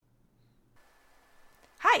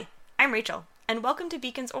I'm Rachel, and welcome to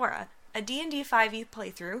Beacon's Aura, a D&D 5e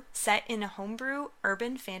playthrough set in a homebrew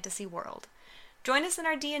urban fantasy world. Join us in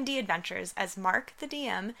our D&D adventures as Mark, the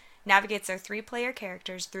DM, navigates our three-player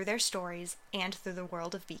characters through their stories and through the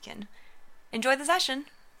world of Beacon. Enjoy the session!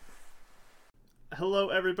 Hello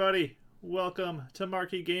everybody, welcome to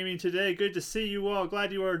Marquee Gaming today. Good to see you all,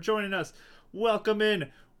 glad you are joining us. Welcome in,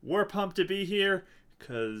 we're pumped to be here,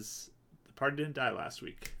 because the party didn't die last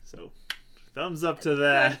week, so thumbs up to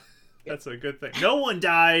that. That's a good thing. No one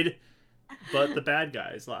died, but the bad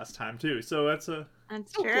guys last time too, so that's true.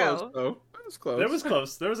 Close, though. That was close. That was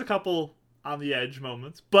close. There was a couple on the edge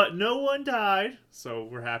moments, but no one died, so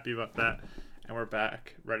we're happy about that, and we're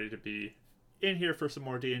back, ready to be in here for some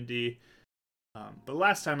more D&D. But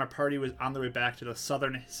last time our party was on their way back to the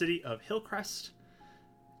southern city of Hillcrest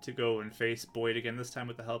to go and face Boyd again, this time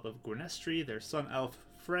with the help of Gwynestri, their sun elf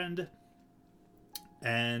friend.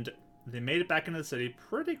 And they made it back into the city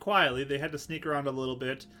pretty quietly. They had to sneak around a little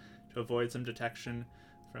bit to avoid some detection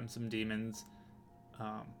from some demons.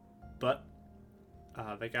 But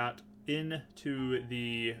they got into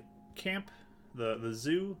the camp, the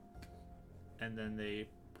zoo, and then they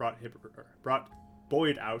brought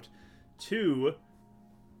Boyd out to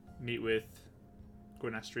meet with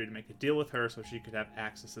Gwynestri to make a deal with her so she could have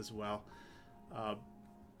access as well.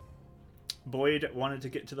 Boyd wanted to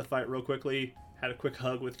get into the fight real quickly, had a quick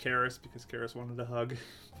hug with Karis because Karis wanted a hug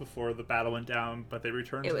before the battle went down, but they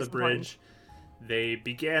returned to the bridge. They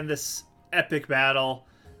began this epic battle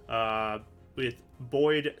with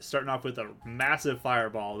Boyd starting off with a massive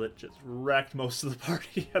fireball that just wrecked most of the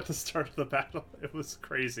party at the start of the battle. It was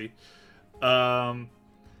crazy. But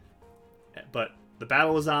the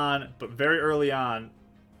battle was on, but very early on,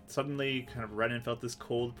 suddenly kind of Renan felt this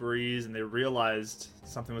cold breeze, and they realized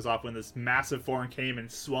something was off when this massive form came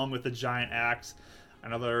and swung with a giant axe,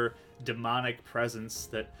 another demonic presence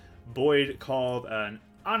that Boyd called an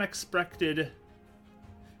unexpected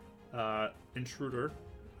intruder.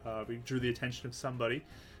 We drew the attention of somebody,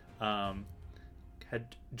 had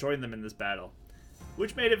joined them in this battle,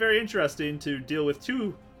 which made it very interesting to deal with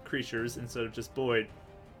two creatures instead of just Boyd.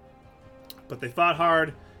 But they fought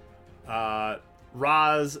hard.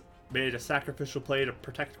 Raz made a sacrificial play to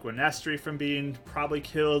protect Gwynestri from being probably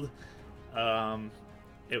killed.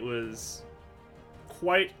 It was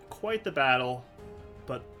quite the battle,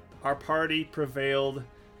 but our party prevailed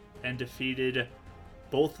and defeated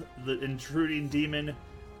both the intruding demon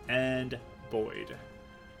and Boyd.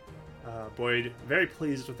 Boyd, very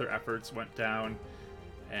pleased with their efforts, went down,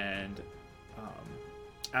 and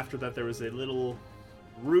after that there was a little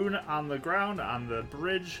rune on the ground on the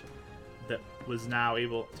bridge that was now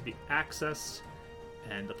able to be accessed,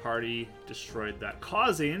 and the party destroyed that,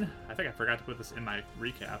 causing, I think I forgot to put this in my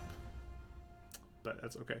recap, but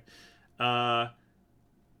that's okay, a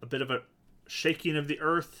bit of a shaking of the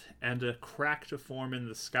earth and a crack to form in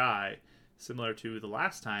the sky, similar to the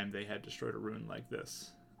last time they had destroyed a rune like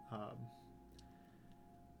this.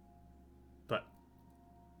 But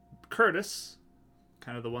Curtis,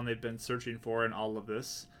 kind of the one they've been searching for in all of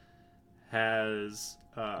this, has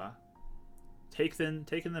taken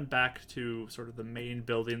them back to sort of the main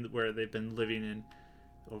building where they've been living in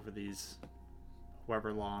over these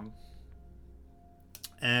however long,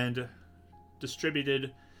 and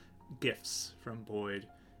distributed gifts from Boyd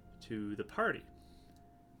to the party.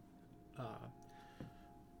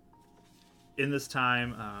 In this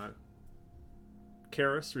time,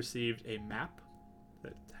 Karis received a map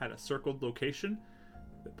that had a circled location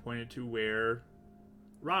that pointed to where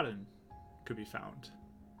Rodden could be found.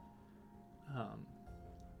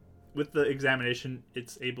 With the examination,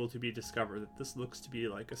 it's able to be discovered that this looks to be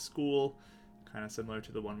like a school, kind of similar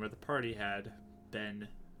to the one where the party had been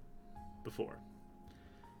before.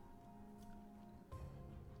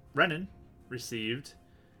 Renan received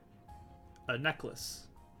a necklace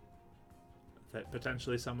that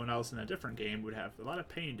potentially someone else in a different game would have a lot of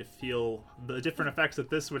pain to feel the different effects that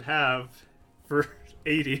this would have for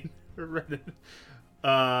aiding Renan.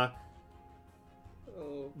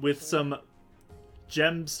 With some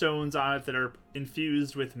gemstones on it that are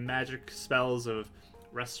infused with magic spells of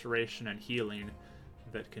restoration and healing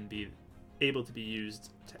that can be able to be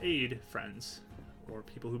used to aid friends or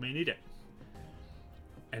people who may need it.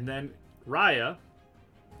 And then Raya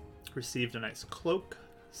received a nice cloak,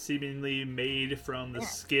 seemingly made from the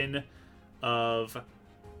skin of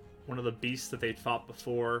one of the beasts that they'd fought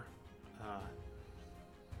before,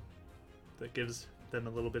 that gives them a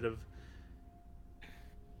little bit of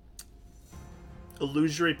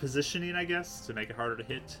illusory positioning, I guess, to make it harder to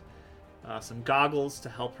hit. Some goggles to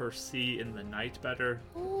help her see in the night better,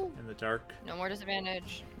 in the dark. No more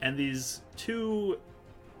disadvantage. And these two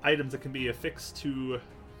items that can be affixed to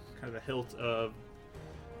kind of the hilt of,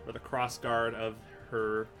 or the cross guard of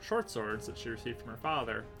her short swords that she received from her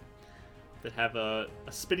father, that have a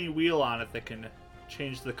spinning wheel on it that can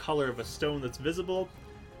change the color of a stone that's visible,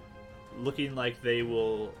 looking like they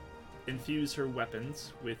will infuse her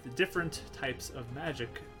weapons with different types of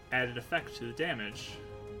magic added effect to the damage: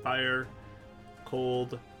 fire,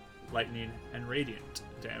 cold, lightning, and radiant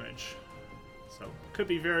damage. So could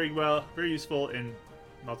be very useful in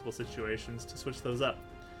multiple situations to switch those up.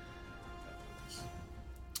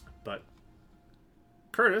 But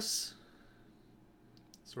Curtis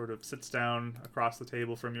sort of sits down across the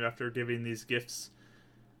table from you after giving these gifts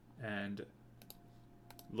and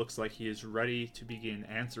looks like he is ready to begin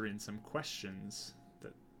answering some questions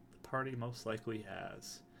that the party most likely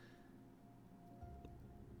has.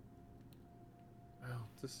 Wow,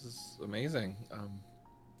 this is amazing.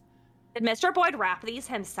 Did Mr. Boyd wrap these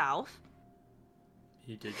himself?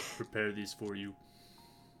 He did prepare these for you.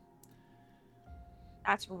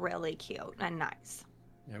 That's really cute and nice.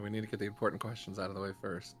 Yeah, we need to get the important questions out of the way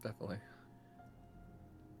first, definitely.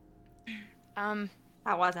 That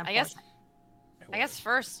was important. I guess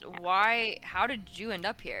first, how did you end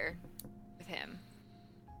up here with him?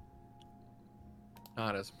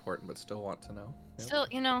 Not as important, but still want to know. Yep. Still,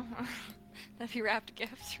 if he wrapped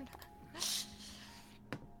gifts or not.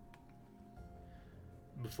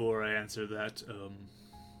 Before I answer that,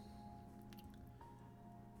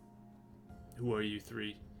 who are you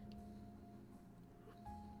three?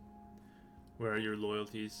 Where are your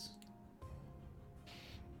loyalties?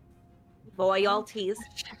 Loyalties.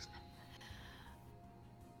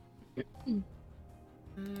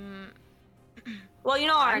 Well, you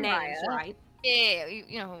know our I'm names, Raya. right? Yeah,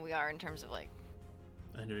 you know who we are in terms of like.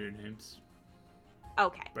 I know your names.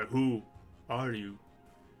 Okay. But who are you?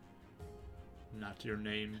 Not your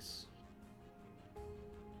names.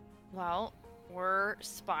 Well, we're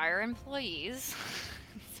Spire employees,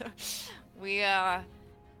 so we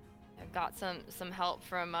got some help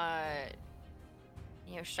from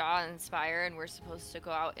Shaw and Spire, and we're supposed to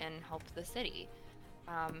go out and help the city.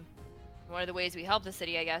 One of the ways we help the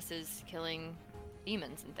city, I guess, is killing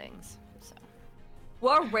demons and things. So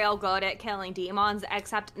We're real good at killing demons,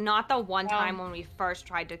 except not the one time when we first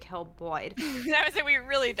tried to kill Boyd. I would say we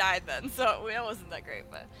really died then, so it wasn't that great,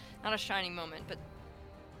 but not a shining moment. But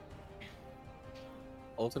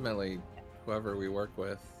Ultimately, whoever we work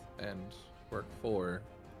with and work for,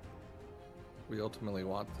 we ultimately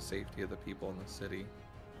want the safety of the people in the city,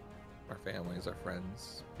 our families, our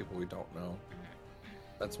friends, people we don't know.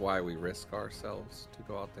 That's why we risk ourselves to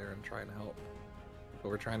go out there and try and help. But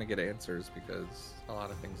we're trying to get answers because a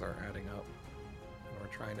lot of things aren't adding up, and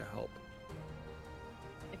we're trying to help.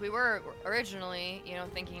 like we were originally,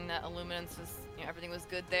 thinking that Illuminance was, everything was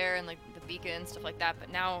good there and like the beacon and stuff like that.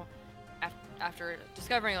 But now, after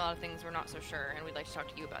discovering a lot of things, we're not so sure, and we'd like to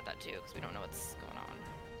talk to you about that too, because we don't know what's going on.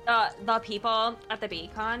 The people at the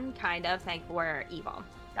beacon kind of think we're evil.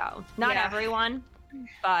 So not Yeah. everyone,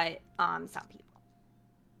 but some people.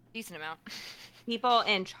 Decent amount. People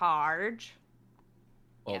in charge.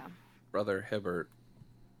 Well, Yeah. Brother Hibbert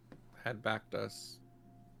had backed us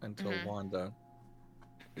until Mhm. Wanda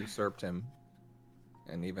usurped him,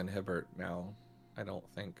 and even Hibbert now, I don't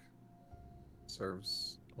think,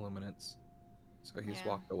 serves Illuminance, so he's Yeah.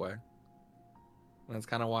 walked away. And that's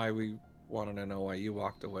kind of why we wanted to know why you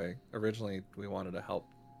walked away. Originally, we wanted to help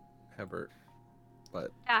Hibbert,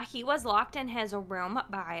 but Yeah, he was locked in his room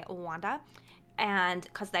by Wanda, and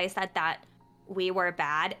because they said that we were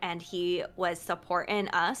bad and he was supporting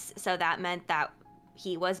us, so that meant that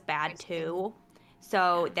he was bad too.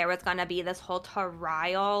 So there was gonna be this whole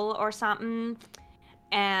trial or something,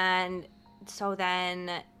 and so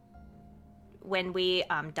then when we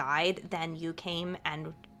died, then you came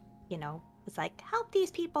and was like, help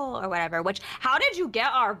these people or whatever. Which, how did you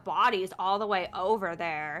get our bodies all the way over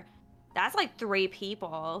there? That's like 3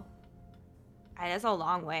 people. That is a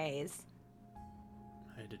long ways.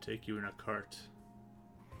 I had to take you in a cart.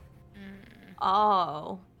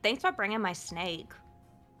 Oh, thanks for bringing my snake.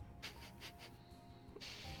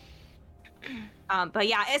 But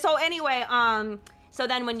yeah, so anyway, so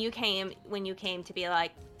then when you came to be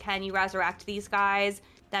like, can you resurrect these guys?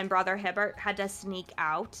 Then Brother Hibbert had to sneak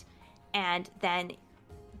out, and then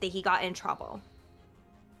he got in trouble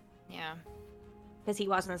Yeah. because he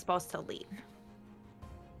wasn't supposed to leave.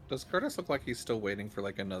 does Curtis look like he's still waiting for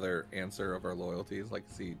like another answer of our loyalties? Like,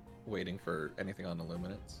 is he waiting for anything on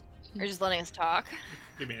Illuminance? You're just letting us talk.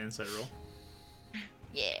 Give me an insight roll.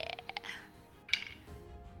 Yeah.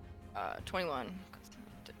 21.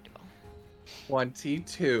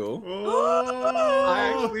 22. Oh! I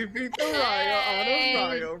actually beat the Raya on a Hey.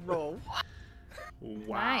 Raya roll.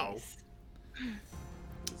 Wow. Nice.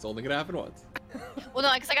 It's only gonna happen once. Well,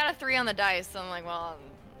 no, because I got a 3 on the dice, so I'm like, well,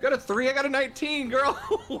 Got a 3, I got a 19, girl.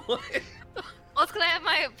 What? well, it's because I have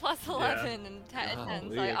my plus 11 and 10,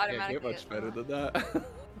 Golly, so I can't automatically get much better than that. reliable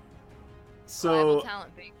So,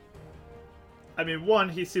 talent thing. I mean, one,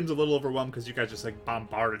 he seems a little overwhelmed because you guys just like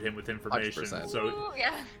bombarded him with information. 100%. So Ooh,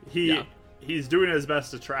 yeah. he's doing his best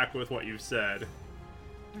to track with what you've said.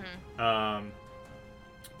 Mhm.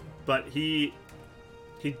 But he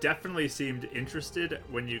definitely seemed interested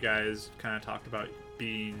when you guys kind of talked about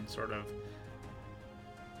being sort of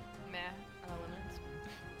Meh. Elements.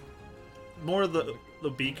 more the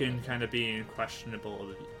beacon kind of being questionable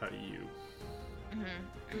about you.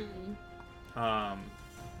 Mhm.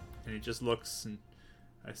 And he just looks, and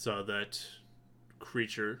I saw that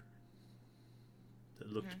creature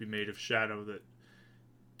that looked to be made of shadow that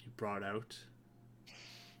you brought out.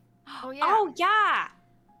 Oh, yeah. Oh yeah,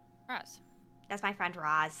 Roz. that's my friend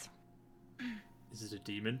Roz. Is it a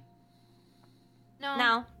demon? No.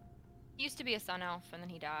 No, He used to be a sun elf, and then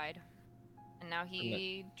he died. And now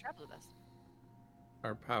he travels with us.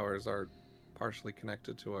 Our powers are partially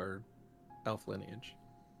connected to our elf lineage.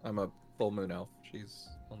 I'm a full moon elf. She's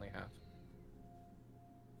only half.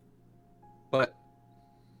 But,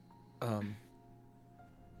 I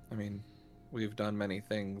mean, we've done many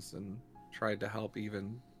things and tried to help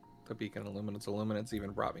even the Beacon Illuminants. Illuminants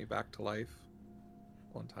even brought me back to life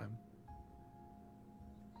one time.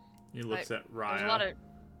 He looks at There's a Raya. lot of...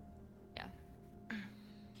 Yeah.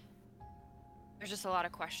 There's just a lot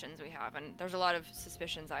of questions we have, and there's a lot of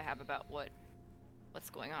suspicions I have about what's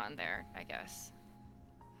going on there, I guess.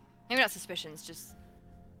 Maybe not suspicions, just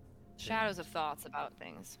shadows of thoughts about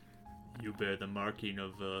things. You bear the marking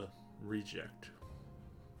of a reject.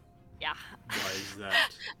 Yeah. Why is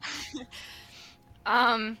that?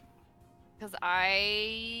 Because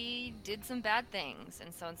I did some bad things,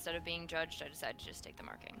 and so instead of being judged, I decided to just take the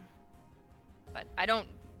marking. But I don't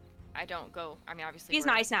go. I mean, obviously he's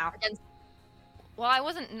we're nice now. against- Well, I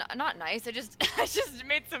wasn't not nice. I just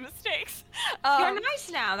made some mistakes. You're nice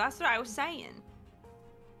now. That's what I was saying.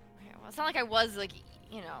 Okay, well, it's not like I was like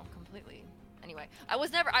completely. Anyway, I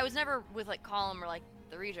was never with like Column or like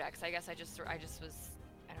the rejects. I guess I just was,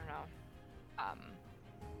 I don't know.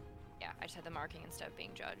 Yeah, I just had the marking instead of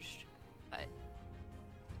being judged. But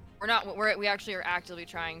we actually are actively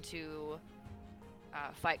trying to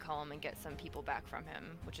fight Column and get some people back from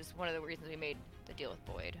him, which is one of the reasons we made the deal with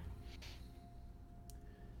Boyd.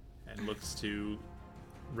 And looks to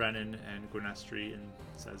Renan and Gwenestri and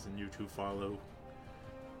says, and you two follow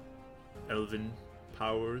elven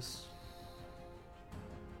powers.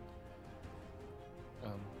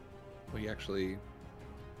 We actually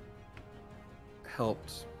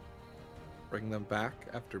helped bring them back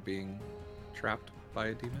after being trapped by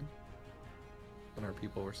a demon, and our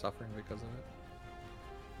people were suffering because of it.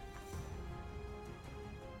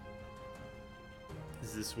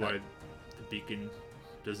 Is this why the beacon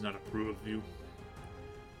does not approve of you?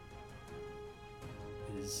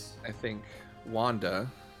 I think Wanda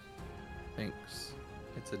thinks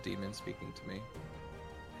it's a demon speaking to me.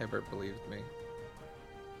 Hibbert believed me.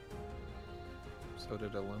 So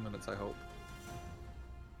did Illuminants, I hope.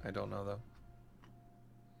 I don't know, though.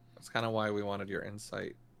 That's kind of why we wanted your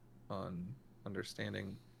insight on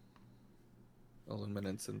understanding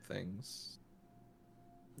Illuminants and things.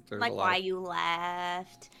 There's Like a lot why of- you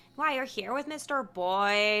left, why you're here with Mr.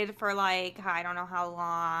 Boyd for like I don't know how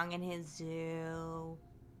long in his zoo.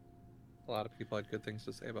 a lot of people had good things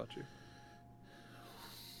to say about you.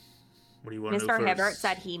 What do you want to know Mr. first? Hibbert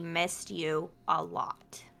said he missed you a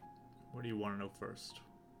lot. What do you want to know first?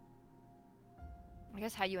 I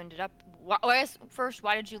guess how you ended up. I guess first,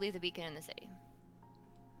 why did you leave the beacon in the city?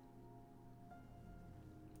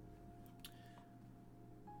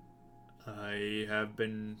 I had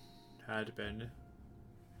been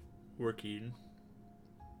working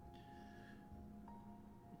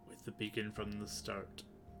with the beacon from the start.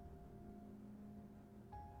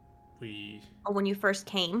 We Oh, when you first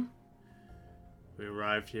came?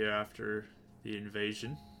 arrived here after the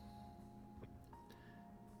invasion,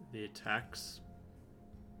 the attacks.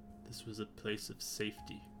 This was a place of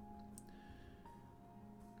safety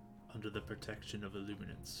under the protection of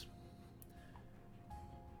Illuminants.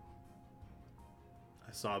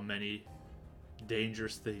 I saw many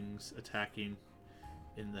dangerous things attacking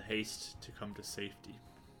in the haste to come to safety.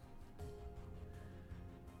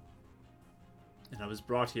 And I was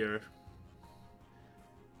brought here,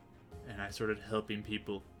 and I started helping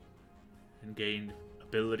people and gained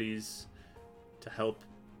abilities to help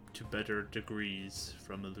to better degrees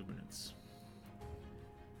from Illuminance.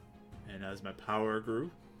 And as my power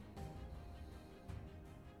grew,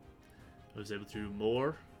 I was able to do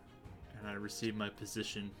more, and I received my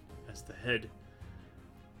position as the head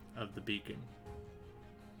of the beacon.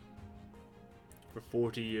 For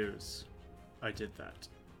 40 years, I did that,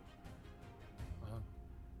 Wow.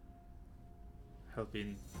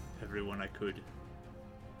 helping everyone I could.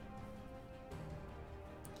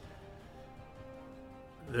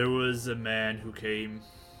 There was a man who came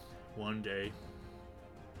one day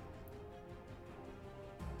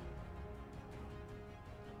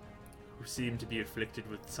who seemed to be afflicted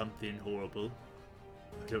with something horrible.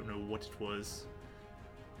 I don't know what it was.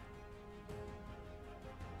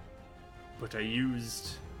 But I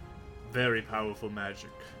used very powerful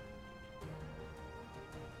magic.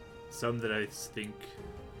 Some that I think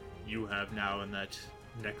you have now in that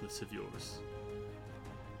necklace of yours.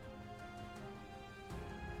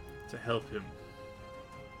 To help him.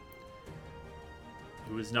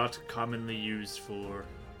 It was not commonly used for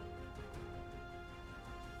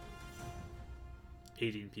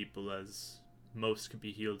aiding people, as most can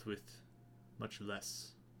be healed with much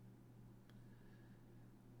less.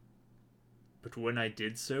 But when I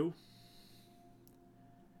did so,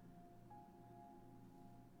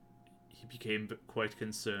 he became quite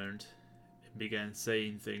concerned and began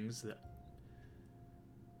saying things that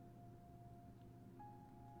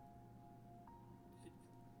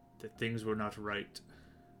things were not right.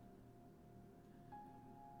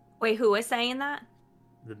 Wait, who was saying that?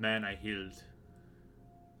 The man I healed.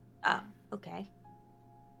 Oh, okay.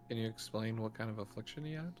 Can you explain what kind of affliction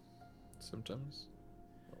he had? Symptoms?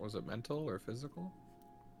 Was it mental or physical?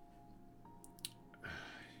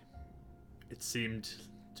 It seemed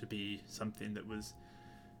to be something that was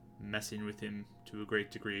messing with him to a great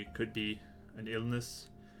degree. It could be an illness,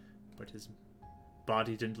 but his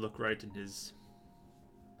body didn't look right and his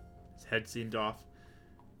head seemed off.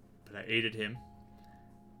 But I aided him.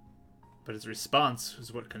 But his response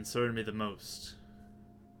was what concerned me the most.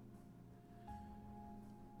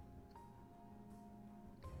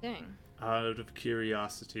 Dang. Out of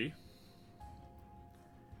curiosity,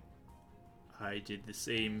 I did the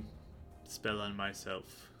same spell on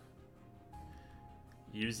myself,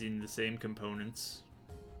 using the same components.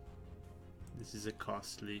 This is a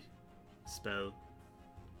costly spell.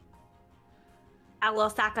 A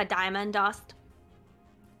little sack of diamond dust.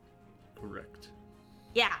 Correct.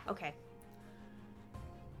 Yeah, okay.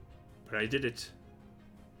 But I did it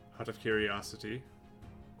out of curiosity.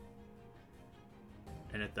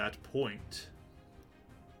 And at that point,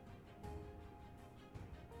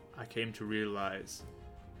 I came to realize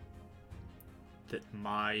that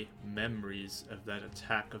my memories of that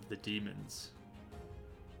attack of the demons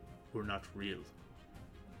were not real.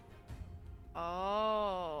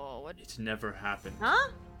 Oh, what? It never happened. Huh?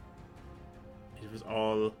 It was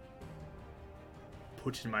all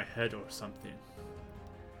put in my head or something.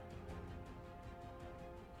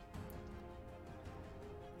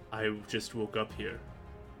 I just woke up here.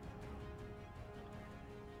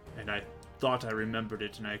 And I thought I remembered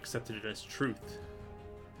it and I accepted it as truth.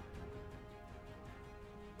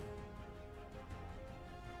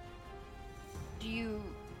 Do you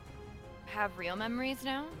have real memories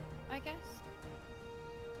now, I guess?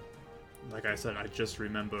 Like I said, I just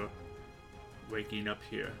remember waking up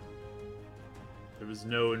here. There was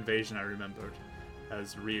no invasion I remembered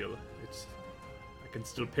as real. I can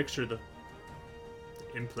still picture the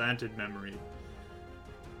implanted memory,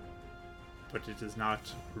 but it is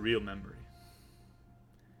not real memory.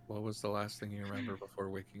 What was the last thing you remember before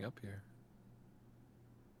waking up here?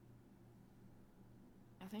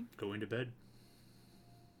 Nothing. Going to bed.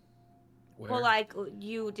 Where? Well, like,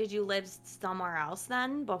 did you live somewhere else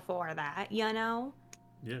then before that, you know?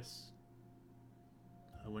 Yes.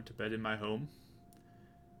 I went to bed in my home,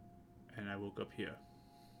 and I woke up here.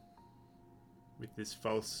 With this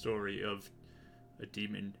false story of a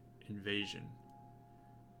demon invasion.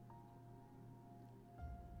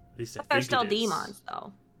 At least I But they're think still it is. demons,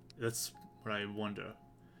 though. That's what I wonder.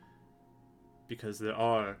 Because there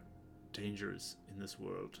are dangers in this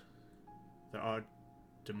world. There are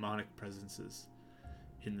demonic presences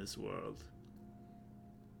in this world.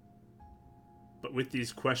 But with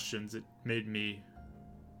these questions, it made me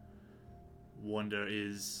wonder, it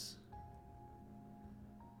is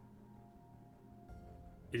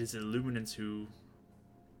Illuminants who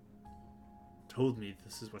told me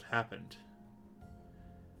this is what happened.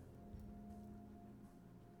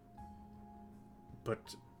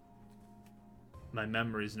 But my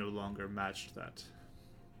memories no longer matched that.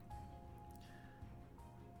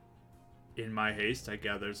 In my haste, I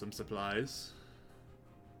gathered some supplies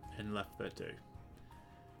and left that day.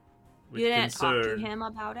 You didn't talk to him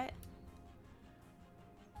about it?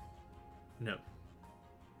 No.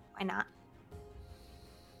 Why not?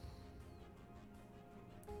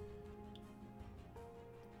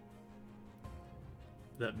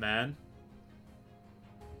 That man,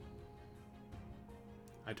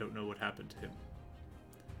 I don't know what happened to him.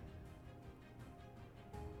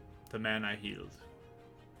 The man I healed,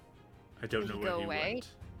 I don't know where he went.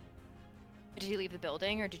 Did he leave the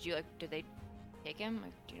building, or did they take him?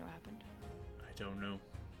 Like, do you know what happened? I don't know.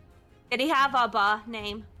 Did he have a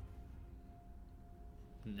name?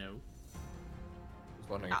 No. I was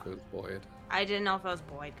wondering if it was Boyd. I didn't know if it was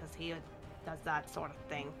Boyd, because he does that sort of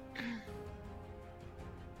thing.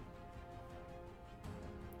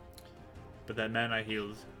 But that man I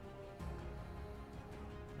healed,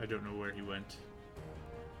 I don't know where he went.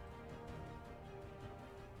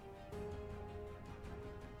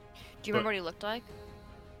 Do you remember what he looked like?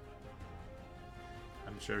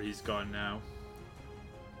 I'm sure he's gone now.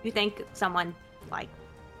 You think someone, like,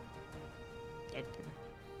 did?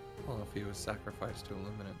 Well, if he was sacrificed to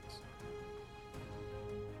Illuminants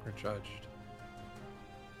or judged,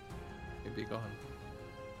 he'd be gone.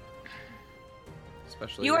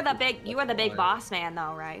 Especially You were the big boss man,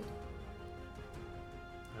 though, right?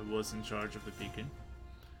 I was in charge of the beacon.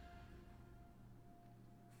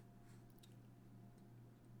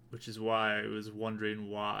 Which is why I was wondering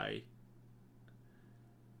why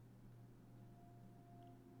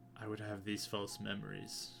I would have these false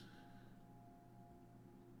memories.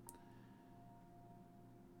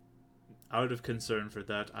 Out of concern for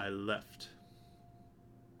that, I left.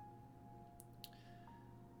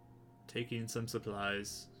 Taking some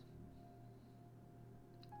supplies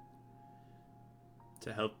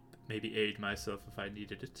to help maybe aid myself if I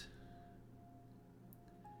needed it.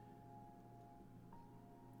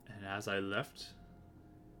 And as I left,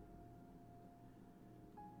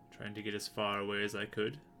 trying to get as far away as I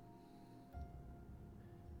could,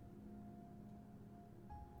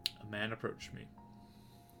 a man approached me.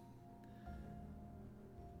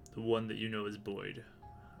 The one that you know as Boyd.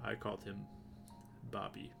 I called him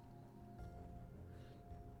Bobby.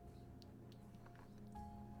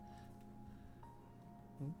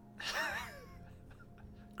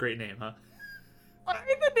 Great name, huh?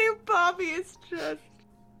 The name Bobby is just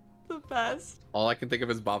the best. All I can think of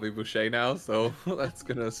is Bobby Boucher now, so that's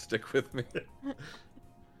gonna stick with me.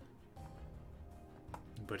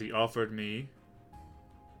 But he offered me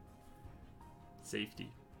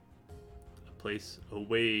safety. A place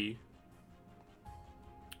away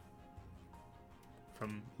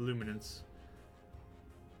from Illuminance.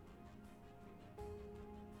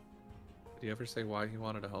 Did he ever say why he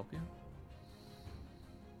wanted to help you?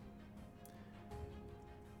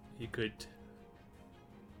 He could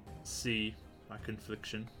see my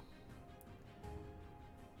confliction.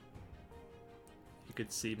 He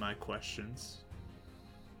could see my questions.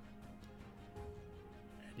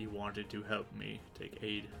 And he wanted to help me take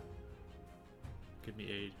aid. Give me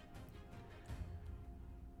aid.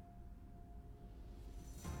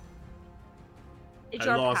 Did I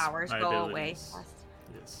your lost powers my go away? abilities.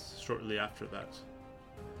 Yes, shortly after that.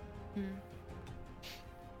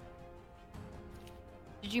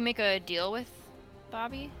 Did you make a deal with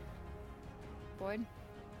Bobby? Boyd? Or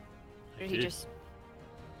I did he did. just...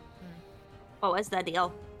 What was the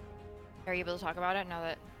deal? Are you able to talk about it now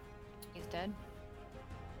that he's dead?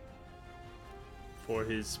 For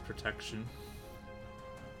his protection,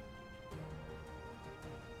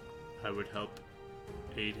 I would help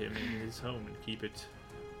aid him in his home and keep it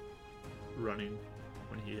running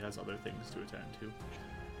when he has other things to attend to.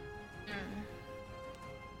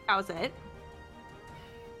 That was it?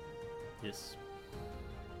 Yes.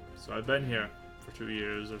 So I've been here for 2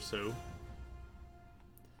 years or so,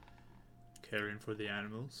 caring for the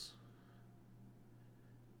animals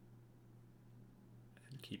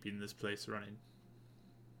and keeping this place running.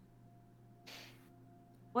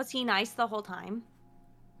 Was he nice the whole time?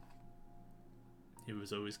 He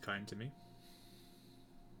was always kind to me.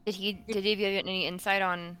 Did he give you any insight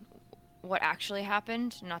on what actually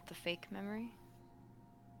happened, not the fake memory?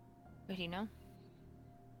 Did he know?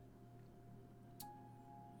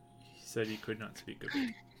 He said he could not speak of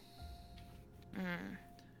it.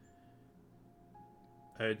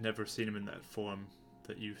 I had never seen him in that form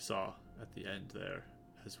that you saw at the end there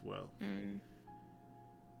as well.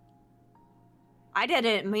 I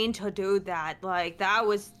didn't mean to do that. Like, that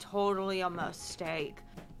was totally a mistake.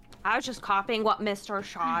 I was just copying what Mr.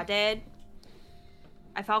 Shaw did.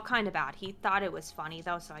 I felt kind of bad. He thought it was funny,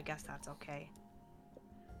 though, so I guess that's okay.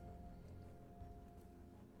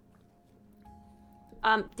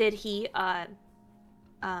 Did he,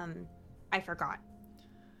 I forgot.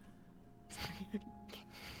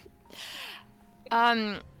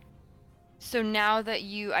 So now that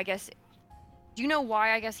you, I guess, do you know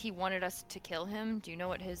why, I guess, he wanted us to kill him? Do you know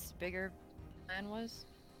what his bigger plan was?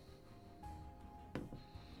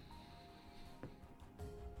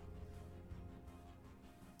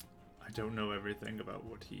 I don't know everything about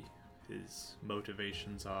what his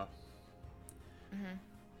motivations are. Mm-hmm.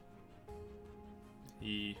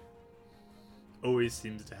 He always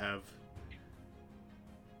seems to have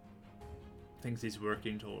things he's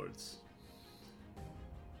working towards.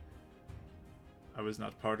 I was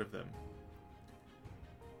not part of them,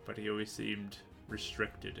 but he always seemed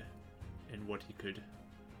restricted in what he could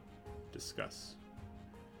discuss.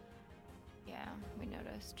 Yeah, we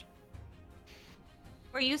noticed.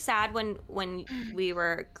 Were you sad when we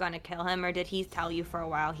were gonna kill him, or did he tell you for a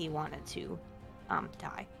while he wanted to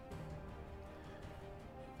die?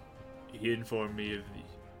 He informed me of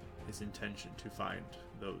his intention to find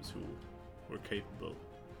those who were capable.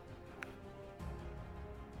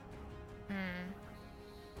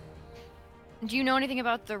 Do you know anything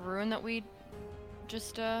about the ruin that we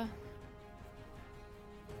just got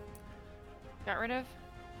rid of?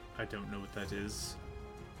 I don't know what that is.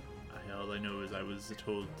 All I know is I was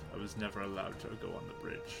told I was never allowed to go on the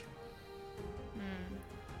bridge.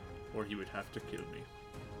 Or he would have to kill me.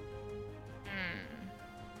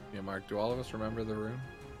 Yeah, Mark, do all of us remember the room?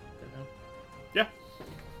 Yeah.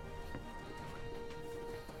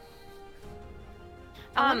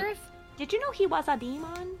 I wonder if... Did you know he was a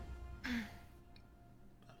demon? I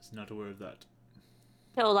was not aware of that.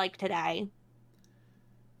 Till like today.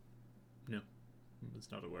 No. I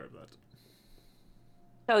was not aware of that.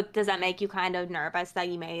 So does that make you kind of nervous that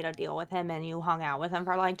you made a deal with him and you hung out with him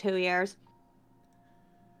for like 2 years?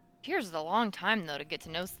 Here's a long time, though, to get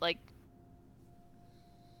to know, like...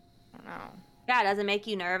 I don't know. Yeah, does it make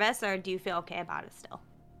you nervous, or do you feel okay about it still?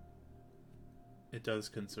 It does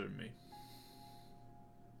concern me.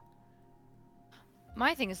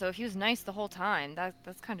 My thing is, though, if he was nice the whole time,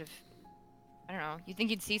 that's kind of... I don't know. You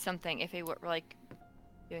think you'd see something if he were, like,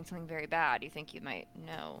 doing something very bad. You think you might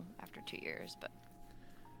know after 2 years, but...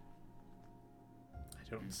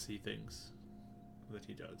 I don't see things that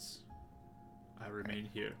he does. I remain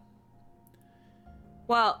here.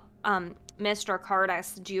 Well, Mr.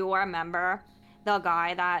 Curtis, do you remember the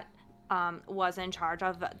guy that was in charge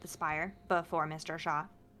of the Spire before Mr. Shaw?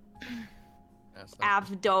 Yes,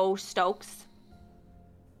 Avdo Stokes.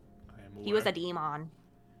 I am aware. He was a demon.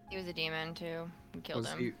 He was a demon, too. We killed was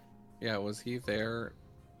him. was he there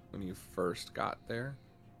when you first got there?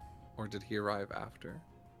 Or did he arrive after?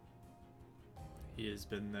 He has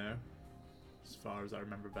been there, as far as I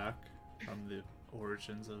remember back, from the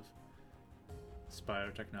origins of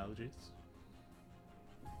Spire Technologies.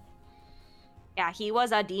 Yeah, he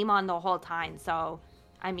was a demon the whole time. So,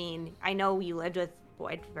 I mean, I know you lived with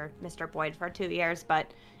Mr. Boyd for 2 years,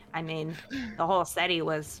 but I mean, the whole city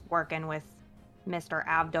was working with Mr.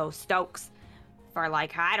 Avdo Stokes for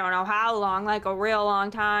like, I don't know how long, like a real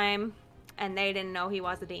long time. And they didn't know he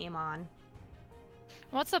was a demon.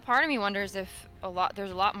 What's the part of me wonders if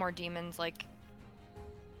there's a lot more demons, like...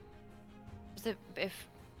 If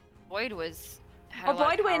Boyd was... Oh,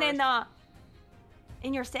 Boyd went in the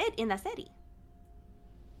city.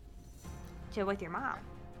 With your mom.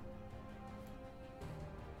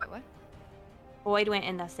 Wait, what? Boyd went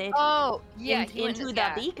in the city. Oh, yeah. he went into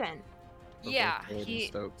the beacon. But Yeah, both Boyd he... and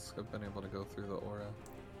Stokes have been able to go through the aura.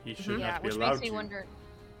 He should Yeah, not be which allowed makes me to. wonder...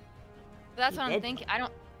 But that's He what I'm did. thinking.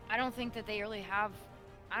 I don't think that they really have...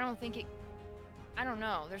 I don't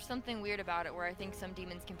know. There's something weird about it where I think some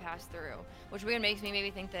demons can pass through. Which weird makes me maybe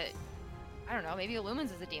think that... I don't know, maybe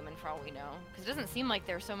Illumins is a demon for all we know. Because it doesn't seem like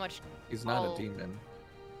there's so much... He's not Oh. a demon.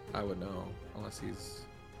 I would know. Unless he's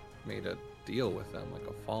made a deal with them, like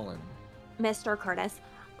a fallen. Mr. Curtis,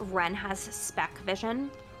 Ren has spec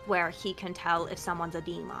vision where he can tell if someone's a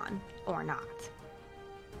demon or not.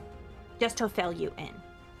 Just to fill you in.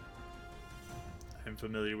 I'm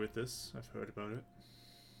familiar with this. I've heard about it.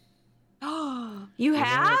 Oh, you know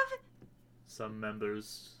have? Some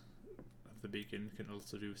members of the Beacon can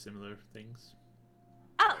also do similar things.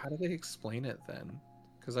 Oh, How do they explain it then?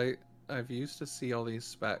 Because I've used to see all these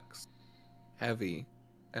specs heavy,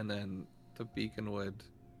 and then the beacon would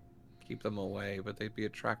keep them away, but they'd be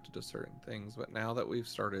attracted to certain things. But now that we've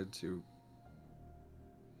started to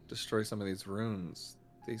destroy some of these runes,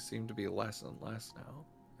 they seem to be less and less now,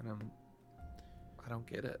 and I don't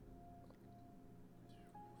get it.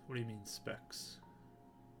 What do you mean specs?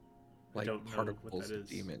 I Like don't know what particles that of is.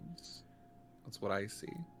 demons. That's what I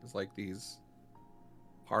see. It's like these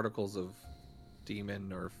particles of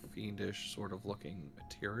demon or fiendish sort of looking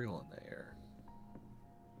material in the air.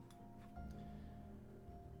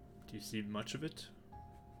 Do you see much of it?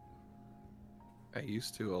 I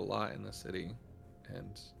used to a lot in the city,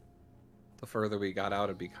 and the further we got out,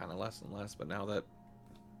 it'd be kind of less and less. But now that,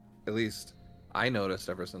 at least I noticed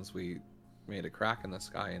ever since we made a crack in the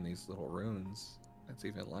sky in these little runes, it's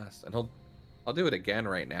even less. And I'll do it again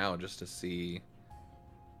right now just to see,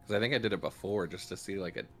 because I think I did it before, just to see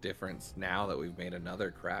like a difference now that we've made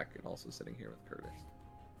another crack and also sitting here with Curtis.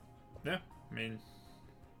 Yeah, I mean,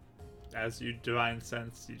 as you divine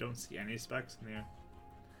sense, you don't see any specks in the air.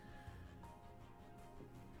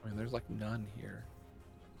 I mean, there's like none here.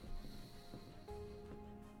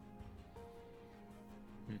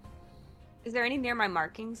 Is there any near my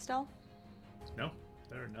markings still? No,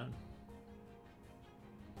 there are none.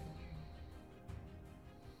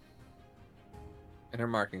 And her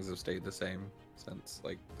markings have stayed the same since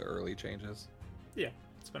like the early changes. Yeah,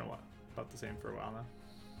 it's been a while. About the same for a while now.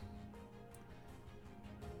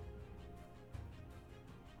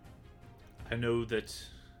 I know that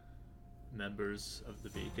members of the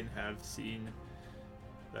Beacon have seen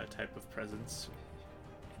that type of presence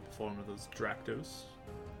in the form of those Dractos.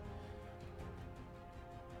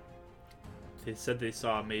 They said they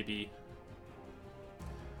saw maybe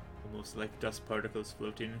almost like dust particles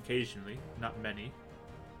floating occasionally, not many.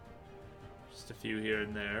 Just a few here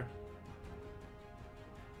and there.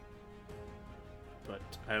 But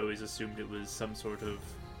I always assumed it was some sort of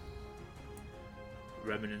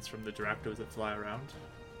remnants from the Dractos that fly around.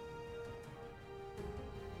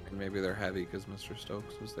 And maybe they're heavy because Mr.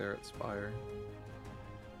 Stokes was there at Spire.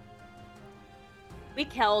 We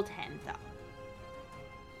killed him, though.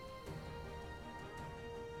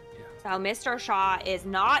 So Mr. Shaw is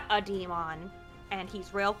not a demon, and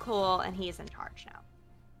he's real cool, and he's in charge now.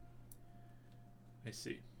 I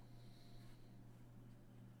see.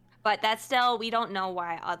 But that's still, we don't know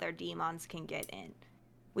why other demons can get in.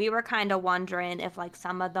 We were kind of wondering if, like,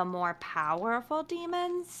 some of the more powerful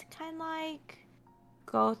demons can, like,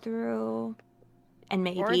 go through, and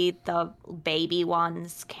maybe the baby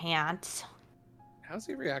ones can't. How's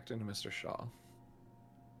he reacting to Mr. Shaw?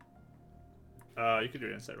 You could do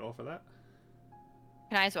an insight roll for that.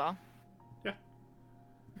 Can I as well? Yeah.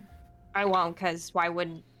 I won't, because why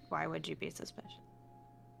would you be suspicious?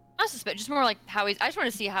 Not suspicious, just more like how he's. I just want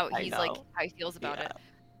to see how I he's like, know. how he feels about it.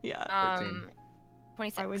 Yeah.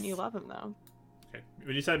 26. Why wouldn't you love him, though? Okay.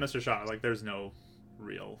 When you said Mr. Shaw, like, there's no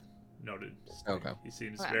real noted. Okay. He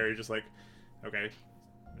seems Okay. very just like, okay,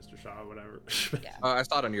 Mr. Shaw, whatever. Yeah. I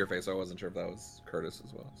saw it on your face, so I wasn't sure if that was Curtis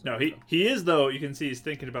as well. So No, he is, though. You can see he's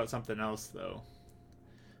thinking about something else, though.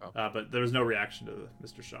 Oh. But there was no reaction to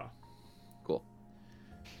Mr. Shaw. Cool.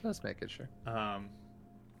 Let's make it sure.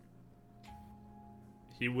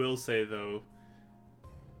 He will say, though,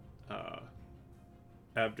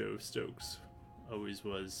 Abdo Stokes always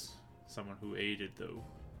was someone who aided, though,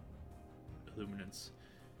 Illuminance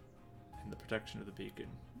in the protection of the Beacon.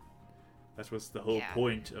 That was the whole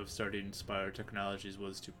point of starting Spire Technologies,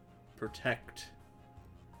 was to protect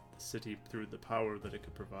the city through the power that it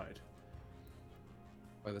could provide.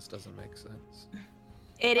 Why this doesn't make sense.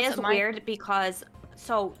 It What's is it, Mike? weird because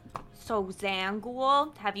so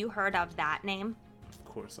Zangul, have you heard of that name? Of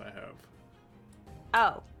course I have.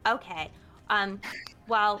 Oh, okay.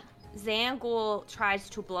 Well, Zangul tries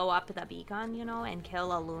to blow up the beacon, and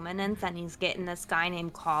kill Illuminance, and he's getting this guy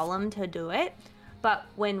named Column to do it. But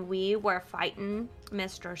when we were fighting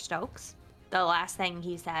Mr. Stokes, the last thing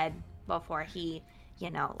he said before he,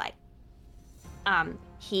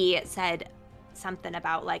 he said something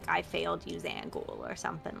about, like, I failed you, Zangul, or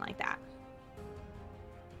something like that.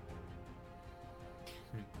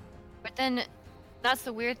 But then, that's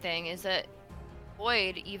the weird thing, is that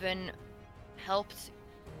Boyd even helped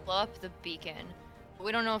blow up the beacon. But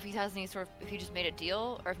we don't know if he has any sort of, if he just made a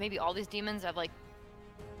deal, or if maybe all these demons have, like,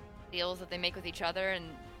 deals that they make with each other, and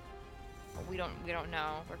we don't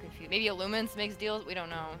know. We're confused. Maybe Illuminance makes deals. We don't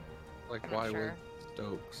know. Like, I'm not why sure. would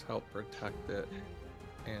Stokes help protect it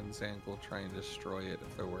and Zangul try and destroy it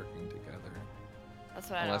if they're working together? That's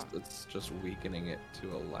what I Unless don't. it's just weakening it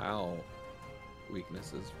to allow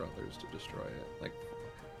weaknesses for others to destroy it. Like,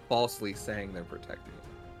 falsely saying they're protecting it.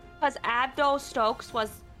 Because Abdo Stokes was...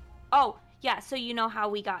 Oh, yeah, so you know how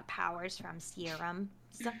we got powers from serum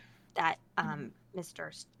that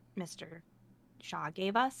Mr. Shaw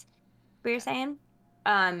gave us? What you're saying?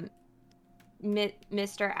 Mr.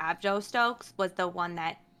 Abdo Stokes was the one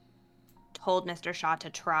that told Mr. Shaw to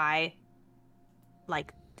try,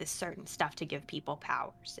 like, this certain stuff to give people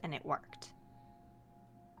powers, and it worked.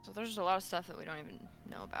 So there's just a lot of stuff that we don't even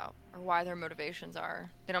know about, or why their motivations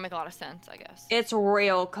are. They don't make a lot of sense, I guess. It's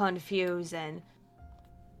real confusing.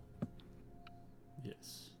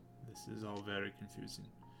 Yes, this is all very confusing.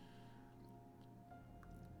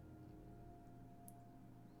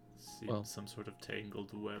 Seems Well- some sort of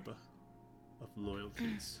tangled web of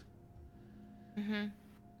loyalties. Mm-hmm.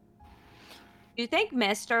 Do you think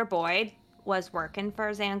Mr. Boyd was working for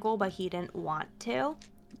Zangul, but he didn't want to?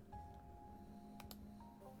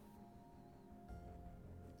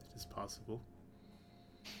 It is possible.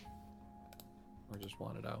 Or just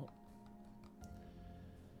wanted out.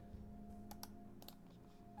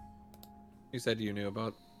 You said you knew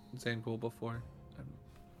about Zangul before?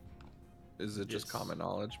 Is it just Yes. common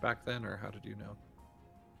knowledge back then, or how did you know?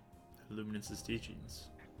 Luminance's teachings.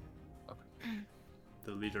 Okay.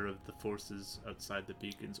 The leader of the forces outside the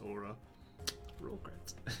beacon's aura. Roll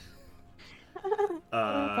credits.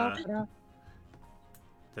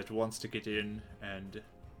 That wants to get in and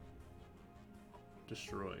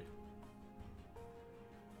destroy.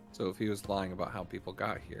 So if he was lying about how people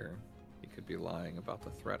got here, he could be lying about the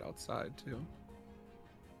threat outside too.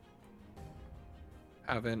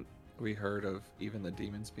 Haven't we heard of even the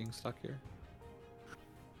demons being stuck here?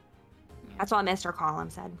 That's what Mr. Collum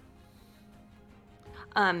said.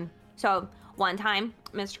 So one time,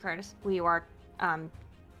 Mr. Curtis, we were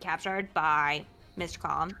captured by Mr.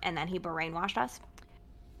 Collum, and then he brainwashed us.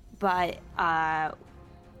 But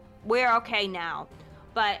we're okay now.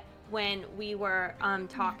 But when we were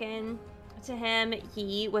talking to him,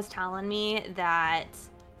 he was telling me that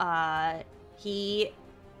he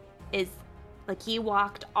is like he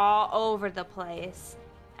walked all over the place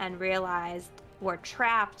and realized we're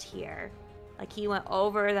trapped here. Like he went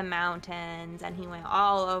over the mountains and he went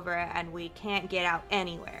all over it and we can't get out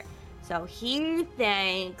anywhere. So he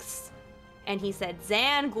thinks, and he said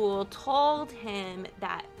Zangul told him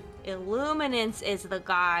that Illuminance is the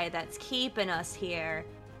guy that's keeping us here.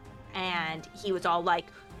 And he was all like,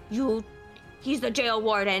 he's the jail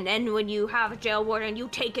warden, and when you have a jail warden, you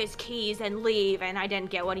take his keys and leave. And I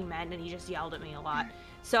didn't get what he meant, and he just yelled at me a lot.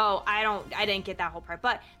 So I didn't get that whole part.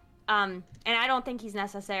 But and I don't think he's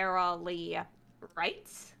necessarily right.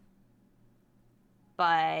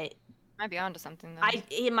 But Might be onto something though.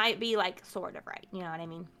 he might be like sort of right. You know what I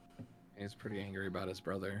mean? He's pretty angry about his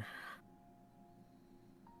brother.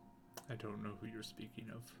 I don't know who you're speaking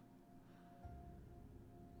of.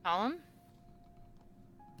 Colin?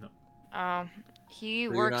 No. He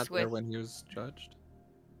Were you works not there with. when he was judged?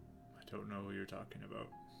 I don't know who you're talking about.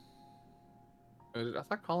 I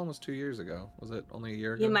thought Colin was 2 years ago. Was it only a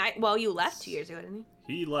year ago? You might. Well, you left 2 years ago, didn't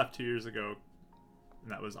he? He left 2 years ago,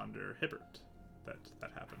 and that was under Hibbert that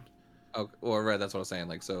happened. Oh, well, right. That's what I was saying.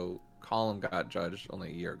 Like, so Colin got judged only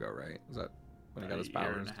a year ago, right? Is that when he got his A year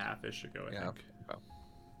powers? and a half-ish ago, I Yeah. think. Okay. Oh,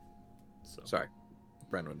 So sorry,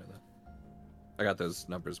 Bren would know that. I got those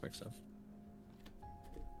numbers mixed up.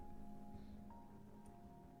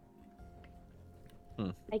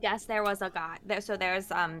 I guess there was a guy there. So there's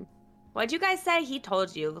what'd you guys say? He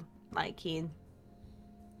told you like he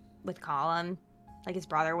with Colin, like his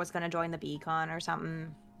brother was gonna join the Beacon or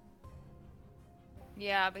something.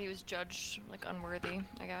 Yeah, but he was judged like unworthy,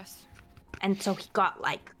 I guess. And so he got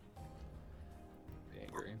like,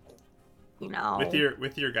 Angry. you know,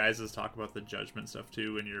 with your guys' talk about the judgment stuff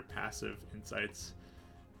too, and your passive insights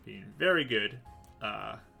being very good,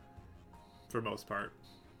 for most part.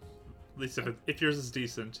 At least if yours is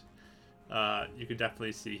decent, you can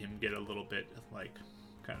definitely see him get a little bit like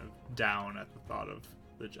kind of down at the thought of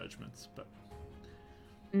the judgments. But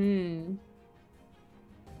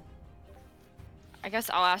I guess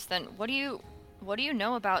I'll ask then, what do you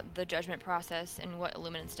know about the judgment process and what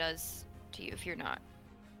Illuminance does to you if you're not?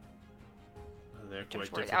 they're quite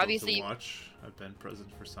Judge Ward, difficult obviously to you- watch. I've been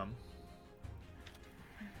present for some.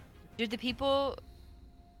 Did the people,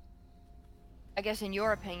 I guess in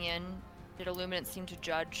your opinion, did Illuminance seem to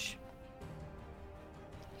judge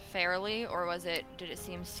fairly, or did it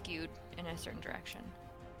seem skewed in a certain direction?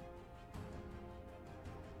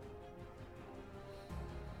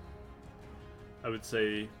 I would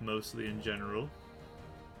say mostly in general,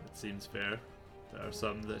 it seems fair. There are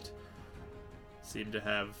some that seem to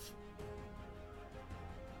have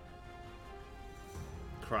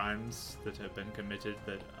crimes that have been committed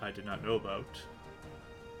that I did not know about,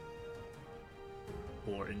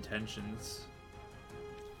 or intentions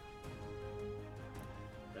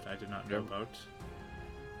that I did not know Yep. about.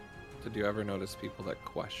 Did you ever notice people that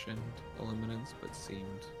questioned Illuminance but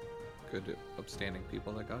seemed good, upstanding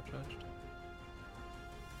people that got judged?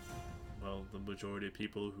 Well, the majority of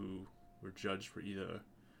people who were judged were either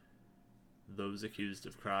those accused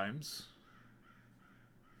of crimes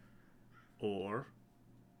or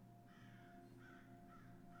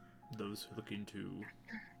those looking to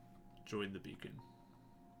join the beacon.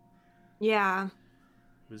 Yeah.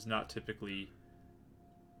 It was not typically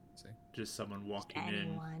See. just someone walking in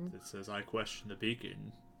anyone. that says, I question the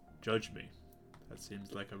beacon, judge me. That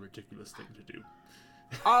seems like a ridiculous thing to do.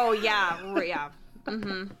 Oh, yeah. Yeah.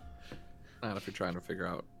 Mm-hmm. Not if you're trying to figure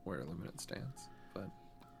out where Illuminate stands, but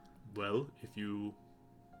Well, if you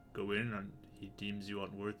go in and he deems you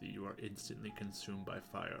unworthy, you are instantly consumed by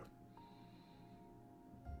fire.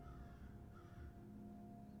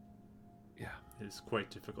 yeah. It is quite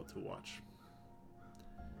difficult to watch.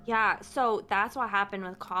 Yeah, so that's what happened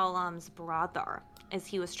with Column's brother, is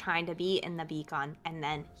he was trying to be in the beacon, and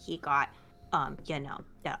then he got,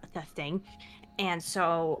 the thing. And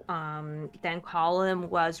so, then Column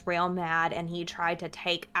was real mad, and he tried to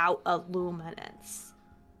take out Illuminance.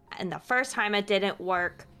 And the first time it didn't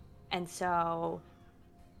work, and so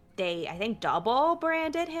they, I think, double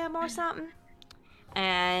branded him or something,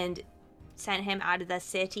 and sent him out of the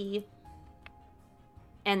city.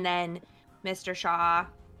 And then Mr. Shaw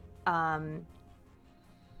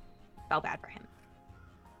felt bad for him.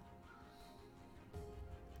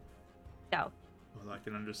 So, Well, I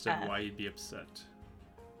can understand why he'd be upset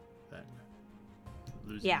then,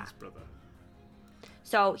 losing Yeah. his brother.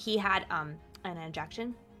 so he had an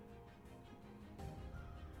injection.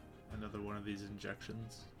 Another one of these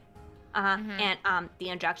injections. And the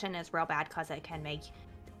injection is real bad because it can make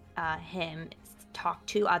him talk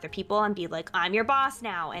to other people and be like, I'm your boss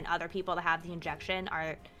now. And other people that have the injection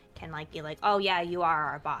can like be like, oh yeah, you are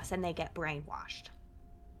our boss, and they get brainwashed.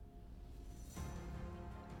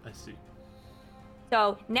 I see.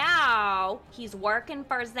 So now he's working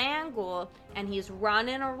for Zangul, and he's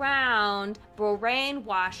running around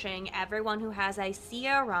brainwashing everyone who has a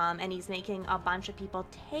serum, and he's making a bunch of people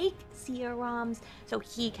take serums so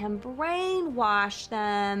he can brainwash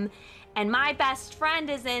them. And my best friend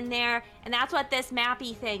is in there, and that's what this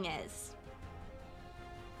mappy thing is.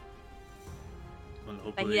 Well,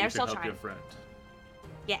 hopefully they're you still can help your trying. friend.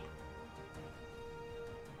 Yeah.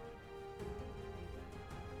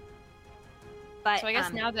 But So I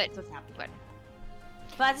guess now that that's what's happening. Good.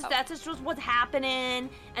 But that's just what's happening,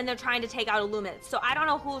 and they're trying to take out Illuminance. So I don't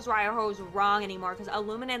know who's right or who's wrong anymore, because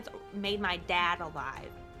Illuminance made my dad alive.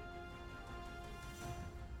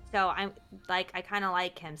 So I'm like, I kind of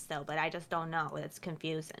like him still, but I just don't know. It's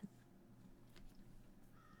confusing.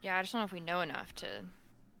 Yeah, I just don't know if we know enough to.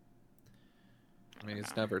 I mean,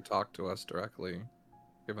 he's never talked to us directly,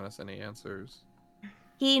 given us any answers.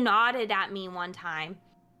 He nodded at me one time.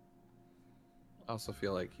 I also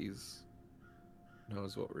feel like he's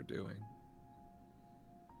knows what we're doing.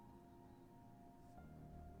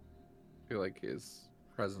 I feel like his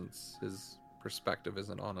presence, his perspective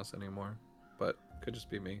isn't on us anymore, but could just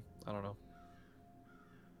be me. I don't know.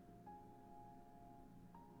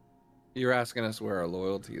 You're asking us where our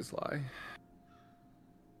loyalties lie.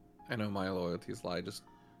 I know my loyalties lie just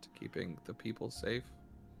to keeping the people safe,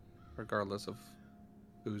 regardless of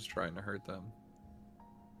who's trying to hurt them.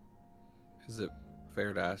 Is it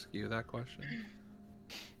fair to ask you that question?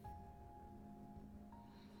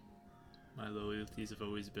 My loyalties have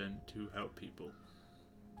always been to help people.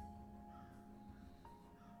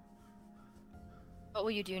 What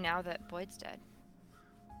will you do now that Boyd's dead?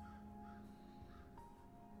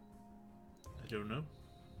 I don't know.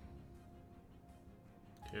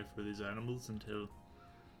 Care for these animals until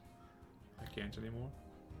I can't anymore.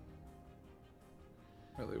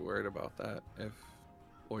 Really worried about that. If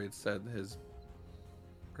Boyd said his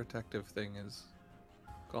protective thing is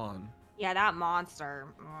gone, Yeah, that monster.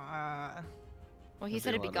 Well, he That'd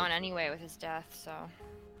said be it'd be a lot of- gone anyway with his death, so.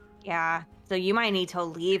 Yeah. So you might need to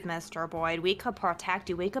leave, Mr. Boyd. We could protect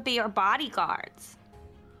you. We could be your bodyguards.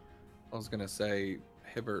 I was gonna say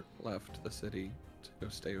Hibbert left the city to go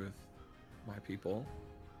stay with my people.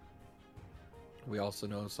 We also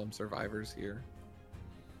know some survivors here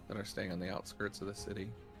that are staying on the outskirts of the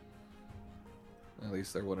city. At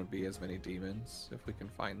least there wouldn't be as many demons if we can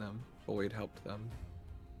find them. Boyd helped them.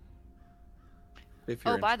 If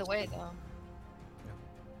you're Oh, by the interested. way, though.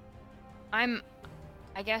 Yeah.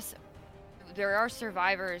 I guess there are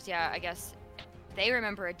survivors. Yeah, I guess they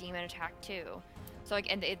remember a demon attack too. So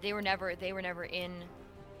like, and they were never in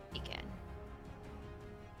Beacon.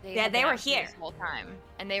 Yeah, have they been were out here here. this whole time,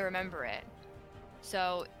 and they remember it.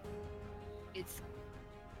 So it's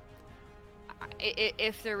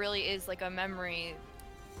if there really is like a memory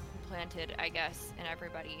planted, I guess, in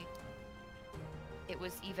everybody, it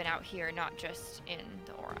was even out here, not just in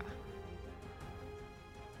the aura.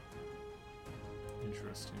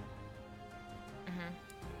 Interesting.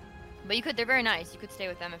 But you could. They're very nice. You could stay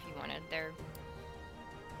with them if you wanted. They're,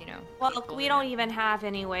 you know. Well, people we there. don't even have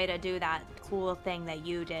any way to do that cool thing that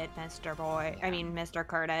you did, Mr.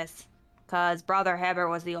 Curtis. Because Brother Hibbert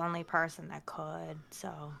was the only person that could,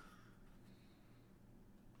 so.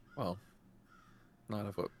 Well, not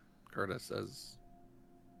if what Curtis says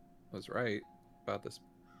was right about this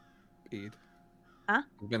bead. Huh?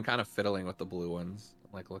 We've been kind of fiddling with the blue ones,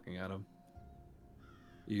 like looking at them.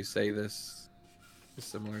 You say this is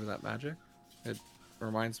similar to that magic? It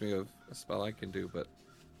reminds me of a spell I can do, but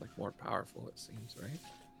like more powerful, it seems, right?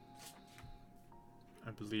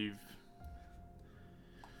 I believe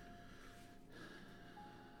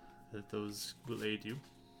that those will aid you.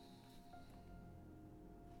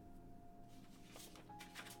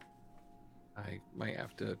 I might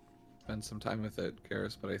have to spend some time with it,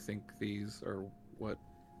 Karis, but I think these are what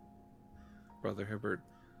Brother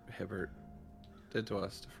Hibbert did to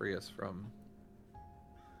us to free us from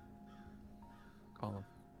Colin.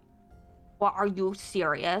 Well, are you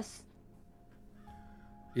serious?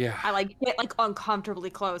 Yeah. I get uncomfortably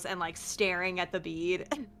close and staring at the bead.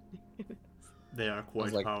 They are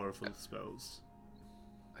quite like- powerful spells.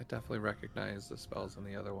 I definitely recognize the spells in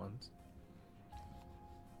the other ones.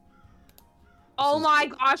 Oh is- my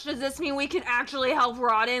gosh, does this mean we can actually help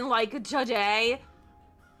Rodden today?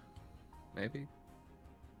 Maybe.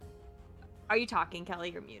 Are you talking,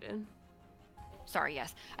 Kelly? You're muted. Sorry,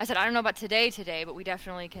 yes. I said I don't know about today, but we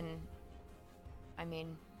definitely can. I mean,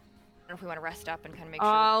 I don't know if we want to rest up and kind of make sure.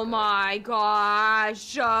 Oh we're good. my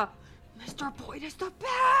gosh! Mr. Boyd is the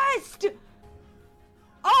best!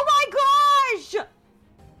 Oh my gosh!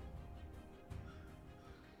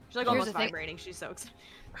 She's Here's almost the thing. vibrating. She's so excited.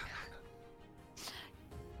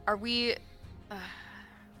 Are we?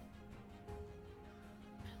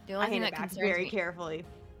 The only I thing hand that it back concerns very me. carefully.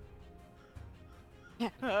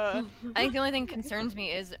 I think the only thing concerns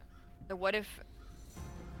me is the what if.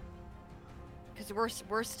 Because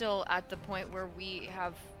we're still at the point where we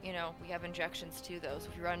have injections to those.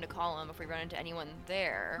 If we run into Column, if we run into anyone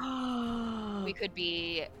there, we could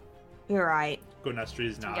be. You're right. Gonestri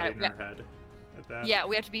is gotta- nodding her head at that. Yeah,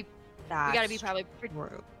 we have to be. That's We got to be probably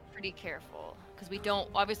true. pretty careful because we don't.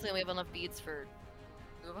 Obviously, we have enough beads for.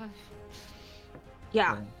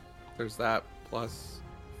 Yeah. There's that, plus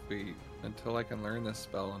until I can learn this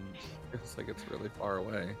spell and it's like it's really far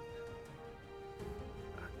away.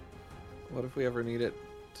 What if we ever need it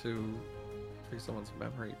to free someone's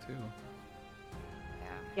memory too?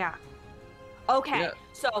 Yeah. Yeah. Okay, Yeah.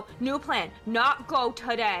 so new plan. Not go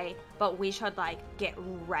today, but we should get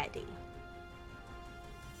ready.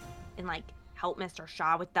 And help Mr.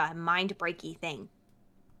 Shaw with the mind breaky thing.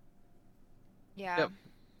 Yeah. Yep.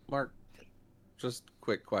 Mark, just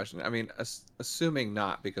quick question. I mean, assuming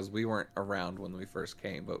not, because we weren't around when we first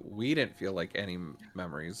came, but we didn't feel like any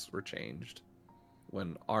memories were changed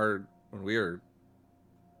when we were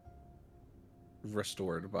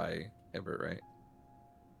restored by Hibbert, right?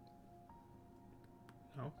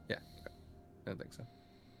 No. Yeah. Okay. I didn't think so.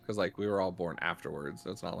 Because we were all born afterwards,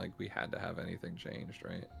 so it's not like we had to have anything changed,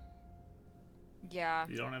 right? Yeah.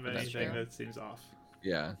 You don't have That's anything true. that seems off.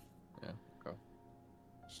 Yeah. Yeah. Okay.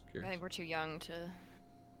 Just I curious. think we're too young to.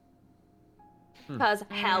 Because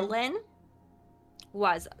Helen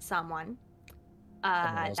was someone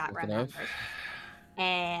Someone I was that thinking remembers. of.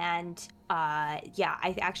 And yeah,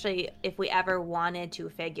 I actually, if we ever wanted to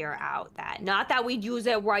figure out that, not that we'd use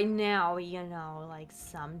it right now,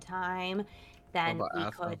 sometime, then What we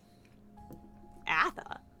about Atha? could.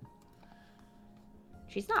 Atha.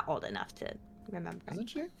 She's not old enough to remember. Isn't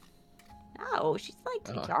she? No, she's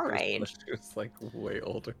Oh, our I age. thought she was way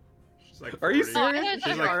older. She's like 40. Are you Oh, I serious? thought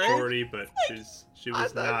She's you were like alright? 40, but she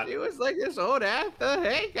was not. she was this old Atha.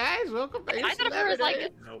 Hey guys, welcome back. I thought of her as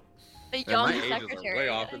Nope. a Man, young my ages are secretary. way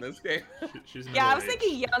off in this game. She's Yeah, I was middle-aged.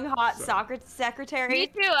 thinking young, hot So- soccer secretary. Me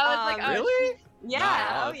too. I was like, oh, Really? Yeah, Nah,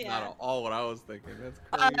 oh that's yeah. not at all what I was thinking. That's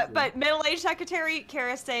crazy. But middle-aged secretary,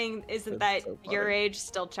 Karis saying isn't That's that so your funny. age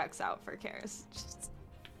still checks out for Karis. Just-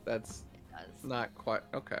 That's it does. not quite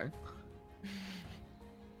okay.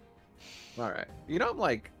 All right. You know,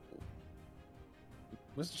 I'm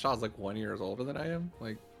Mr. Shaw's 1 year older than I am.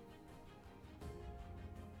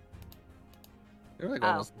 You're Oh.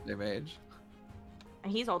 almost the same age.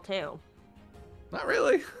 He's old too. Not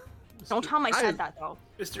really. Don't tell him I I- said that though.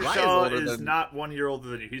 Mr. Ryan's Shaw older is than- not 1 year older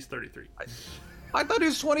than you. He's 33. I thought he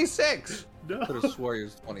was 26. No. I could have swore he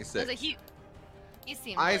was I was 26. like, he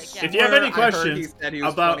seemed I like yeah. If you have any swear I heard he questions said he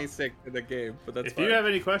was about- 26 in the game, but that's If fine. you have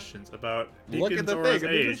any questions about Look at Beacon the Zora's thing,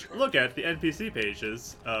 and age, just- look at the NPC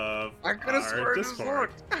pages of I could have our sworn this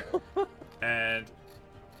Discord. worked. And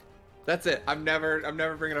That's it. I'm never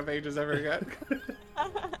bringing up ages ever again.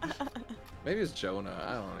 Maybe it's Jonah.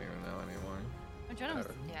 I don't even know anymore. Oh, Jonah was,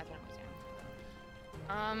 don't know. yeah, Jonah was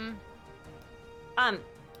down.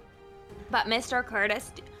 But Mr.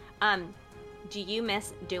 Curtis, do you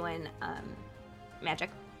miss doing magic?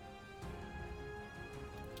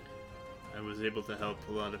 I was able to help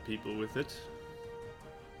a lot of people with it.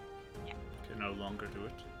 Yeah. Can no longer do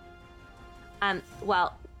it.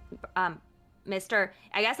 Well, Mr.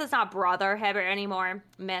 I guess it's not Brother Hibbert anymore.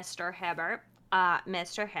 Mr. Hibbert.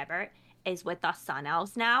 Mr. Hibbert is with the Sun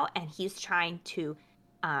Elves now, and he's trying to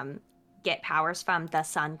get powers from the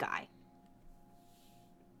Sun Guy.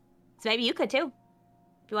 So maybe you could too.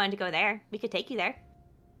 If you wanted to go there, we could take you there.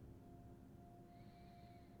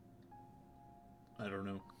 I don't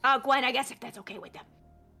know. Oh, Gwen, I guess if that's okay with them.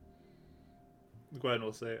 Gwen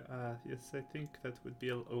will say, yes, I think that would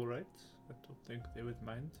be all right. I don't think they would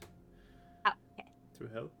mind Oh, okay. to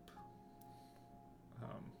help.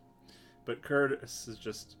 But Curtis is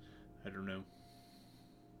just, I don't know.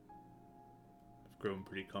 I've grown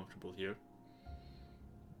pretty comfortable here.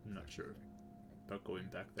 I'm not sure about going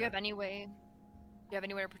back Do you there. have any way? Do you have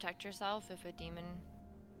any way to protect yourself if a demon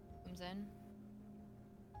comes in?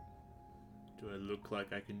 Do I look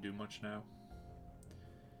like I can do much now?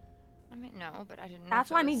 I mean, no, but I didn't know. That's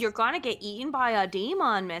if why it I mean was- you're gonna get eaten by a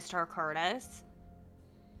demon, Mr. Curtis.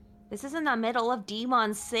 This is in the middle of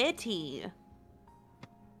Demon City.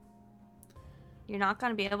 You're not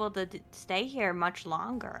gonna be able to stay here much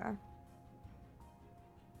longer.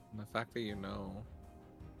 And the fact that you know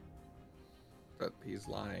that he's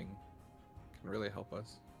lying can really help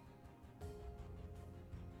us.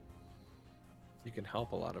 You can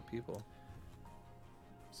help a lot of people.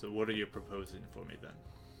 So what are you proposing for me then?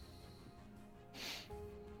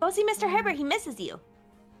 Go see Mr. Hibbert. He misses you.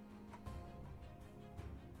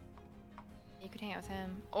 You could hang out with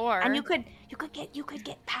him, or And you could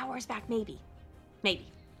get powers back, maybe. Maybe.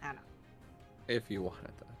 I don't know. If you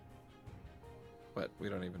wanted that. But we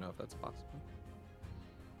don't even know if that's possible.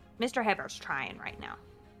 Mr. Hibbert's trying right now.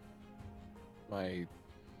 My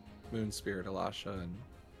moon spirit Elisha and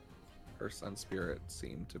her sun spirit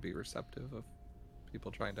seem to be receptive of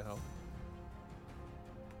people trying to help.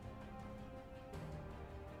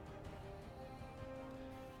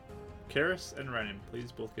 Karis and Renan,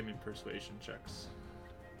 please both give me persuasion checks.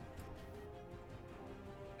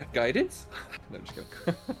 Guidance? No, I'm just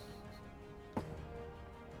kidding.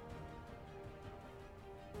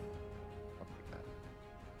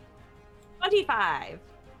 25.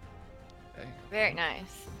 Okay. very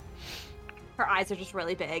nice. Her eyes are just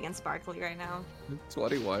really big and sparkly right now.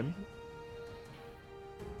 21.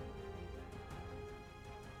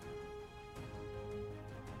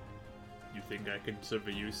 You think I can serve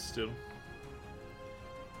a use still?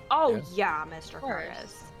 Oh, Yes. yeah, Mr. course.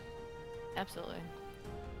 Curtis. Absolutely.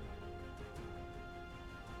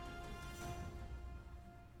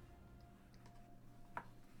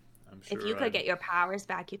 I'm sure If you could I'd- get your powers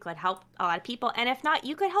back, you could help a lot of people. And if not,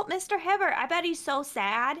 you could help Mr. Hibbert. I bet he's so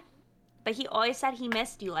sad. But he always said he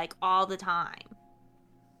missed you, like, all the time.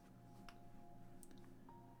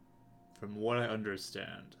 From what I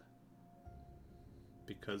understand,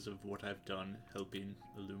 because of what I've done helping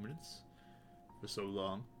Illuminance for so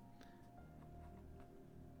long,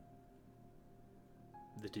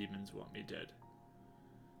 the demons want me dead.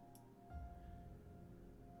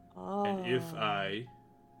 Oh. And if I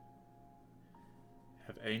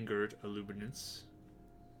have angered Illuminance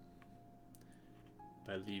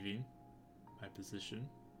by leaving my position,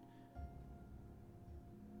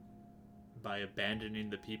 by abandoning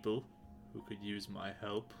the people who could use my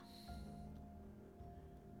help,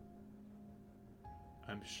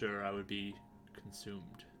 I'm sure I would be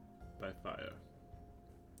consumed by fire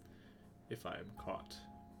if I am caught.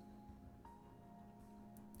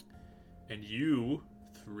 And you,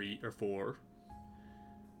 3 or 4,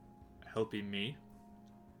 helping me,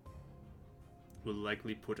 will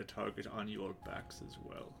likely put a target on your backs as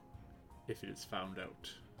well, if it is found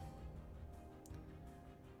out.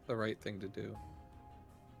 The right thing to do.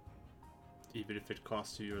 Even if it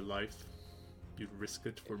costs you your life, you'd risk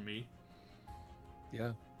it for me.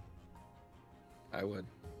 Yeah. I would.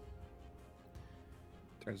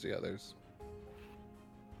 Turns to the others.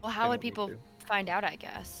 Well, They how would want me people to. find out? I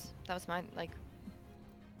guess that was my like.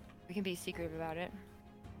 We can be secretive about it.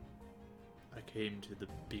 I came to the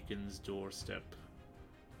beacon's doorstep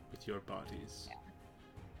with your bodies.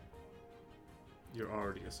 You're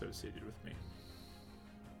already associated with me.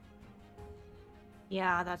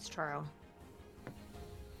 Yeah, that's true.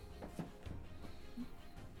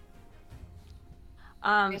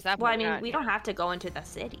 guess that Well, I might mean, not- we don't have to go into the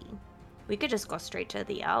city. We could just go straight to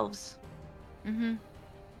the elves. Mm-hmm.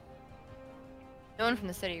 No one from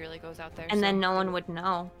the city really goes out there. And so then no one would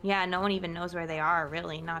know. Yeah, no one even knows where they are,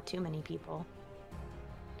 really. Not too many people.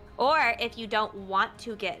 Or if you don't want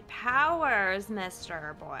to get powers,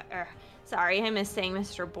 Mr. Boyd. Sorry, I miss saying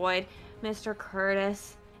Mr. Boyd. Mr.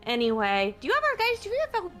 Curtis. Anyway, do you ever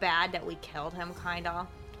feel bad that we killed him, kinda?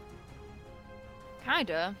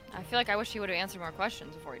 Kinda. I feel like I wish he would have answered more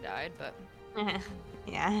questions before he died, but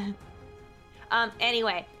Yeah.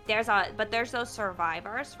 Anyway, there's those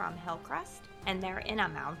survivors from Hillcrest, and they're in a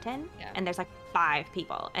mountain, Yeah. and there's like 5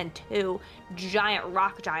 people and 2 giant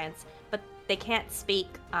rock giants, but they can't speak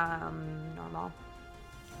normal.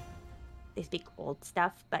 They speak old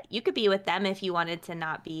stuff, but you could be with them if you wanted to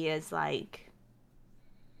not be as like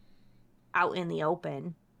out in the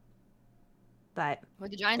open. But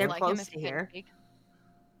would the Giants They're like him close if to he here. couldn't speak?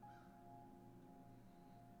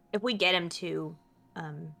 if we get him to Up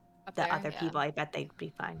the there? other Yeah, people, I bet they'd be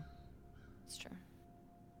fine. That's true.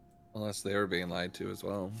 Unless they were being lied to as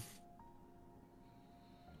well.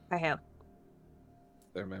 I hope.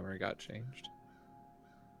 Their memory got changed.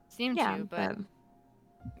 Seemed Yeah, to, but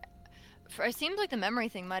it seemed like the memory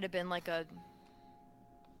thing might have been like a,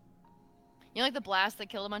 like the blast that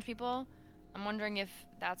killed a bunch of people. I'm wondering if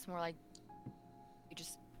that's more like you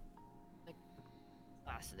just like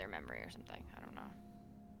blasted their memory or something. I don't know.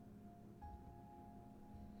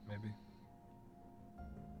 Maybe.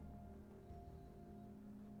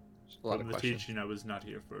 Just a lot From of the questions. teaching, I was not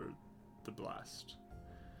here for the blast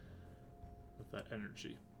with that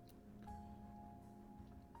energy.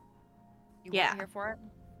 You Yeah. weren't here for it.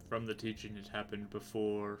 From the teaching, it happened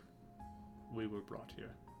before we were brought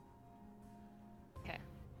here.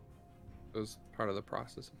 It was part of the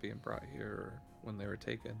process of being brought here or when they were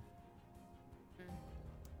taken.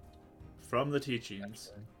 From the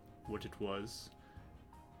teachings, what it was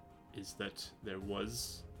is that there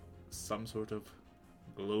was some sort of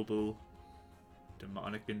global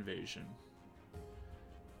demonic invasion.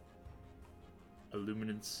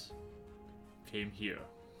 Illuminants came here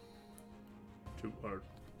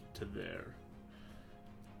to there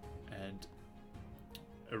and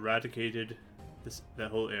eradicated that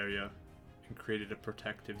whole area and created a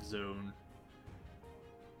protective zone,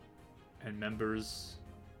 and members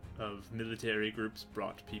of military groups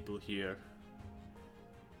brought people here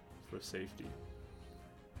for safety.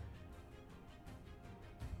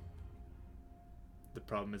 The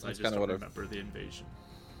problem is That's I just kinda don't what remember the invasion.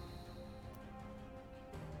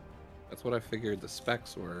 That's what I figured the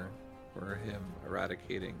specs were him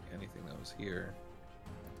eradicating anything that was here.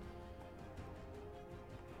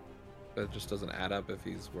 But it just doesn't add up if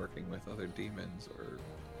he's working with other demons or...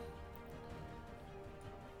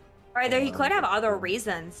 or either he could have other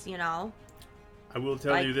reasons, you know. I will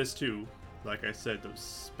tell Like- you this too. Like I said, those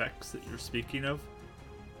specs that you're speaking of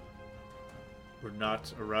were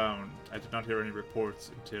not around. I did not hear any reports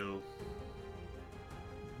until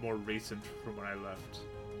more recent from when I left.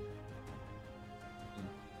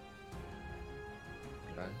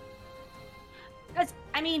 Okay. Because,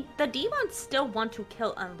 I mean, the demons still want to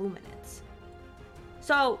kill Illuminants.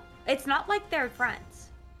 So, it's not like they're friends.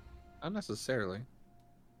 Not necessarily.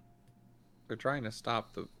 They're trying to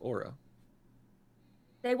stop the aura.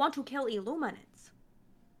 They want to kill Illuminants.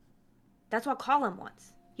 That's what Colin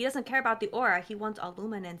wants. He doesn't care about the aura, he wants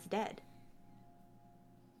Illuminants dead.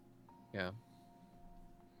 Yeah.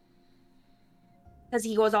 Because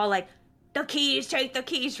he goes all like, the keys, take the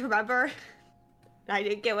keys, remember? I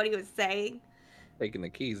didn't get what he was saying. Taking the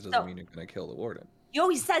keys doesn't So- mean you're going to kill the warden. You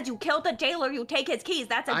always said you killed the jailer, you take his keys.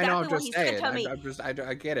 That's I know, exactly I'm what just he saying. said to me.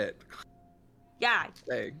 I get it. Yeah,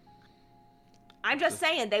 Saying. I'm just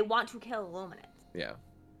saying they want to kill Illuminants. Yeah.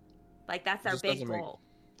 Like, that's their Just big doesn't make- goal.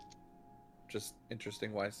 Just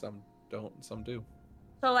interesting why some don't and some do.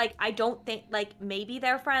 So, like, I don't think, like, maybe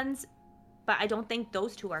they're friends, but I don't think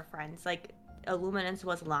those two are friends. Like, Illuminance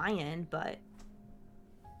was lying, but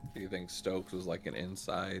Do you think Stokes was like an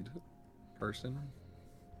inside person?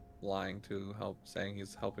 Lying to help, saying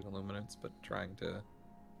he's helping Illuminants, but trying to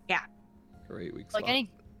Yeah. create weak Like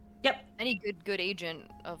spots? any good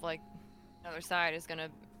agent of like another side is gonna.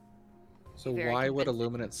 So very why would convincing.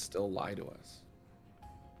 Illuminants still lie to us?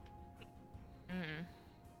 Mm.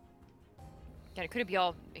 Yeah, it could be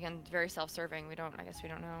all again very self-serving. I guess we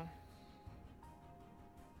don't know.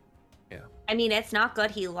 I mean, it's not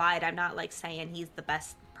good he lied. I'm not, like, saying he's the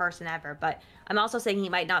best person ever, but I'm also saying he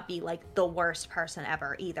might not be, like, the worst person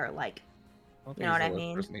ever either. Like, I don't You know he's what I the worst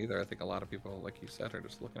mean? person either. I think a lot of people, like you said, are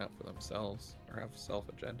just looking out for themselves or have self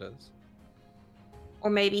agendas. or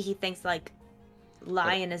maybe he thinks, like,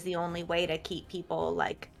 lying is the only way to keep people,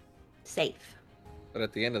 like, safe. But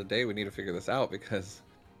at the end of the day, we need to figure this out because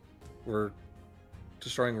we're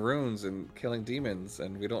destroying runes and killing demons,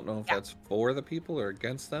 and we don't know if Yeah. that's for the people or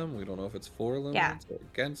against them. We don't know if it's for Luminance or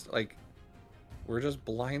against. Like, we're just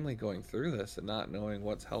blindly going through this and not knowing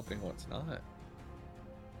what's helping, what's not.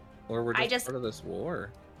 Or we're just part of this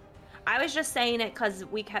war. I was just saying it because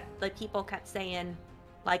people kept saying,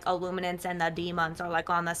 like, Illuminance and the demons are, like,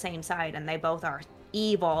 on the same side, and they both are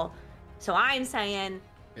evil. So I'm saying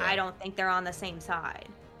I don't think they're on the same side.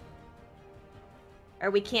 Or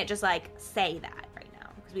we can't just, like, say that right now,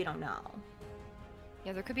 because we don't know.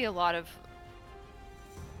 Yeah, there could be a lot of...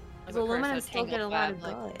 Because Illuminance still get a lot of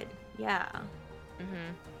good. Yeah.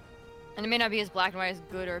 Mm-hmm. And it may not be as black and white as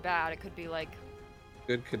good or bad. It could be, like...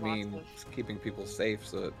 Good could mean keeping people safe,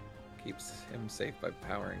 so it keeps him safe by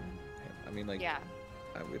powering him. I mean, like... Yeah.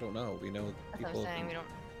 We don't know. We know That's people what I'm saying. We don't...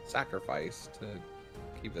 sacrifice to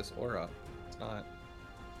keep this aura. It's not...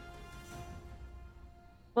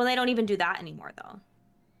 Well, they don't even do that anymore, though.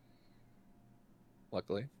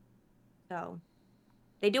 Luckily. So,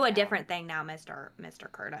 they do a different thing now, Mr.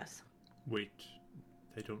 Curtis. Wait,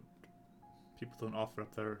 they don't... People don't offer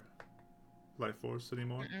up their life force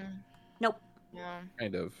anymore? Nope. Yeah.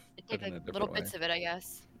 Kind of. They take, like, little bits of it, I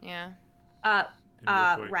guess. Yeah.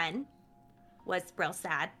 Ren was real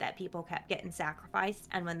sad that people kept getting sacrificed,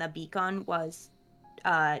 and when the beacon was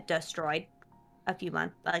destroyed a few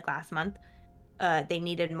months, like last month, they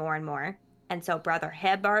needed more and more. And so Brother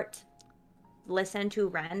Hibbert listened to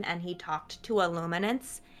Ren, and he talked to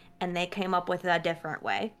Illuminance, and they came up with a different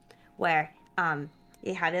way, where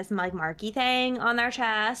they had this like marquee thing on their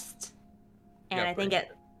chest, and I think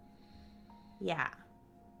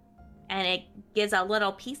and it gives a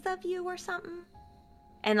little piece of you or something,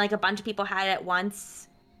 and like a bunch of people had it at once,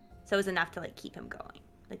 so it was enough to like keep him going,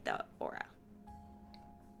 like the aura.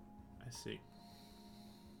 I see.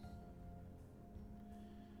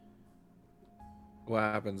 What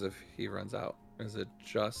happens if he runs out? Is it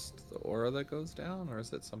just the aura that goes down, or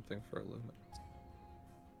is it something for Illuminance?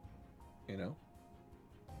 You know?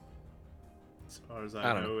 As far as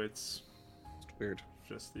I know, it's weird.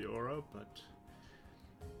 Just the aura, but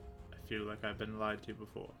I feel like I've been lied to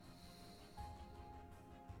before.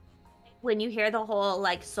 When you hear the whole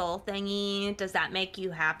like soul thingy, does that make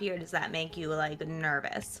you happy or does that make you like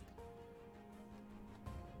nervous?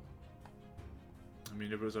 I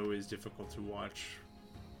mean, it was always difficult to watch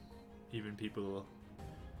even people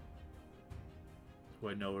who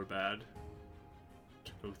I know are bad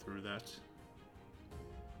to go through that.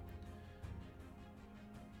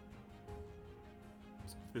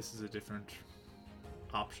 So if this is a different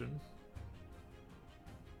option.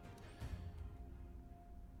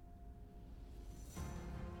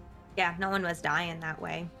 Yeah, no one was dying that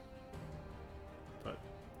way. But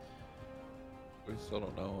we still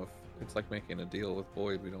don't know if it's like making a deal with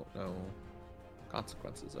Boyd. We don't know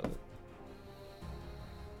consequences of it.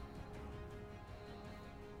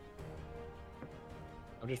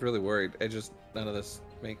 I'm just really worried. None of this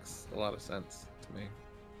makes a lot of sense to me.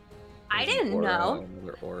 I didn't know.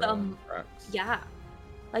 Yeah.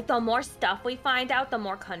 Like the more stuff we find out, the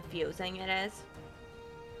more confusing it is.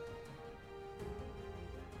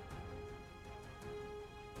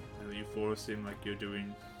 And you four seem like you're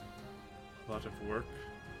doing a lot of work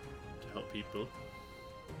to help people.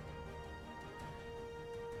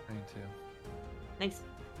 Me too. Thanks.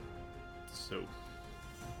 So,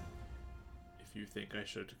 if you think I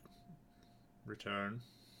should return,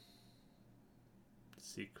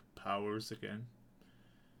 seek powers again,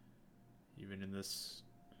 even in this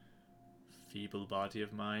feeble body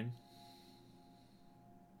of mine.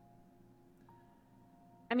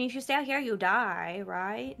 I mean, if you stay out here, you die,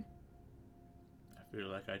 right? I feel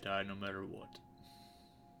like I die no matter what.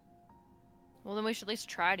 Well, then we should at least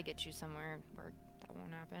try to get you somewhere where that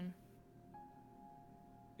won't happen.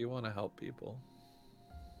 You want to help people,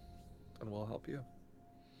 then we'll help you.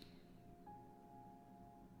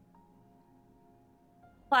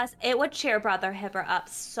 Plus, it would cheer Brother Hibbert up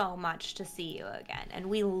so much to see you again, and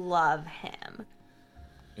we love him.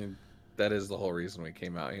 And that is the whole reason we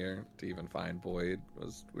came out here, to even find Boyd,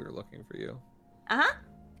 was we were looking for you. Uh-huh.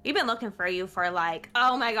 We've been looking for you for like,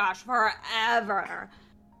 oh my gosh, forever.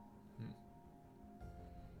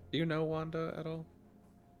 Do you know Wanda at all?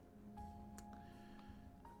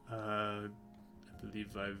 I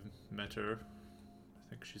believe I've met her. I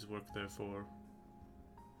think she's worked there for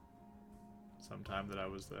some time that I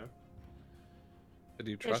was there. Did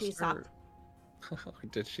you trust her? Or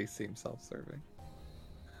did she seem self-serving?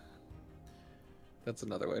 That's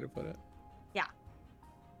another way to put it. Yeah.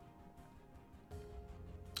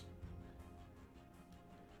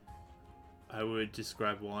 I would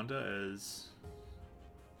describe Wanda as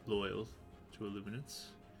loyal to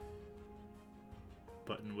Illuminance.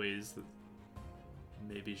 but in ways that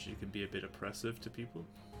maybe she can be a bit oppressive to people.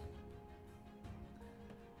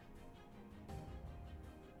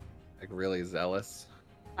 Like really zealous.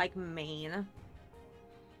 Like mean.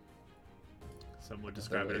 Some would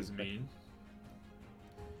describe it as mean.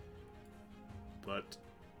 But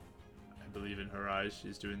I believe in her eyes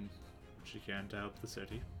she's doing what she can to help the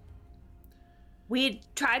city. We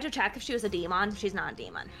tried to check if she was a demon. She's not a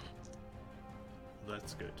demon.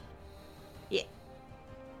 That's good. Yeah.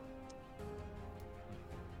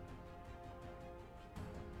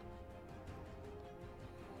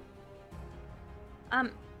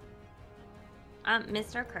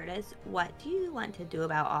 Mr. Curtis, what do you want to do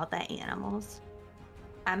about all the animals?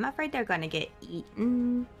 I'm afraid they're gonna get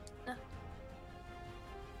eaten. If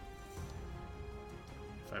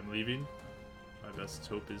I'm leaving, my best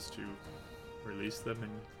hope is to release them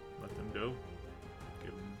and let them go.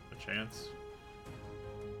 Give them a chance.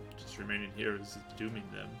 Just remaining here is dooming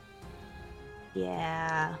them.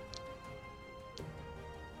 Yeah.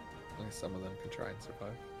 At least some of them can try and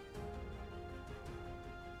survive.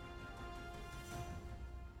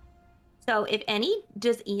 So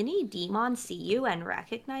does any demon see you and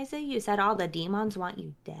recognize it? You said all the demons want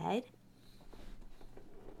you dead?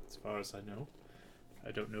 As far as I know.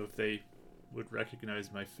 I don't know if they would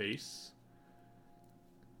recognize my face.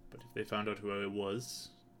 But if they found out who I was,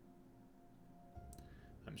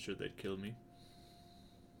 I'm sure they'd kill me.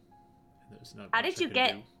 And there's not How much did you I can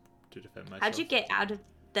get- do to defend myself. How'd you get out of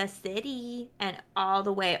the city and all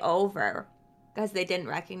the way over? Because they didn't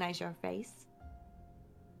recognize your face?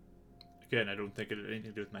 Again, I don't think it had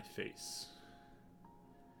anything to do with my face.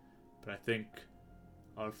 But I think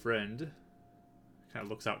our friend kind of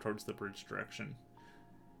looks out towards the bridge direction.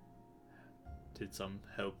 Did some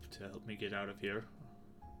help to help me get out of here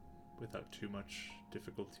without too much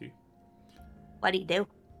difficulty. What'd he do?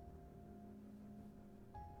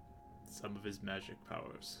 Some of his magic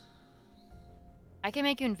powers. I can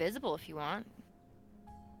make you invisible if you want.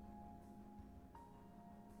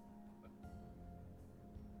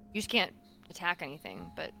 You just can't attack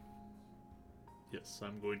anything, but Yes,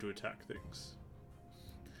 I'm going to attack things.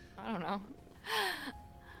 I don't know.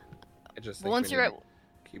 I just But think once we you're need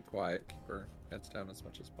to keep quiet, keep our heads down as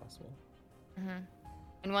much as possible.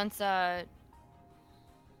 And once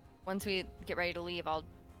we get ready to leave, I'll,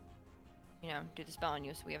 do the spell on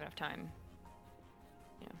you so we have enough time,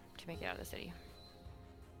 to make it out of the city.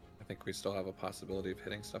 I think we still have a possibility of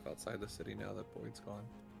hitting stuff outside the city now that Boyd's gone.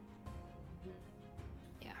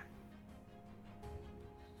 Yeah.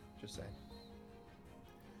 Just saying.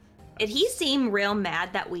 Did he seem real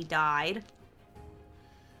mad that we died?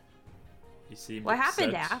 He seemed What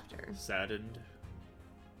happened upset, after? saddened.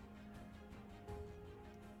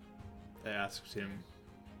 I asked him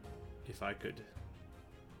if I could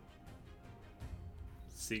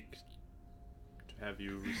seek to have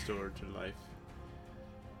you restored to life.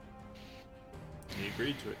 He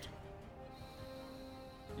agreed to it.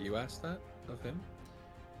 You asked that of him?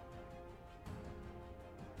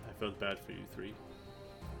 I felt bad for you three.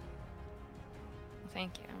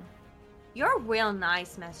 Thank you. You're real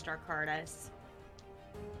nice, Mr. Curtis.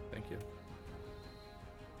 Thank you.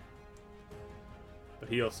 But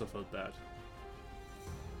he also felt bad.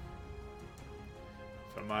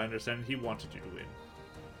 From my understanding, he wanted you to win.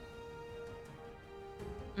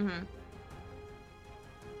 Mm-hmm.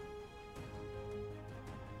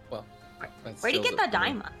 Well, that's Where'd you still get the I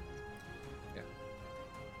mean, diamond?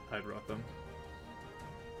 I brought them.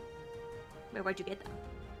 Where'd you get them?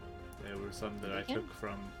 There were some that I Beacon? took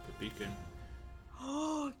from the beacon.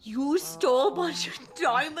 You stole a bunch of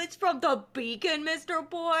diamonds from the beacon, Mr.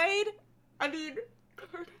 Boyd? I mean...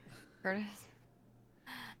 Curtis?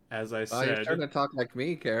 As I Oh, you're said, trying to talk like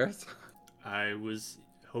me, Karis. I was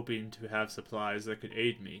hoping to have supplies that could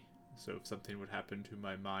aid me. So if something would happen to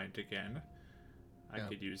my mind again, I Yeah.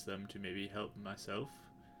 could use them to maybe help myself.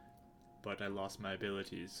 But I lost my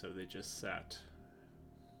abilities, so they just sat.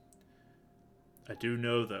 I do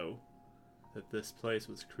know, though, that this place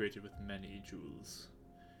was created with many jewels.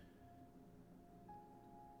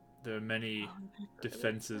 There are many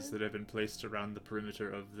defenses that have been placed around the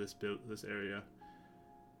perimeter of this area.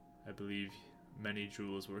 I believe many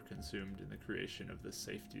jewels were consumed in the creation of this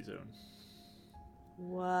safety zone.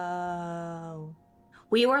 Whoa.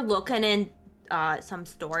 We were looking in some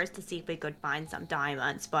stores to see if we could find some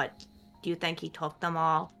diamonds, but do you think he took them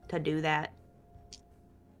all to do that?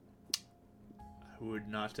 I would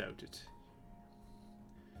not doubt it.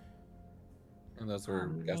 And those were, Oh,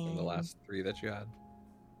 I'm guessing, the man. last 3 that you had.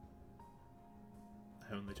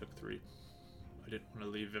 I only took 3. I didn't want to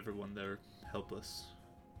leave everyone there helpless.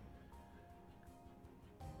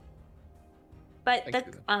 But Thank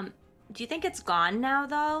you, do you think it's gone now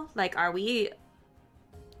though? Like, are we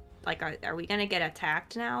gonna get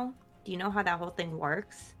attacked now? Do you know how that whole thing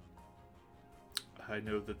works? I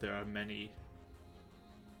know that there are many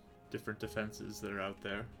different defenses that are out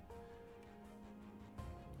there.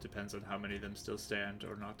 Depends on how many of them still stand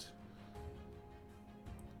or not.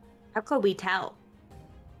 How could we tell?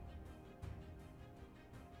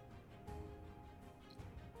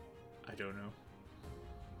 I don't know.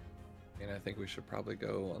 I mean, I think we should probably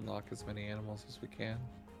go unlock as many animals as we can.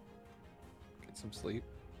 Get some sleep.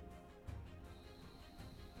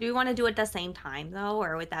 Do we want to do it at the same time though,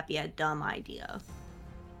 or would that be a dumb idea?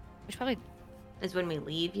 We should probably Is when we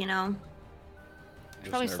leave, you know?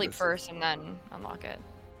 Just sleep nervous first and then unlock it.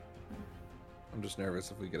 I'm just nervous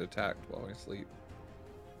if we get attacked while we sleep.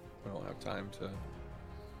 We don't have time to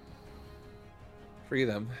free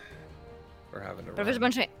them. We're having to But if there's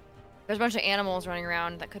a bunch of animals running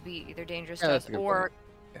around that could be either dangerous to that's us a good or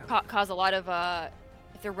point. Yeah. cause a lot of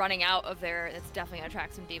if they're running out of there, it's definitely gonna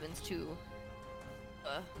attract some demons to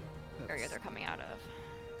the area they're coming out of.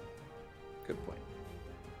 Good point.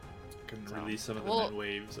 Can So, release some of them well- in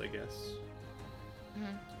waves, I guess.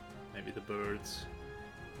 Mhm. Maybe the birds.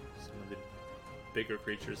 Some of the bigger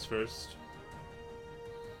creatures first.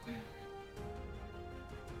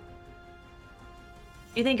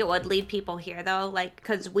 You think it would lead people here though? Like,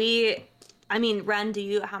 cause I mean, Ren,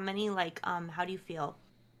 how many how do you feel?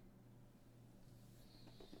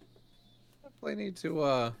 I definitely need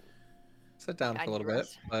to sit down for a little bit,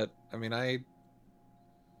 Digress. but I mean, I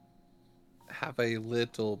have a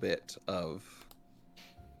little bit of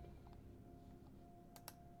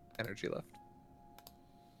energy left.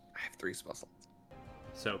 I have 3 spell slots.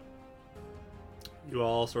 So, you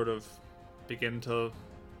all sort of begin to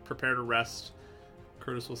prepare to rest.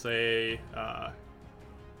 Curtis will say,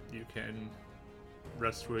 you can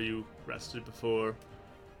rest where you rested before.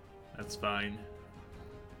 That's fine.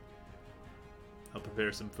 I'll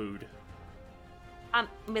prepare some food.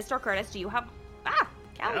 Mr. Curtis, do you have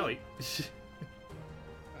Callie. Allie. I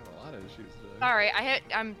have a lot of issues today. Sorry,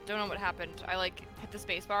 don't know what happened. I hit the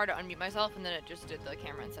space bar to unmute myself, and then it just did the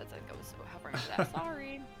camera and said that I was hovering over that.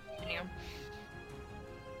 Sorry. Anyway.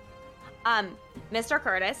 Mr.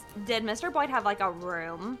 Curtis, did Mr. Boyd have a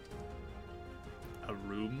room? A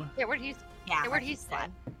room? Yeah, where'd he? Yeah, where'd he stay?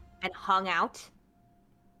 and hung out?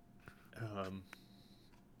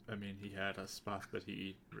 I mean, he had a spot that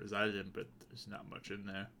he resided in, but there's not much in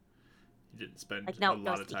there. He didn't spend a no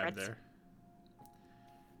lot of time secrets? there.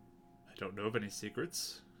 I don't know of any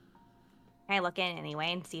secrets. Can I look in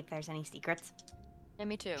anyway and see if there's any secrets? Yeah,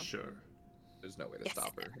 me too. Sure. There's no way to Yes.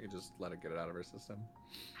 stop her. You just let her get it out of her system.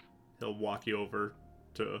 He'll walk you over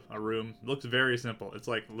to a room. It looks very simple. It's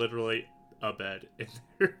like literally a bed in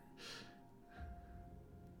there.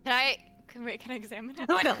 Can I examine it?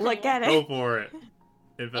 I'm gonna look at Go it. for it.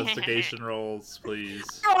 Investigation rolls, please.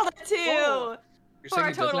 Roll a 2. Whoa. You're For saying a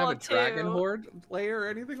he doesn't total have a of dragon 2. horde layer or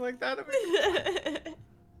anything like that?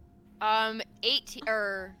 18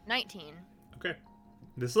 or 19. Okay.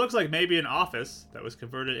 This looks like maybe an office that was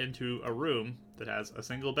converted into a room that has a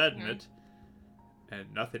single bed in it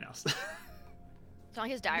and nothing else. It's not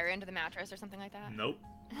like his diary under the mattress or something like that. Nope.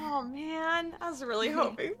 Oh man, I was really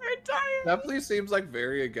hoping for a time. Definitely seems like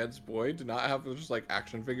very against Boyd to not have just like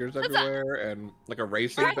action figures everywhere and like a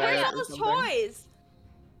racing Where's bed all or his something. toys?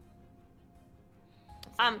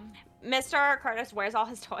 Mr. Curtis, where's all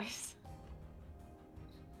his toys?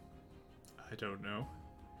 I don't know.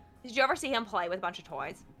 Did you ever see him play with a bunch of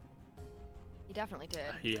toys? He definitely did.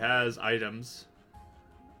 He has items.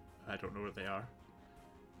 I don't know what they are.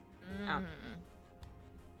 Mm.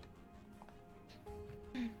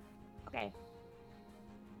 Okay.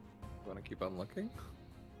 Want to keep on looking?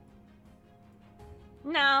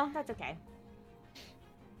 No, that's okay.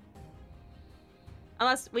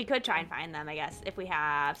 Unless we could try and find them, I guess, if we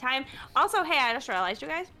have time. Also, hey, I just realized, you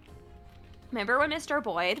guys. Remember when Mr.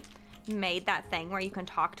 Boyd made that thing where you can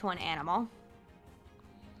talk to an animal?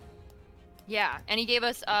 Yeah, and he gave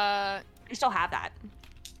us I still have that.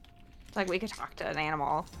 Like, we could talk to an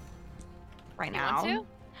animal right You now. want to?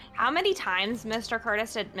 How many times, Mr.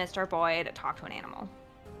 Curtis, did Mr. Boyd talk to an animal?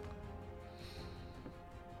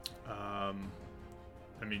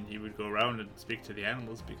 I mean, he would go around and speak to the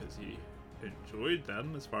animals because he enjoyed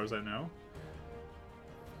them, as far as I know.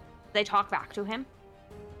 They talk back to him?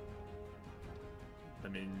 I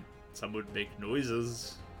mean, some would make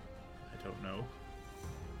noises. I don't know.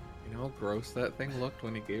 You know how gross that thing looked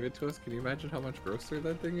when he gave it to us? Can you imagine how much grosser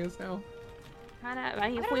that thing is now? If I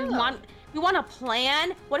we don't know. want to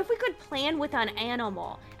plan, what if we could plan with an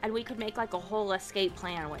animal and we could make like a whole escape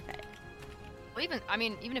plan with it? But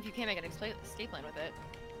even if you can't make an escape plan with it,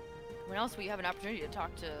 when else will you have an opportunity to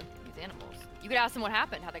talk to these animals? You could ask them what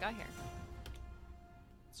happened, how they got here.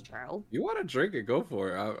 It's true. You want to drink it? Go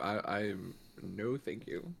for it. I'm no, thank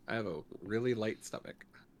you. I have a really light stomach.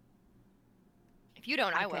 If you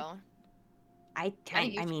don't, I Okay. will. I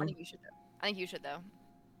think mean, you should. I think you should though.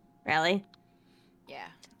 really? Yeah.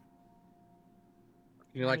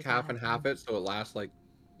 Can you like half and half it so it lasts like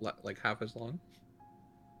half as long?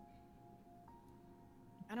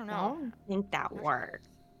 I don't I know. don't think that works.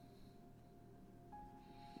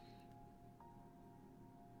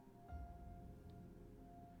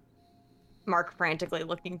 Mark frantically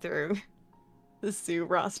looking through the Sue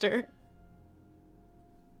roster.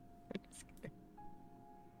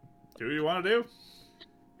 Do what you want to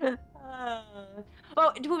do.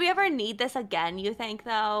 Well, do we ever need this again, you think,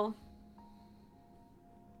 though?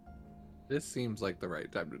 This seems like the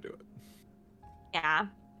right time to do it. Yeah.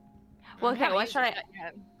 Well, okay, what should I... Yeah.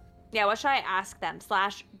 Yeah, what should I ask them?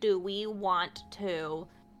 / do we want to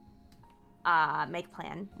make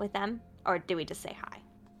plan with them? Or do we just say hi?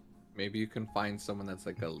 Maybe you can find someone that's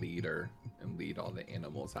like a leader and lead all the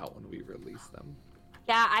animals out when we release them.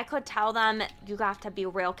 Yeah, I could tell them you have to be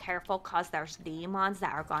real careful because there's demons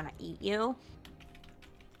that are gonna eat you.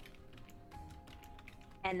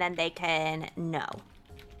 And then they can know.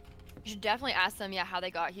 You should definitely ask them, how they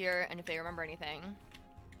got here and if they remember anything.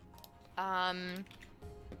 Ask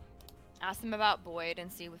them about Boyd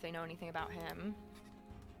and see if they know anything about him.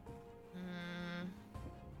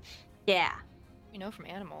 Yeah. You know, from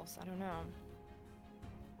animals. I don't know.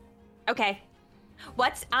 Okay.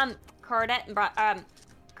 What's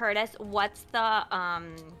Curtis, what's the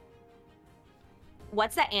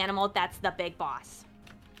animal that's the big boss?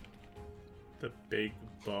 The big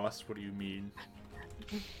boss? What do you mean?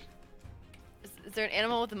 Is there an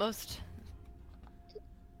animal with the most?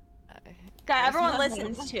 That everyone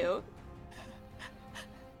listens to.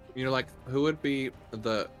 You know, like who would be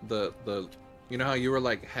the you know how you were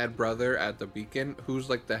like head brother at the Beacon? Who's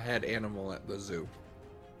like the head animal at the zoo?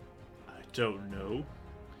 I don't know.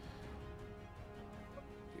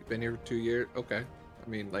 You've been here 2 years. Okay. I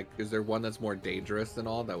mean, like, is there one that's more dangerous than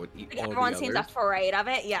all that would eat all Everyone the seems others? afraid of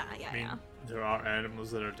it. Yeah. I mean, there are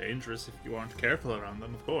animals that are dangerous if you aren't careful around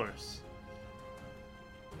them, of course.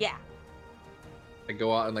 Yeah. I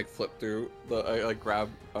go out and like flip through I like grab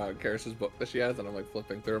Karis's book that she has and I'm like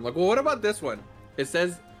flipping through. I'm like, well, what about this one? It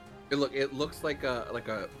says, it looks like a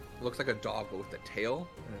dog but with a tail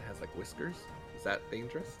and it has like whiskers. Is that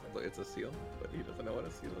dangerous? It's a seal, but he doesn't know what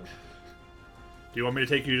a seal is. Do you want me to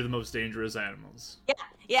take you to the most dangerous animals?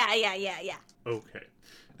 Yeah. Okay.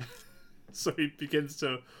 So he begins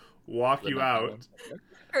to walk you out.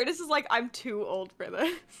 Curtis is like, I'm too old for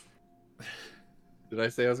this. Did I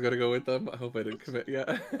say I was gonna go with them? I hope I didn't commit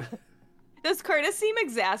yet. Does Curtis seem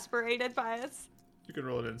exasperated by us? You can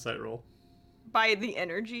roll an insight roll. By the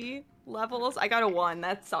energy levels? I got a 1.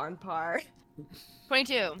 That's on par.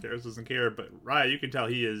 22. Karis doesn't care, but Raya, you can tell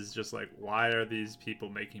he is just like, why are these people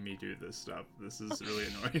making me do this stuff? This is really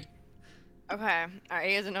annoying. Okay. Alright,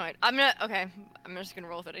 he is annoyed. I'm just gonna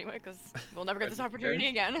roll with it anyway, because we'll never get this opportunity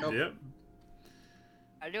again. Nope. Yep.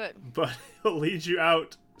 I'll do it. But he'll lead you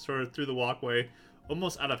out sort of through the walkway,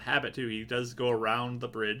 almost out of habit too. He does go around the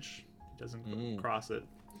bridge. He doesn't cross it.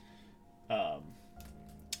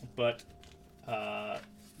 But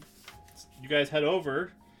you guys head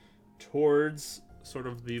over towards sort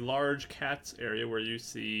of the large cats area where you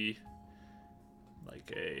see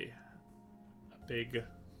like a big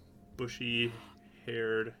bushy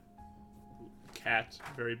haired cat,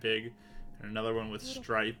 very big, and another one with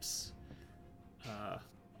stripes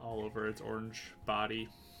all over its orange body.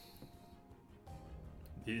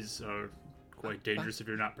 These are quite dangerous if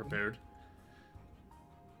you're not prepared.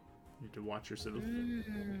 You need to watch yourself.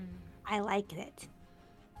 I like it.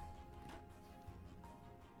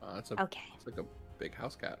 It's Okay. It's like a big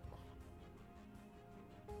house cat.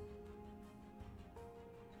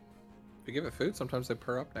 If you give it food, sometimes they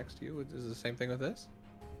purr up next to you. Is it the same thing with this?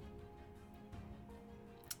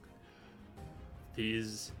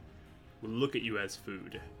 These will look at you as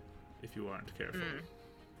food if you aren't careful.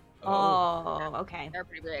 Oh, okay. They're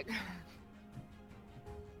pretty big.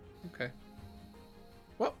 Okay.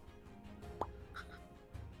 Well.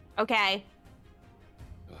 Okay.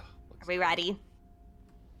 Ugh, Are we ready?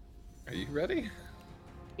 Are you ready?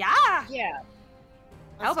 Yeah. Yeah.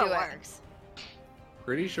 I hope Let's it do works.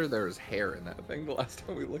 Pretty sure there was hair in that thing the last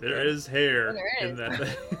time we looked There at it. is hair Oh, there in is. that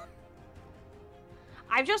thing.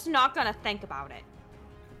 I'm just not gonna think about it.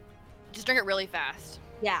 Just drink it really fast.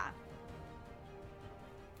 Yeah.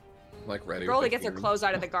 Like ready. Girl with that the gets her food. clothes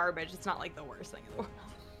out of the garbage. It's not like the worst thing in the world.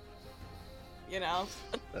 you know?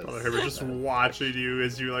 Brother Herbert just watching you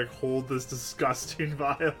as you like hold this disgusting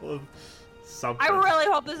vial of something. I really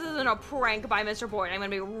hope this isn't a prank by Mr. Boyd. I'm gonna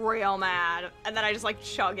be real mad. And then I just like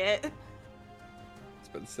chug it. It's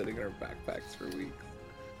been sitting in our backpacks for weeks.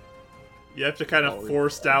 You have to kind of Oh,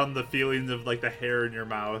 force yeah. down the feelings of like the hair in your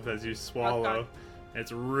mouth as you swallow. Okay.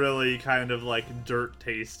 It's really kind of like dirt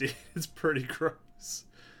tasty. It's pretty gross.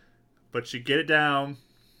 But you get it down.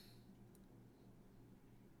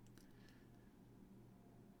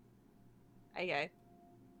 Okay.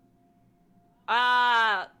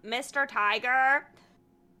 Mr. Tiger,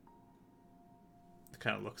 It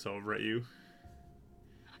kind of looks over at you.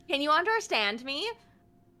 can you understand me?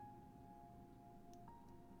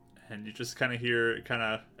 And you just kind of hear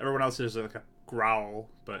everyone else hears like a growl,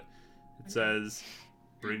 but it says,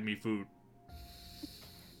 "Bring me food."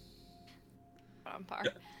 On par.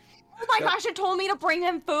 Oh my gosh, it told me to bring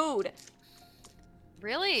him food.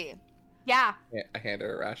 Really? Yeah. I hand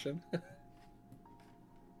her a ration.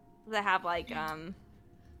 They have like,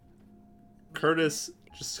 Curtis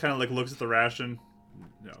just kind of like looks at the ration.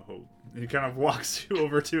 No, he kind of walks you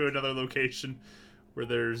over to another location where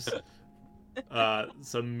there's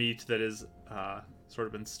some meat that is sort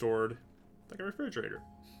of been stored like a refrigerator.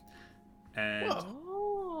 And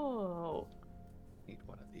oh. Need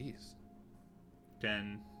one of these.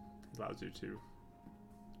 then he allows you to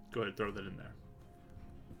go ahead and throw that in there.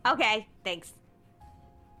 Okay, thanks.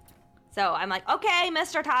 So I'm like, okay,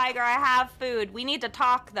 Mr. Tiger, I have food. We need to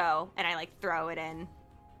talk though. And I like throw it in.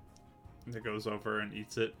 And it goes over and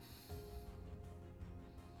eats it.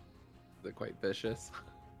 They're quite vicious.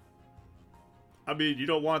 I mean, you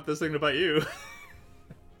don't want this thing to bite you.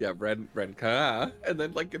 Yeah, Ren ka, and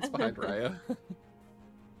then like gets behind Raya.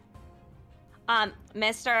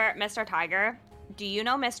 Mr. Tiger, do you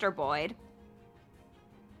know Mr. Boyd?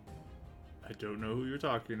 I don't know who you're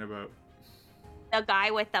talking about. The guy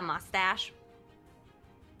with the mustache?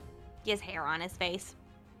 He has hair on his face.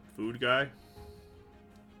 Food guy?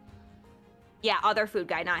 Yeah, other food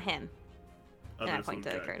guy, not him. Other And I point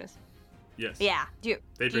food to guy. Curtis. Yes. Yeah. Do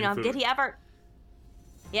They you bring know? food. Did he ever?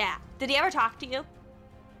 Yeah. Did he ever talk to you?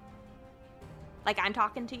 Like I'm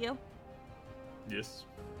talking to you? Yes.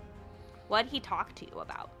 What'd he talk to you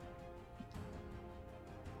about?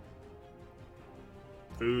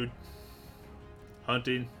 Food.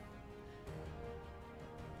 Hunting.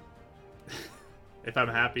 If I'm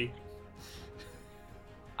happy.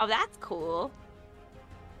 Oh, that's cool.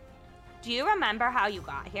 Do you remember how you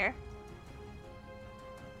got here?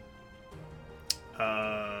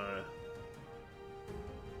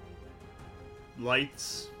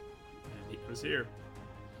 Lights. And he was here.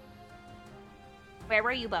 Where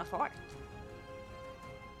were you before?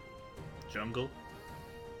 Jungle.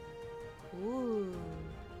 Ooh,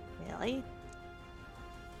 really?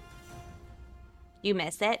 You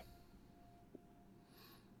miss it?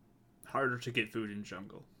 Harder to get food in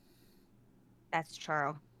jungle. That's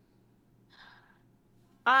true.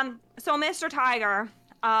 So Mr. Tiger,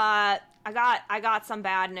 I got some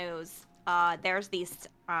bad news. There's these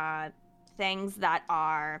things that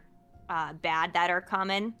are bad that are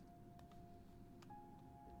coming.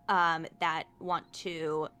 That want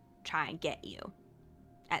to try and get you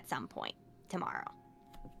at some point tomorrow.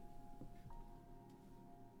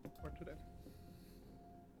 Or today.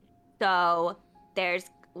 So there's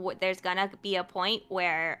gonna be a point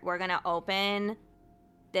where we're gonna open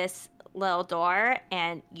this little door,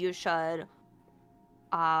 and you should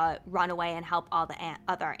run away and help all the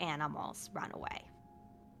other animals run away.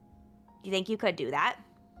 Do you think you could do that?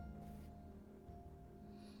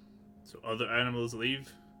 So other animals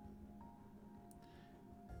leave.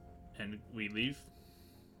 And we leave.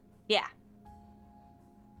 Yeah.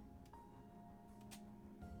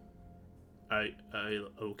 I'm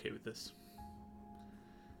okay with this.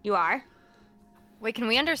 You are? Wait, can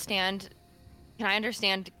we understand? Can I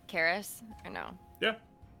understand Karis or no? Yeah.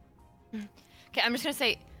 Okay, I'm just gonna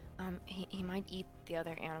say, he might eat the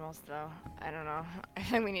other animals though. I don't know. I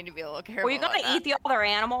think we need to be a little careful. Were you gonna about eat the other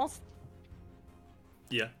animals?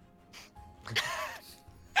 Yeah.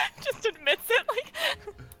 that. Just admits it, like.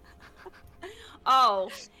 Oh.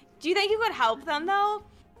 Do you think you could help them though?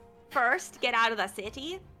 First, get out of the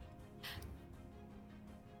city?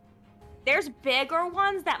 There's bigger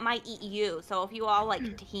ones that might eat you, so if you all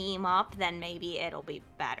like team up, then maybe it'll be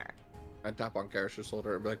better. I tap on Karish's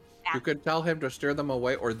shoulder and be like, Yeah. you could tell him to steer them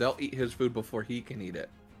away or they'll eat his food before he can eat it.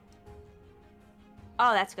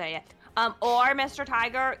 Oh, that's a good idea. Or Mr.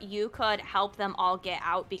 Tiger, you could help them all get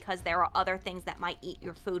out because there are other things that might eat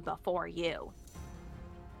your food before you.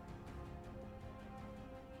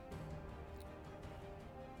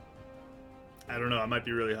 I don't know. I might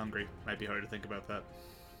be really hungry. Might be hard to think about that.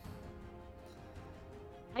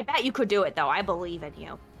 I bet you could do it, though. I believe in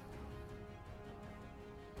you.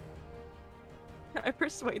 I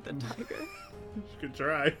persuade the tiger. You could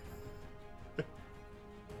try.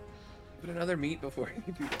 Put another meat before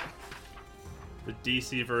you do that. The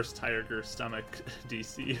DC versus Tiger stomach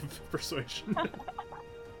DC of persuasion.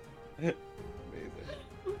 Amazing.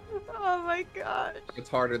 Oh my gosh. It's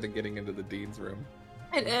harder than getting into the dean's room.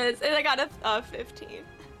 It is. And I got a 15.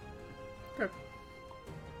 Okay.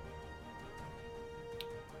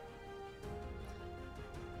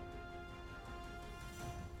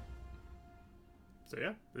 So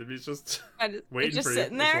yeah, it's just waiting just for you.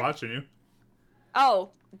 sitting It's there? watching you. Oh,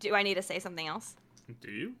 do I need to say something else? Do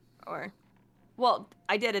you? Or, well,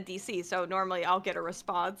 I did a DC, so normally I'll get a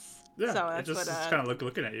response. Yeah, so it that's just what. it's kind of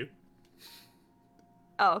looking at you.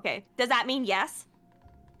 Oh, okay. Does that mean yes?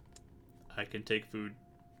 I can take food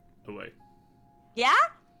away. Yeah.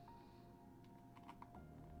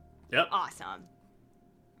 Yep. Awesome.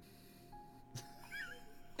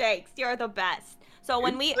 Thanks. You're the best. So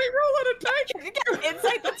when we roll at a tiger.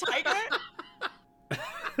 inside the tiger,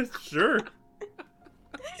 Sure. is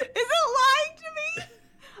it lying to me?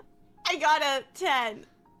 I got a 10.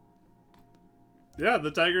 Yeah,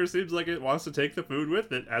 the tiger seems like it wants to take the food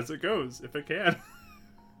with it as it goes, if it can.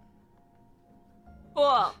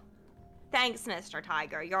 Cool. Thanks, Mr.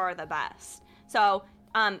 Tiger. You're the best. So,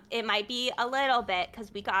 it might be a little bit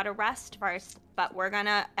because we gotta rest first, but we're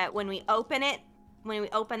gonna when we open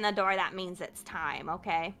the door, that means it's time.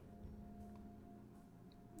 Okay.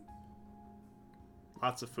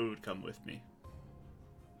 Lots of food come with me.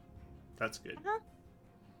 That's good.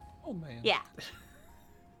 Oh man. Yeah.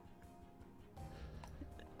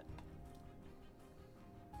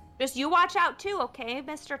 Just you watch out too, okay,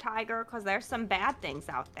 Mr. Tiger, because there's some bad things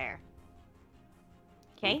out there.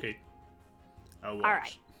 Okay? Okay. I'll watch. All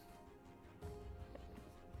right.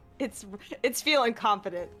 It's feeling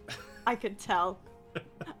confident. I could tell.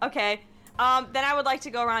 Okay. Then I would like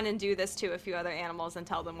to go around and do this to a few other animals and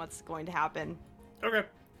tell them what's going to happen Okay.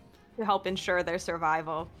 to help ensure their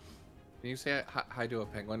survival. Can you say hi to a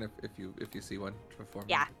penguin if you see one before me?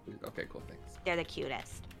 Yeah. Okay, cool, thanks. They're the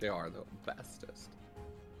cutest. They are the bestest.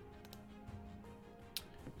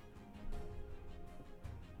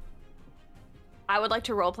 I would like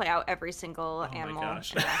to roleplay out every single Oh my animal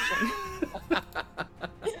gosh. interaction.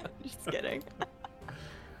 Just kidding.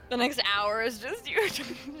 The next hour is just you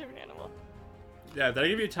talking to an animal. Yeah, did I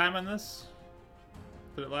give you time on this?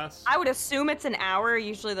 Did it last? I would assume it's an hour.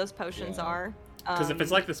 Usually those potions Yeah. are. Because if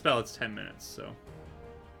it's like the spell, it's 10 minutes, so.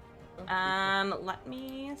 Let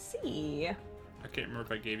me see. I can't remember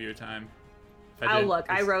if I gave you a time. If Oh, did, look,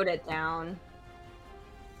 I it's- wrote it down.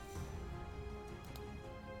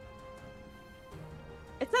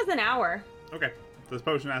 It says an hour. Okay. This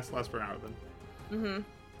potion has to last for an hour then. Mm-hmm.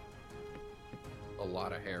 A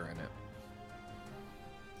lot of hair in it.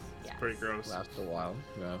 It's Yes. pretty gross. Lasts a while.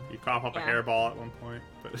 Yeah. You cough up a Yeah. hairball at one point,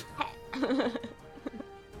 but.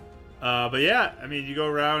 But yeah, I mean, you go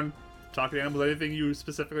around talking to animals. Anything you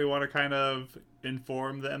specifically want to kind of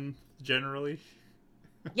inform them generally?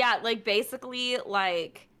 Yeah, like basically,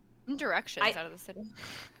 like, Directions I- out of the city.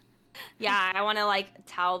 yeah, I want to like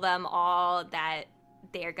tell them all that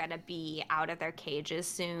they're gonna be out of their cages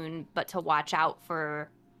soon, but to watch out for.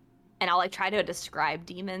 And I'll like try to describe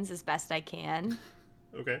demons as best I can,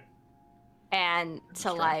 Okay. and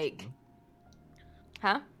to like,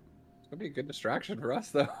 huh? It's gonna be a good distraction for us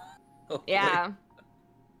though. Yeah.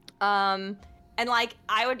 And like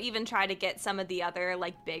I would even try to get some of the other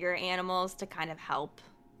like bigger animals to kind of help.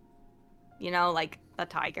 You know, like the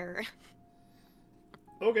tiger.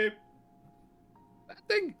 Okay. That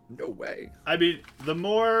thing? No way. I mean,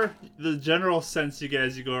 the general sense you get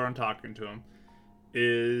as you go around talking to them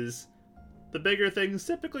is the bigger things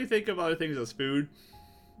typically think of other things as food.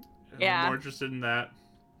 And Yeah. I'm more interested in that.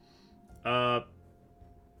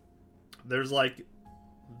 There's like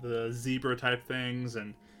the zebra type things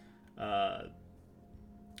and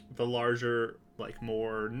the larger, like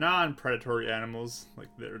more non-predatory animals. Like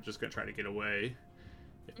they're just gonna try to get away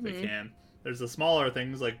if they Mhm. can. There's the smaller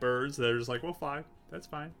things like birds. They're just like, we'll fly. That's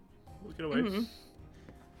fine. We'll get away. Mhm.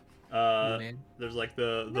 Man. There's like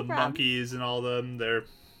the No problem. monkeys and all of them. They're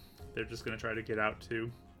just gonna try to get out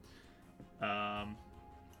too.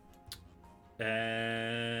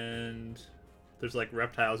 And there's like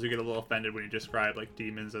reptiles. You get a little offended when you describe like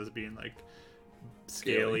demons as being like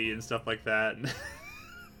scaly and stuff like that.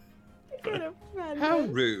 How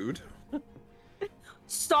rude.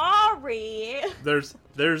 Sorry.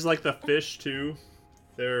 there's like the fish too.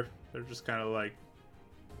 They're just kind of like,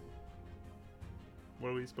 what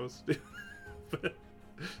are we supposed to do?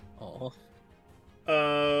 Oh,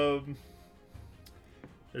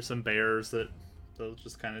 There's some bears that they'll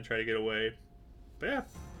just kind of try to get away. But yeah,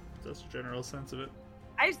 that's the general sense of it.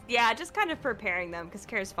 Just kind of preparing them because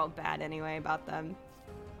Karis felt bad anyway about them.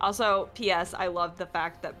 Also, P.S. I love the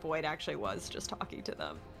fact that Boyd actually was just talking to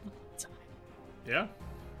them. Yeah,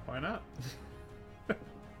 why not?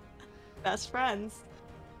 Best friends.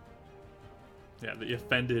 Yeah, the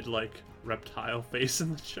offended, like, reptile face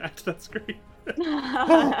in the chat. That's great.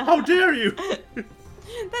 Oh, how dare you!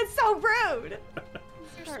 That's so rude.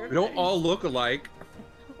 we don't all look alike.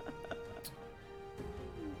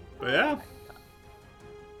 But yeah,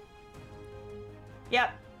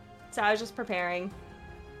 Yep. So I was just preparing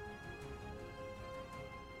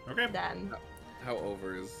okay. them. How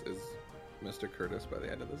over is Mr. Curtis by the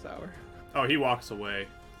end of this hour? Oh, he walks away.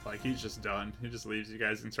 Like, he's just done. He just leaves you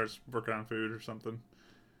guys and starts working on food or something.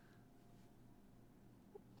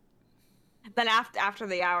 Then after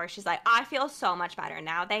the hour, she's like, I feel so much better.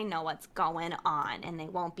 Now they know what's going on and they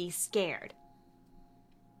won't be scared.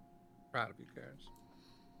 Proud of you,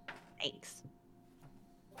 Karis. Thanks.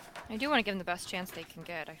 I do want to give them the best chance they can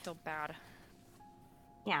get. I feel bad.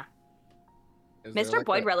 Yeah. Is there Mr. like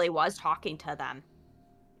Boyd a- really was talking to them.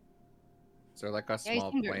 Is there like a Yeah, he's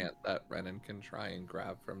small tender. plant that Renan can try and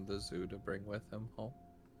grab from the zoo to bring with him home?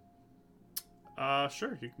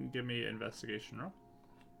 Sure. You can give me an investigation roll.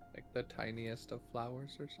 Like the tiniest of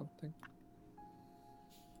flowers or something?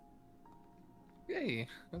 Yay,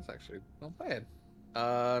 that's actually not bad.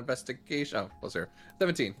 Investigation. Oh, what's there?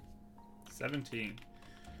 17. 17.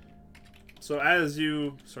 So as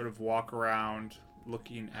you sort of walk around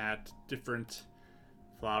looking at different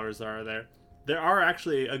flowers that are there, there are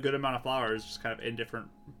actually a good amount of flowers just kind of in different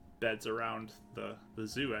beds around the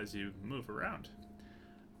zoo as you move around.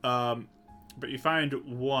 But you find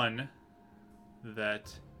one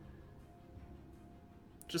that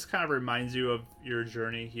just kind of reminds you of your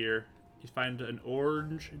journey here. You find an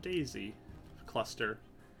orange daisy cluster.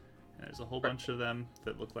 And there's a whole bunch of them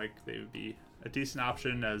that look like they would be a decent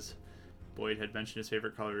option, as Boyd had mentioned his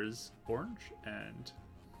favorite color is orange, and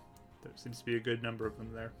there seems to be a good number of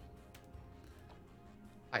them there.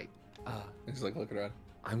 Hi. He's like looking around.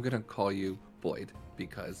 I'm gonna call you Boyd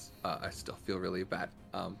because I still feel really bad.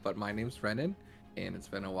 But my name's Renan, and it's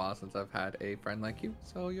been a while since I've had a friend like you,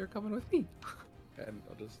 so you're coming with me. And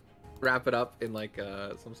I'll just wrap it up in like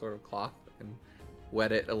some sort of cloth and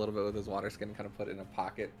wet it a little bit with his water skin and kind of put it in a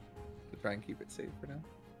pocket to try and keep it safe for now.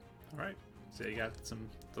 All right, so you got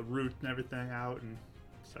the root and everything out, and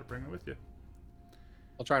start bringing it with you.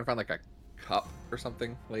 I'll try and find like a cup or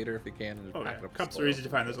something later if you can. And just Oh pack yeah, it up cups with are easy to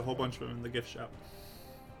spoil. find. There's a whole bunch of them in the gift shop.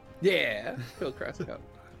 Yeah, Hillcrest cup.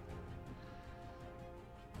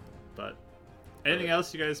 But anything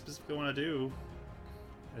else you guys specifically want to do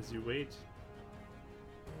as you wait?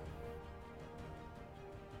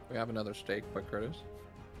 We have another steak by Curtis.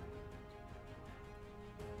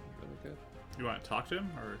 Really good. You want to talk to him,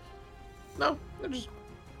 or No, they're just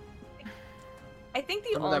I think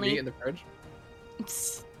the some of that meat only in the fridge.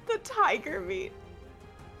 the tiger meat.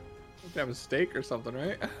 We could have a steak or something,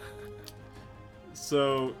 right?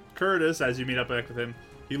 so Curtis, as you meet up back with him,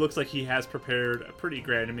 he looks like he has prepared a pretty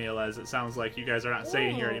grand meal, as it sounds like you guys are not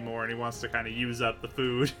staying here Ooh. anymore, and he wants to kind of use up the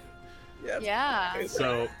food. Yes. Yeah.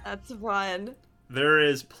 So That's fun. there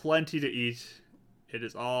is plenty to eat. It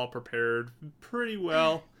is all prepared pretty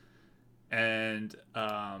well, and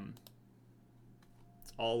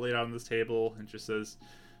it's all laid out on this table, and just says,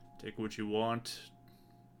 "Take what you want."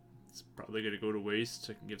 It's probably going to go to waste.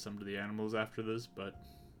 I can give some to the animals after this, but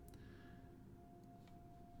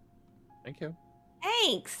Thank you.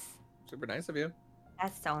 Thanks. Super nice of you.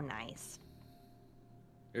 That's so nice.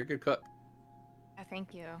 You're a good cook. Yeah,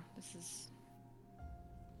 thank you. This is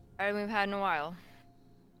better than we've had in a while.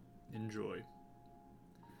 enjoy.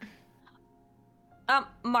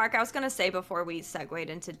 Mark, I was gonna say before we segued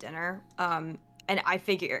into dinner, and I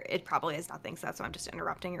figure it probably has nothing, so that's why I'm just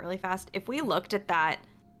interrupting it really fast. If we looked at that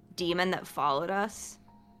demon that followed us,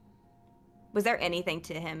 was there anything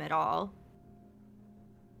to him at all?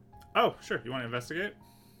 Oh, sure. You want to investigate?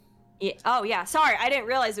 Yeah. Oh, yeah. Sorry, I didn't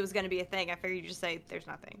realize it was gonna be a thing. I figured you just say there's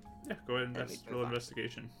nothing. Yeah, go ahead and That'd be roll fun.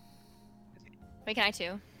 investigation. Wait, can I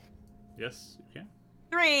too? Yes, you can.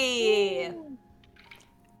 3.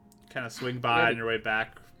 Kind of swing by on your way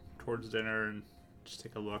back towards dinner and just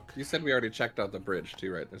take a look. You said we already checked out the bridge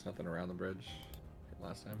too, right? There's nothing around the bridge from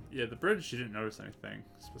last time. Yeah, the bridge, you didn't notice anything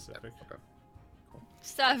specific. Okay.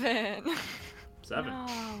 7. 7.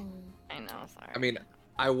 I know, sorry. I mean,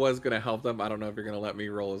 I was gonna help them. I don't know if you're gonna let me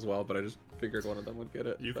roll as well, but I just figured one of them would get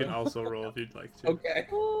it. You so. can also roll if you'd like to. Okay.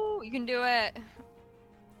 Ooh, you can do it.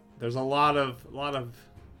 There's a lot of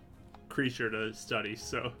creature to study,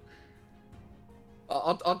 so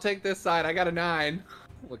I'll take this side. I got a 9.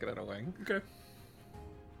 Looking at a wing. okay.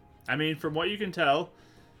 I mean, from what you can tell,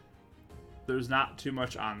 there's not too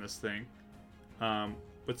much on this thing.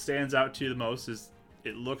 What stands out to you the most is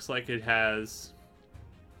it looks like it has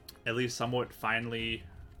at least somewhat finely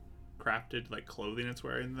crafted like clothing it's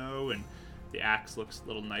wearing though, and the axe looks a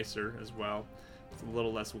little nicer as well. It's a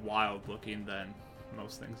little less wild looking than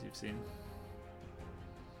most things you've seen.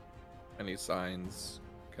 Any signs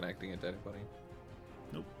connecting it to anybody?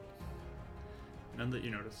 Nope. None that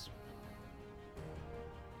you notice.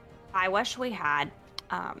 I wish we had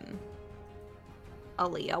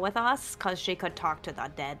Aaliyah with us, because she could talk to the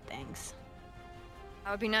dead things.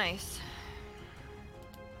 That would be nice.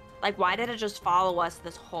 Like, why did it just follow us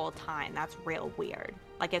this whole time? That's real weird.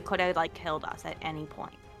 Like, it could have, like, killed us at any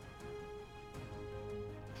point.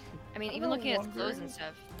 I mean, even looking at its clothes and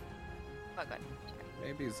stuff. Oh, good.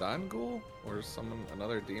 Maybe Zangul or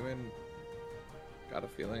another demon. Got a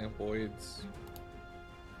feeling of Boyd's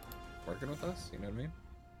working with us. You know what I mean?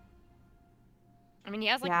 I mean, he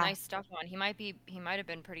has like Yeah. nice stuff on. He might have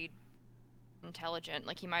been pretty intelligent.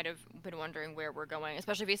 Like he might have been wondering where we're going,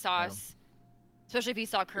 especially if he saw Yeah. us. Especially if he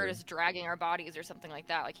saw Curtis dragging our bodies or something like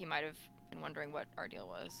that. Like he might have been wondering what our deal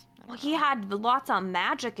was. I don't Well, he know. had lots of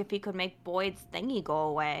magic if he could make Boyd's thingy go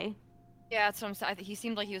away. Yeah, that's what I'm saying. He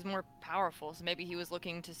seemed like he was more powerful, so maybe he was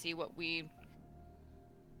looking to see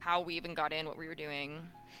how we even got in, what we were doing.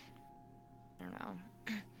 I don't know.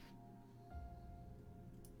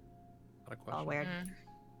 Not a question. Oh, weird.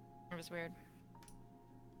 It was weird.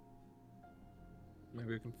 Maybe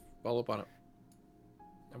we can follow up on it.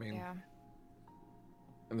 I mean, Yeah.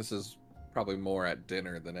 and this is probably more at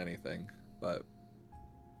dinner than anything, but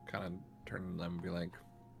kind of turn to them and be like,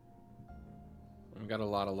 we got a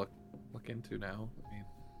lot to look into now. I mean,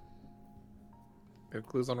 we have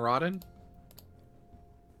clues on Rodden.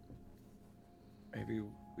 Maybe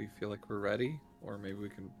we feel like we're ready, or maybe we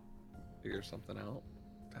can figure something out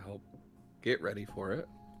to help get ready for it.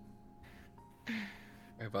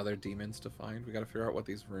 We have other demons to find. We got to figure out what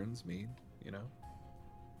these runes mean, you know?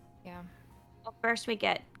 Yeah. Well, first we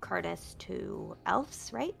get Curtis to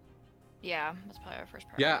elves, right? Yeah, that's probably our first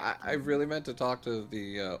priority. Yeah, I really meant to talk to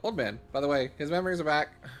the old man. By the way, his memories are back.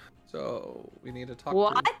 So we need to talk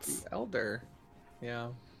What? to the elder. Yeah.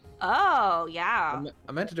 Oh, yeah.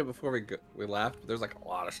 I meant to do it before we left, but there's like a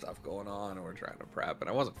lot of stuff going on and we're trying to prep, and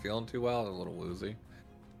I wasn't feeling too well. I was a little woozy.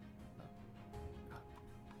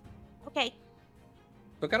 Okay.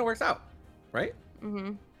 So it kind of works out, right?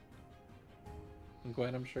 Mm-hmm. And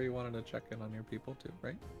Gwen, I'm sure you wanted to check in on your people too,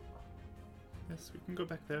 right? Yes, we can go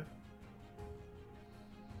back there.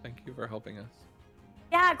 Thank you for helping us.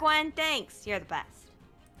 Yeah, Gwen, thanks. You're the best.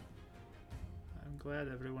 I'm glad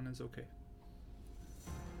everyone is okay.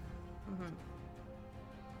 Mm-hmm.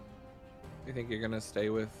 You think you're gonna stay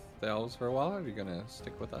with the elves for a while, or are you gonna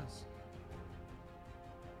stick with us?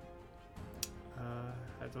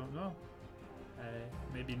 I don't know. I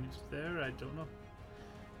maybe need there. I don't know.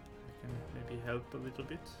 I can maybe help a little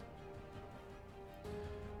bit.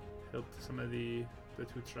 Help some of the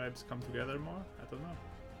two tribes come together more. I don't know.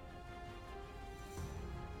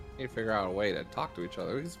 Need to figure out a way to talk to each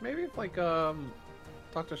other. Because maybe if like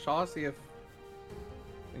talk to Shaw, see if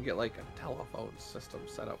we can get like a telephone system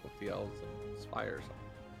set up with the elves and Spire or something.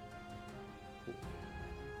 Cool.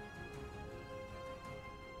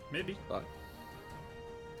 Maybe. But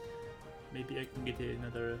Maybe I can get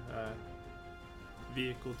another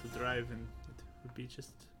vehicle to drive, and it would be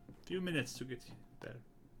just a few minutes to get there.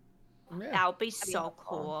 yeah, That would be so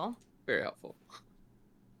cool. very helpful.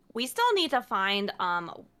 We still need to find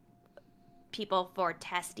people for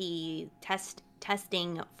testing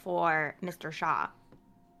for Mr. Shaw.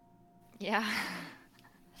 Yeah.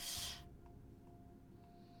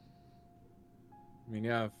 I mean,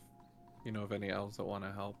 yeah, if you know of any elves that want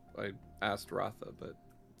to help, I asked Ratha, but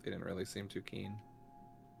they didn't really seem too keen.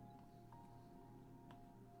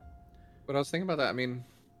 But I was thinking about that. I mean,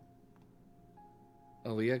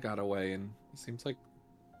 Aaliyah got away, and it seems like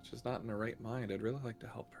she's not in her right mind. I'd really like to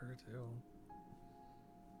help her too.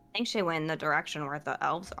 I think she went in the direction where the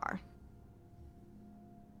elves are.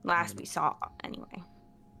 Last we saw, anyway.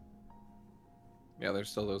 Yeah, there's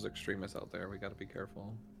still those extremists out there. We got to be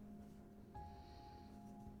careful.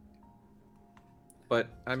 But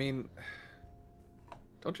I mean,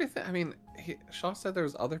 don't you think? I mean, Shaw said there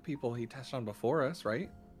was other people he tested on before us, right?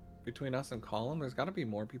 Between us and Colin, there's got to be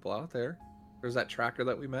more people out there. There's that tracker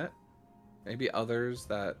that we met. Maybe others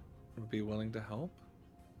that would be willing to help.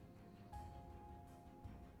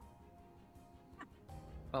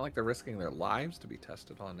 Not like they're risking their lives to be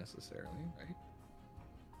tested on necessarily, right?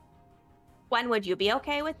 When would you be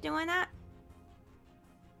okay with doing that?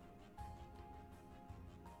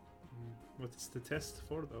 What's the test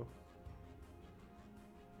for, though?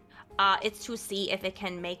 It's to see if it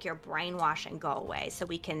can make your brainwashing go away, so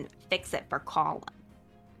we can fix it for Colin.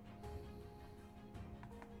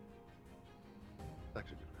 That's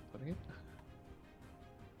actually a good way of putting it.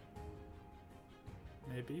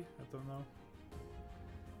 Maybe, I don't know.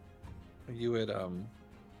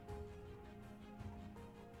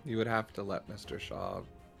 You would have to let Mr. Shaw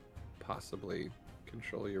possibly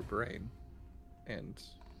control your brain, and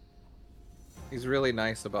he's really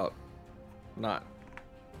nice about not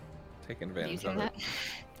taking advantage Using of that. it.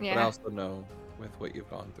 Yeah. But I also know with what you've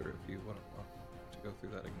gone through, if you want to go through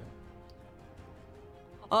that again.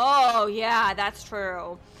 Oh, yeah, that's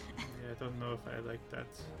true. Yeah, I don't know if I like that.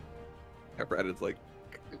 Yeah, Brandon's like,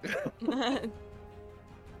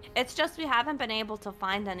 It's just we haven't been able to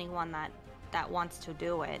find anyone that wants to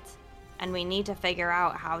do it, and we need to figure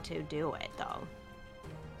out how to do it, though.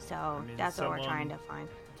 So mean, that's what we're trying someone- to find.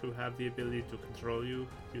 To have the ability to control you,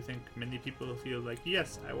 do you think many people feel like,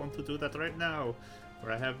 yes, I want to do that right now,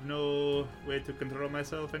 or I have no way to control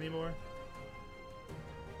myself anymore?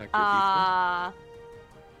 like your Ethan?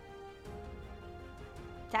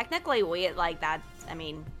 Technically, we like that. I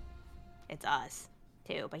mean, it's us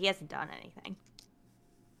too, but he hasn't done anything.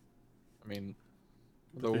 I mean,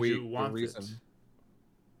 Because you want the reason.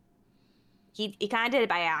 He kind of did it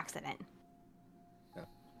by accident. But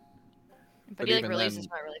But he like even releases then-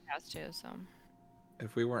 my really fast too, so.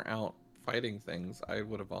 If we weren't out fighting things, I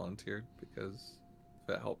would have volunteered because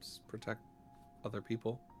if it helps protect other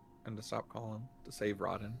people and to stop Colin, to save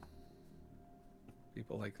Rodden,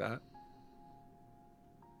 people like that.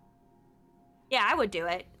 Yeah, I would do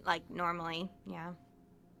it like normally. Yeah.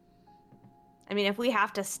 I mean, if we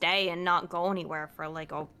have to stay and not go anywhere for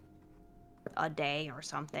like a day or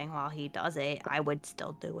something while he does it, I would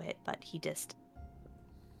still do it. But he just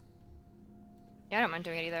Yeah, I don't mind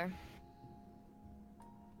doing it either.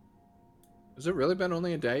 Has it really been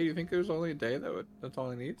only a day? You think there's only a day that's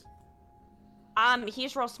all he needs?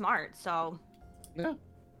 he's real smart, so Yeah.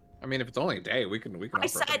 I mean, if it's only a day, we can offer up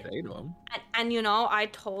said- a day to him. and you know, I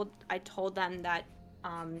told them that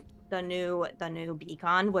the new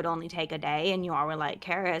beacon would only take a day, and you all were like,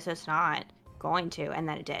 Karis, it's not going to, and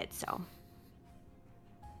then it did. So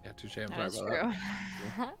Yeah, touche. I'm That sorry is about true.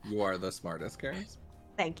 that. You are the smartest, Karis.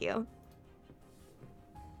 thank you.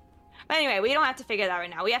 But anyway, we don't have to figure that right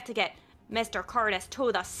now. We have to get Mr. Curtis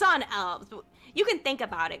to the Sun Elves. You can think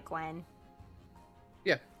about it, Gwen.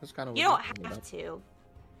 Yeah, that's kind of. You don't have to,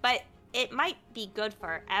 but it might be good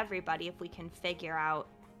for everybody if we can figure out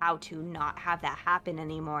how to not have that happen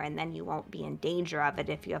anymore, and then you won't be in danger of it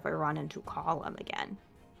if you ever run into Column again.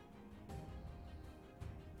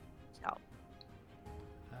 So,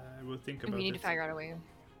 I will think about We need it. to figure out a way.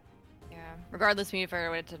 Yeah. Regardless, we need to figure out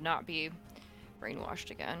a way to not be brainwashed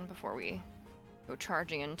again before we go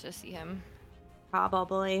charging in to see him.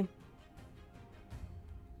 probably.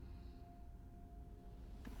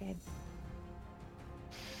 Okay.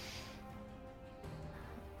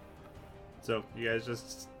 So, you guys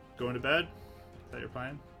just going to bed? Is that your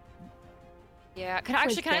plan? Yeah. Can I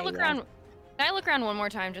look yeah. around? Can I look around one more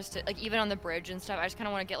time, just to, like, even on the bridge and stuff? I just kind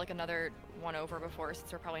of want to get like another one over before,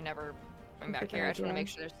 since we're probably never coming That's a back good here. I just want to idea. make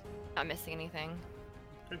sure there's not missing anything.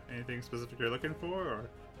 Okay. Anything specific you're looking for, or?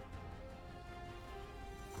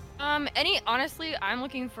 Honestly, I'm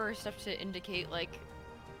looking for stuff to indicate like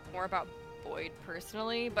more about Boyd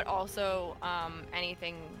personally, but also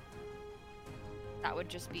anything that would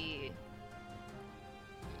just be,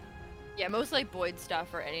 yeah, mostly like Boyd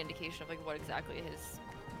stuff or any indication of like what exactly his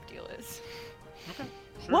deal is. Okay.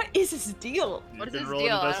 Sure. What is his deal? You What is can his roll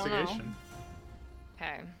deal? an I don't know. investigation.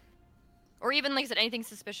 Okay. Or even like I said, anything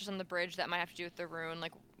suspicious on the bridge that might have to do with the rune,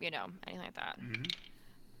 like, you know, anything like that. Mm-hmm.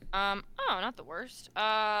 Oh, not the worst.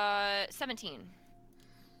 17.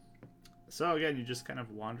 So again, you just kind of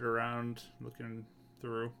wander around looking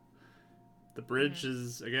through. The bridge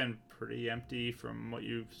is again pretty empty from what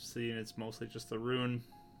you've seen. It's mostly just the rune.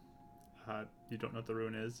 You don't know what the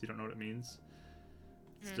rune is. You don't know what it means.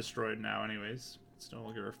 It's destroyed now, anyways. It's no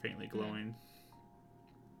longer faintly glowing.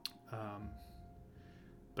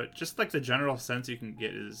 But just like the general sense you can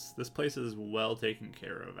get is this place is well taken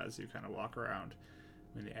care of as you kind of walk around.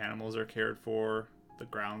 I mean, the animals are cared for. The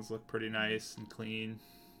grounds look pretty nice and clean.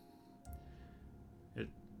 It,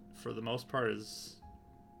 for the most part, is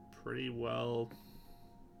pretty well.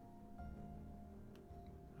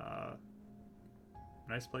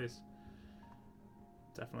 Nice place.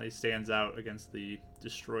 Definitely stands out against the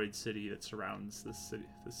destroyed city that surrounds this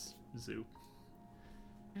zoo.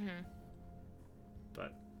 Mm-hmm.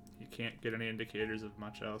 But you can't get any indicators of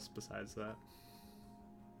much else besides that.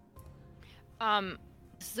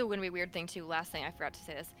 This is a gonna be a weird thing too. Last thing, I forgot to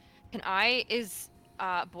say this. Is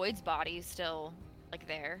Boyd's body still like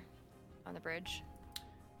there on the bridge?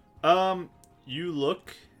 You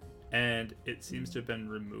look, and it seems to have been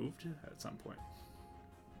removed at some point.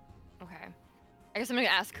 Okay. I guess I'm gonna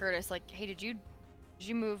ask Curtis, like, hey, did you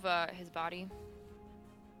move his body?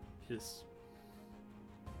 His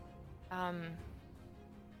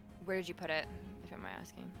Where did you put it, if I'm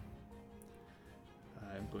asking?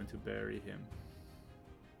 I'm going to bury him.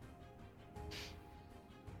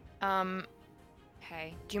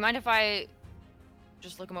 Okay. Do you mind if I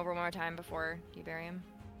just look him over one more time before you bury him?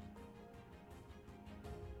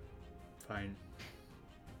 Fine.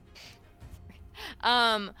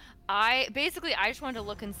 I just wanted to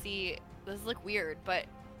look and see. This is like weird, but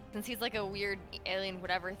since he's like a weird alien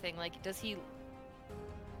whatever thing, like, does he?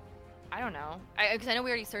 I don't know. Because I know we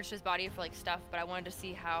already searched his body for like stuff, but I wanted to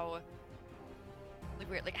see how. Like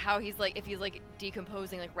weird, like how he's like, if he's like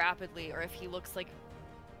decomposing like rapidly, or if he looks like,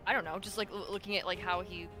 I don't know, just like looking at like how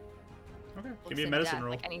he. Okay. looks Give me a into medicine death,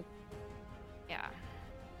 roll. Like any. Yeah.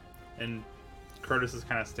 And Curtis is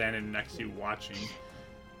kind of standing next to you, watching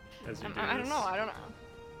as you do I don't this. know.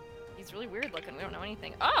 He's really weird looking. We don't know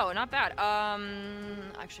anything. Oh, not bad. I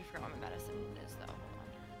actually forgot what my medicine is though.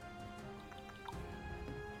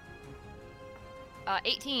 Hold on.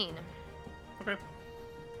 18. Okay.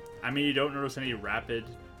 I mean, you don't notice any rapid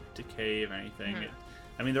decay of anything. Mhm.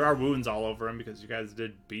 I mean, there are wounds all over him because you guys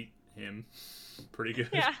did beat him pretty good.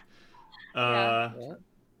 Yeah. Yeah.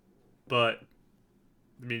 But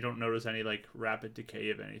I mean, you don't notice any like rapid decay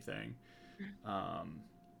of anything.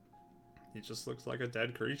 He just looks like a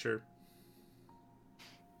dead creature.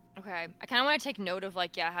 Okay. I kind of want to take note of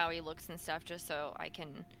like how he looks and stuff, just so I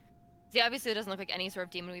can. See, obviously, it doesn't look like any sort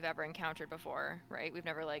of demon we've ever encountered before, right? We've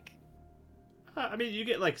never like. I mean, you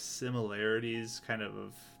get like similarities, kind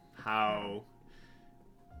of how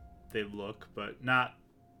they look, but not.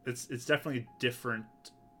 It's definitely different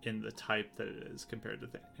in the type that it is compared to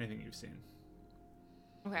anything you've seen.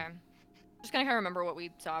 Okay. Just kind of remember what we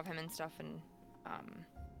saw of him and stuff, and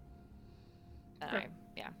Okay.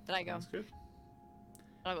 Then I go. Sounds good.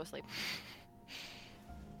 I'll go sleep.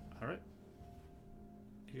 All right.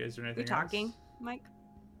 You guys doing We anything talking, else? Mike?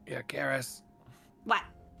 Yeah, Karis, What?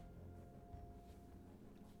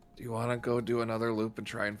 do you want to go do another loop and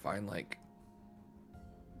try and find like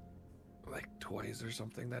toys or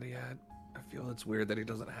something that he had? I feel it's weird that he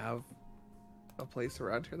doesn't have a place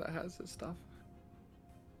around here that has his stuff.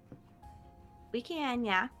 We can,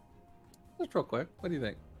 yeah. Just real quick, what do you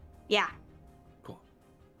think? Yeah. Cool.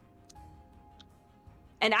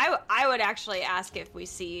 And I would actually ask if we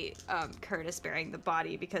see Curtis burying the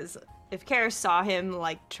body, because if Karis saw him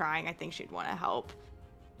like trying, I think she'd want to help.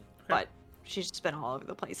 But she's just been all over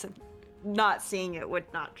the place, and not seeing it would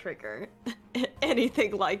not trigger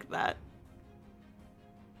anything like that.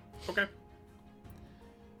 Okay.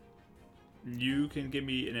 You can give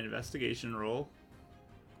me an investigation roll.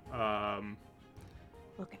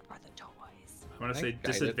 Looking for the toys. I'm gonna I say guided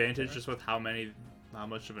disadvantage for it. just with how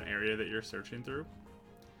much of an area that you're searching through.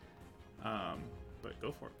 But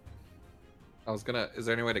go for it. I was gonna. Is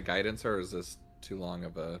there any way to guidance her, or is this too long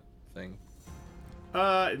of a thing?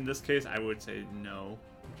 In this case, I would say no,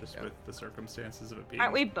 just Yeah. with the circumstances of it being.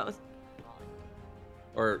 Aren't we both?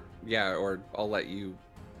 Or I'll let you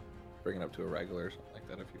bring it up to a regular or something like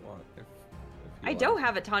that if you want. If you I want. don't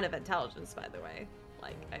have a ton of intelligence, by the way.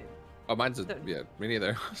 Like, Oh, mine's So- yeah, me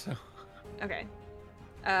neither. So okay.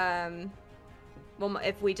 Well,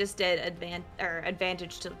 if we just did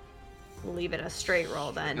advantage to leave it a straight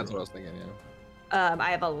roll, then that's what I was thinking. Yeah.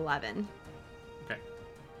 I have 11. Okay.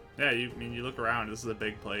 Yeah, you look around. This is a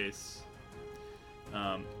big place.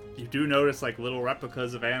 You do notice like little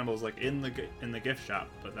replicas of animals like in the gift shop,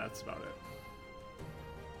 but that's about it.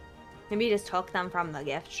 Maybe just took them from the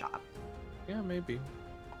gift shop. Yeah, maybe.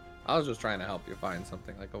 I was just trying to help you find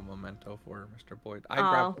something like a memento for Mr. Boyd. I Oh,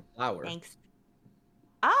 grabbed the flower. Thanks.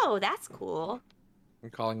 Oh, that's cool. I'm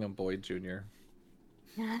calling him Boyd Jr.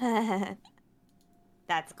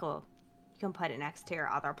 That's cool. You can put it next to your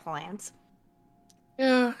other plants.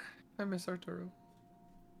 Yeah, I miss Arturo.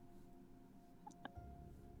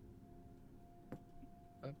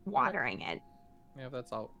 Watering it. Yeah,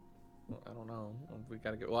 that's all. I don't know. We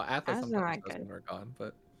gotta get. Well, Athos That's sometimes not does good. when we're gone,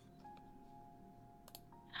 but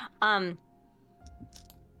I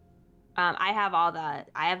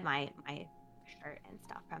have my shirt and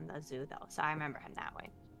stuff from the zoo though, so I remember him that way.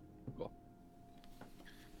 cool.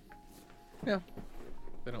 Yeah.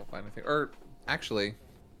 They don't find anything. Or, actually,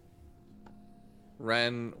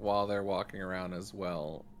 Ren, while they're walking around as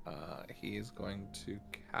well, he's going to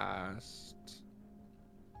cast...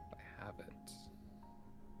 I have it.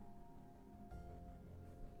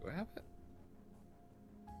 Do I have it?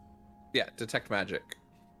 Yeah, Detect Magic.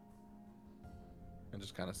 And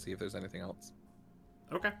just kind of see if there's anything else.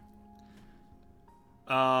 Okay.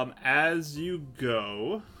 As you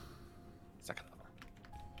go, Second level.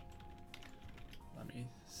 let me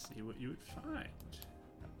see what you would find.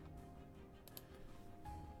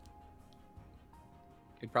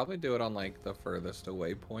 You'd probably do it on, like, the furthest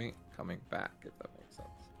away point coming back, if that makes sense.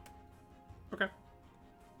 Okay.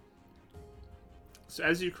 So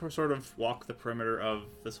as you sort of walk the perimeter of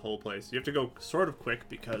this whole place, you have to go sort of quick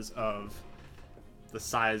because of the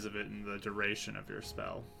size of it and the duration of your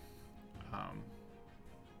spell.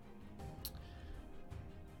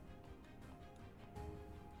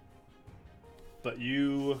 But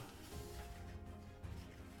you...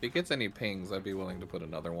 If he gets any pings, I'd be willing to put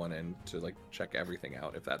another one in to, like, check everything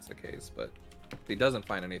out if that's the case. But if he doesn't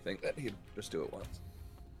find anything, then he'd just do it once.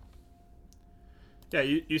 Yeah,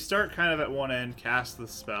 you start kind of at one end, cast the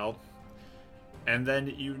spell, and then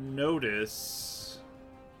you notice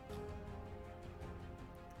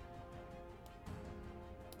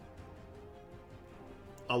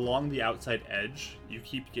along the outside edge, you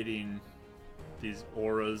keep getting these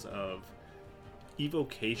auras of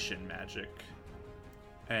evocation magic,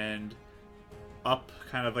 and up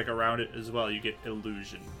kind of like around it as well, you get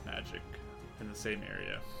illusion magic in the same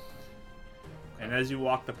area. And as you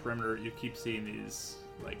walk the perimeter, you keep seeing these,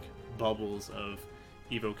 like, bubbles of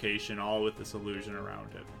evocation, all with this illusion around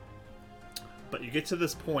it. But you get to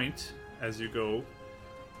this point, as you go,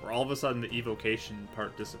 where all of a sudden the evocation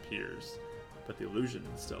part disappears, but the illusion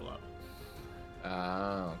is still up.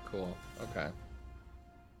 Oh, cool. Okay.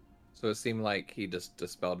 So it seemed like he just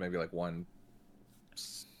dispelled maybe, like, one,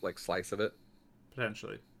 like, slice of it?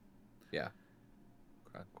 Potentially. Yeah.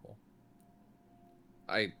 Okay, cool.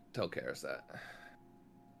 I tell Karis that.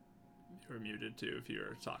 You're muted, too, if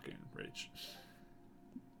you're talking, Rach.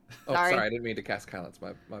 Oh, Sorry. sorry, I didn't mean to cast silence.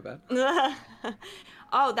 My bad.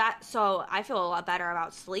 Oh, so I feel a lot better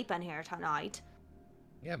about sleeping here tonight.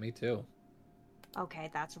 Yeah, me too. Okay,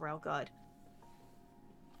 that's real good.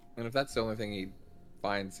 And if that's the only thing he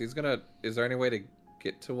finds, he's gonna... Is there any way to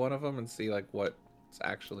get to one of them and see, like, what's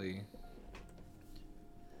actually...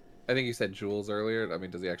 I think you said jewels earlier. I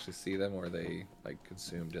mean, does he actually see them, or are they, like,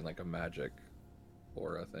 consumed in, like, a magic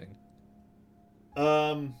aura thing?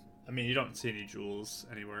 I mean, you don't see any jewels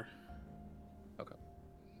anywhere. Okay.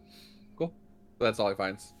 Cool. So that's all he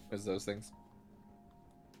finds, is those things?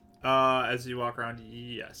 As you walk around,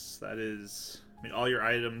 yes, that is... I mean, all your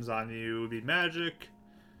items on you would be magic.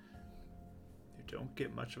 You don't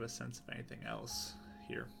get much of a sense of anything else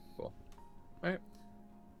here. Cool. Alright.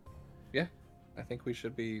 Yeah. I think we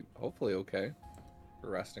should be hopefully okay for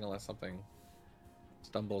resting unless something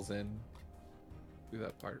stumbles in through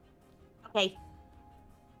that part. Okay.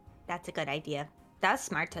 That's a good idea. That's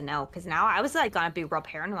smart to know, because now I was, like, gonna be real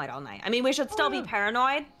paranoid all night. I mean, we should still be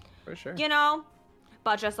paranoid, For sure. you know?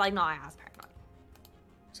 But just, like, not as paranoid.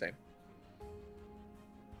 Same.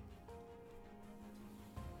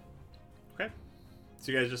 Okay.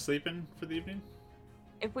 So you guys just sleeping for the evening?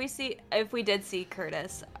 If we did see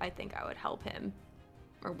Curtis, I think I would help him.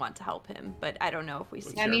 Or want to help him, but I don't know if we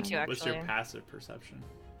see Yeah, him. me too, What's your actually. passive perception?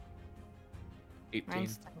 18.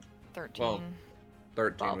 Mine's 13. Well,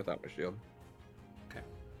 13 Well. without my shield.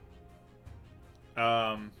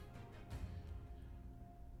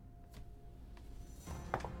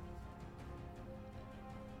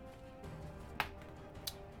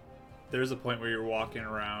 There's a point where you're walking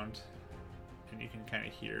around and you can kind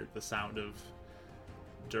of hear the sound of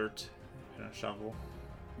dirt and a shovel.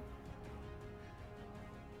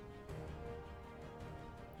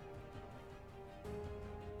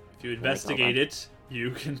 If you investigate it,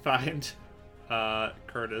 you can find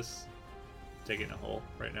Curtis digging a hole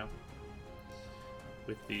right now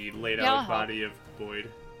with the laid Yeah, I'll out help. body of Boyd.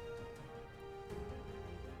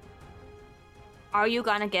 Are you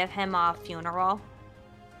gonna give him a funeral?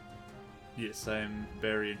 Yes, I'm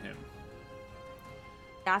burying him.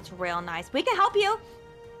 That's real nice. We can help you.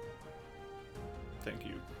 Thank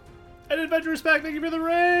you. And Adventurous Pack, thank you for the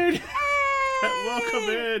raid! Welcome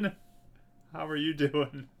in! How are you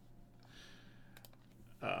doing?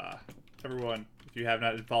 Everyone, if you have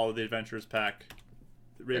not followed the Adventurous Pack,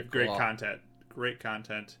 we have great Cool. content. Great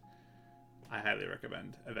content. I highly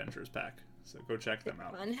recommend Adventurous Pack. So go check them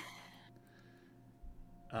out. Fun.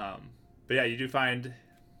 But yeah, you do find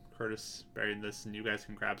Curtis bearing this, and you guys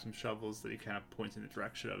can grab some shovels that he kind of points in the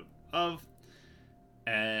direction of,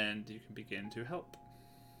 and you can begin to help.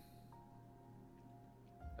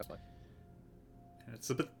 Definitely. And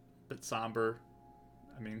it's a bit somber.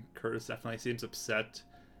 I mean, Curtis definitely seems upset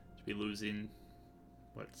to be losing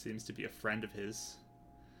what seems to be a friend of his.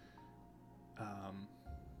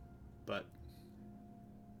 But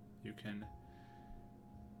you can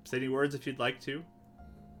say any words if you'd like to.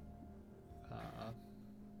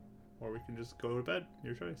 Or we can just go to bed.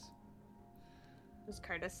 Your choice. Does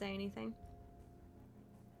Curtis say anything?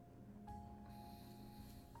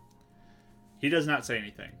 He does not say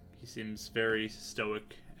anything. He seems very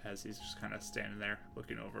stoic as he's just kind of standing there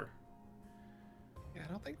looking over. Yeah,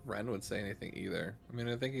 I don't think Ren would say anything either. I mean,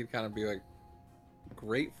 I think he'd kind of be like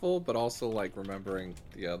grateful, but also like remembering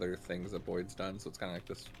the other things that Boyd's done. So it's kind of like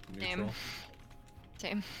this neutral.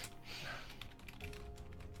 Same.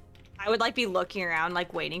 I would like be looking around,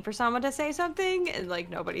 like waiting for someone to say something, and like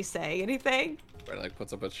nobody's saying anything. Right, like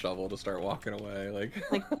puts up a shovel to start walking away, like.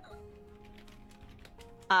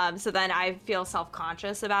 So then I feel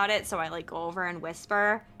self-conscious about it, so I like go over and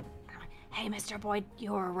whisper, "Hey, Mr. Boyd,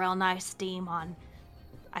 you were a real nice demon,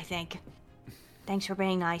 I think. Thanks for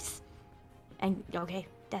being nice. And okay,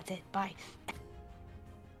 that's it. Bye."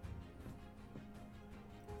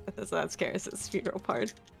 So that scares his funeral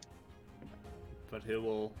part. But he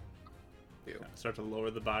will start to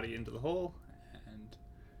lower the body into the hole and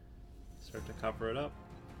start to cover it up.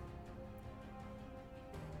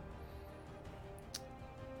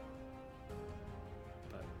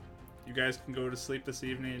 But you guys can go to sleep this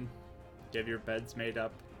evening, get your beds made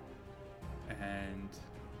up, and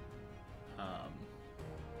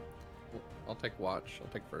I'll take watch.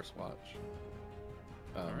 I'll take first watch.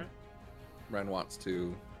 all right. Ren wants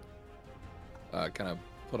to kind of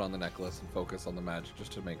put on the necklace and focus on the magic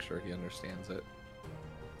just to make sure he understands it.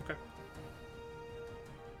 Okay.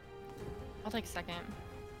 I'll take second.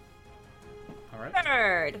 All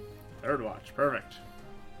right. Third watch. Perfect.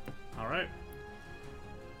 All right.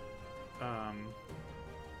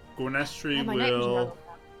 Gwynestri My night vision will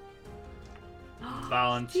goggles out.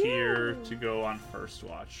 volunteer to go on first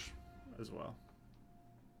watch as well.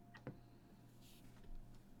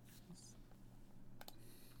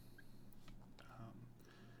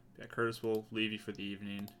 Yeah, Curtis will leave you for the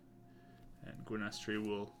evening, and Gwynestri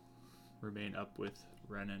will remain up with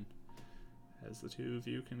Renan as the two of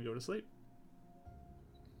you can go to sleep.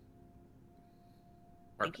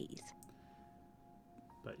 Peace.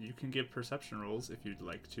 But you can give perception rolls if you'd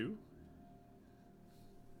like to.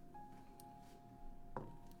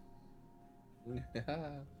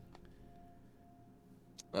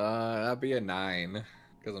 That'd be a 9,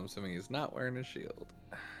 because I'm assuming he's not wearing a shield.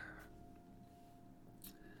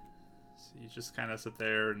 So you just kind of sit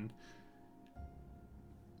there, and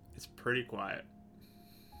it's pretty quiet.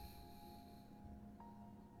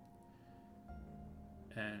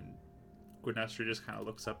 And Gwynestri just kind of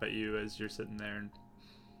looks up at you as you're sitting there, and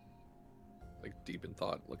Like deep in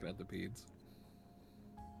thought, looking at the beads.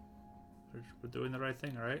 we're doing the right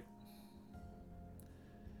thing, all right?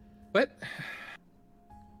 What?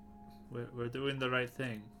 We're doing the right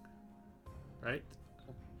thing, right?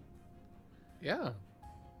 Yeah.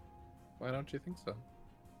 Why don't you think so?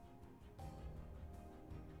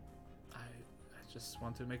 I just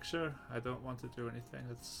want to make sure. I don't want to do anything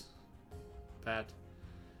that's bad.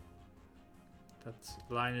 That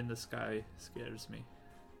line in the sky scares me.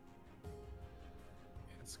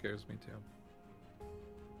 It scares me too.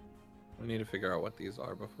 We need to figure out what these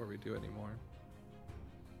are before we do any more.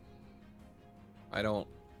 I don't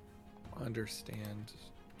understand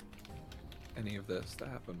any of this that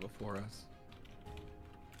happened before us.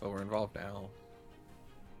 But we're involved now.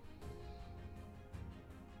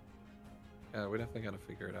 Yeah, we definitely gotta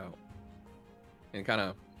figure it out. And kind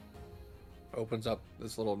of opens up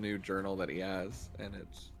this little new journal that he has, and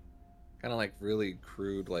it's kind of like really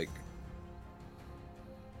crude, like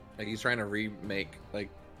he's trying to remake like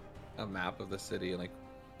a map of the city and like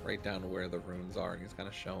write down where the runes are, and he's kind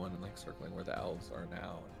of showing and like circling where the elves are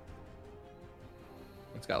now.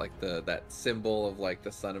 It's got like that symbol of like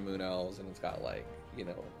the sun and moon elves, and it's got like, you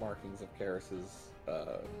know, markings of Karis's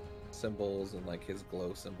symbols and like his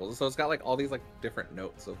glow symbols. So it's got like all these like different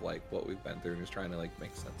notes of like what we've been through, and he's trying to like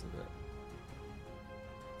make sense of it.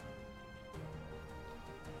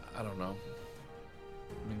 I don't know.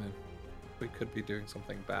 I mean, we could be doing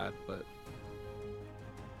something bad, but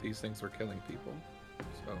these things were killing people.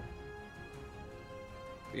 So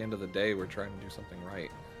at the end of the day, we're trying to do something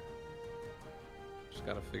right. Just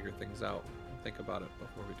gotta figure things out and think about it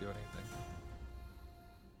before we do anything.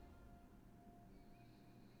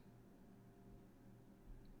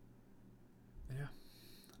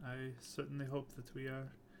 I certainly hope that we are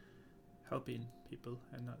helping people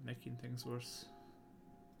and not making things worse.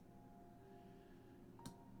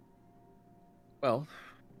 Well,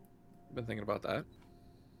 I've been thinking about that.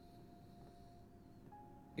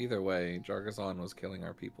 Either way, Jargazon was killing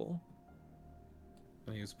our people.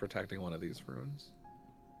 And he was protecting one of these runes.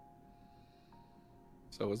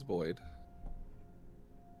 So was Boyd.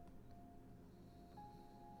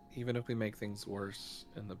 Even if we make things worse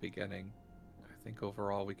in the beginning, I think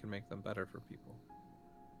overall we can make them better for people.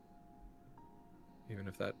 Even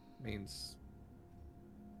if that means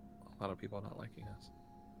a lot of people not liking us.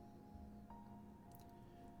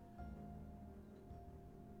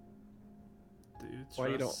 Do you Why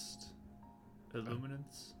you don't- trust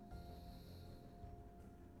Illuminants?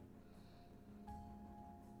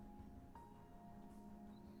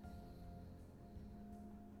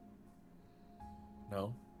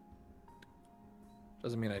 No.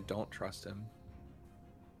 Doesn't mean I don't trust him.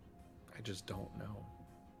 I just don't know.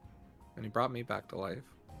 And he brought me back to life.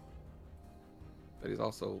 But he's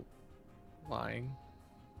also lying,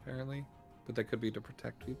 apparently. But that could be to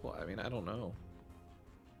protect people. I mean, I don't know.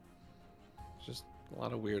 It's just a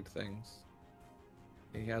lot of weird things.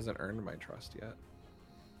 He hasn't earned my trust yet.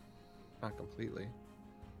 Not completely.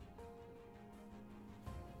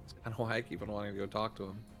 It's kind of why I keep on wanting to go talk to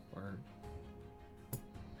him. Or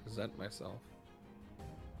present myself.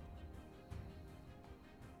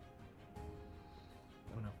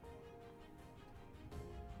 I don't know.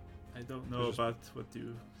 I don't know There's just- about what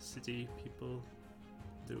you city people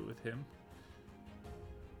do with him.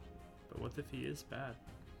 But what if he is bad?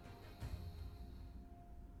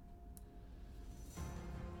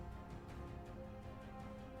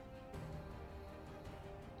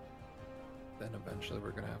 Then eventually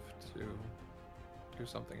we're gonna have to do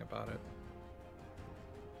something about it.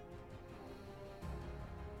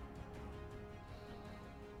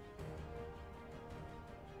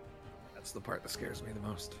 That's the part that scares me the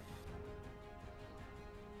most.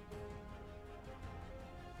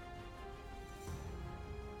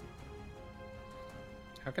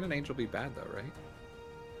 How can an angel be bad though, right?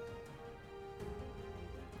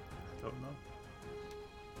 I don't know.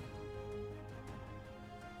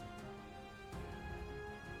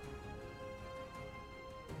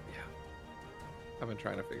 Yeah. I've been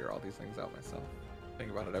trying to figure all these things out myself.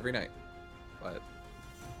 Think about it every night. But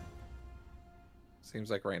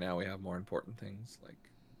seems like right now we have more important things like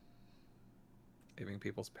saving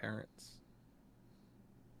people's parents,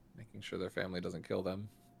 making sure their family doesn't kill them,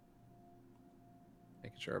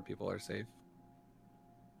 making sure our people are safe.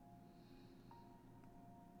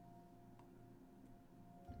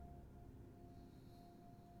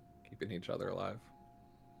 Keeping each other alive.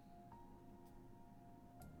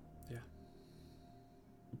 Yeah.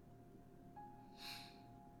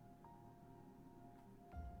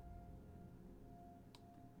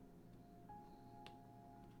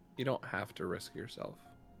 You don't have to risk yourself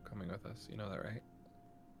coming with us. You know that, right?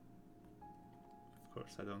 Of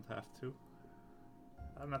course, I don't have to.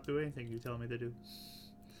 I'll not do anything you tell me to do.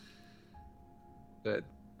 Good.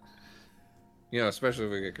 You know, especially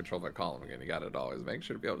if we get control of that column again, you gotta always make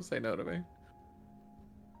sure to be able to say no to me.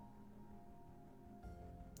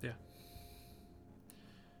 Yeah.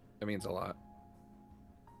 It means a lot.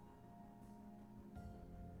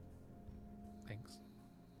 Thanks.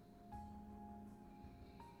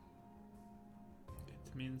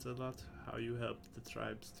 It means a lot how you help the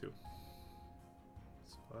tribes too.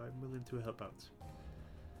 So I'm willing to help out.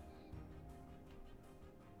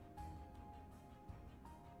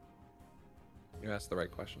 You asked the right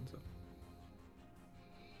questions, though.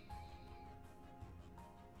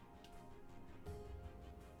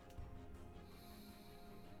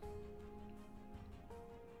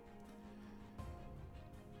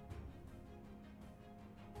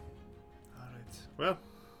 Alright, well.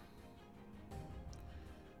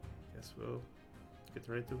 Guess we'll get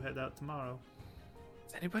ready to head out tomorrow.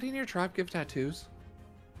 Does anybody in your tribe give tattoos?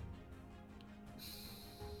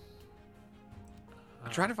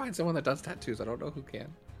 I'm trying to find someone that does tattoos. I don't know who can.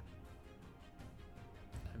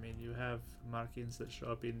 I mean, you have markings that show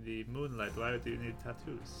up in the moonlight. Why do you need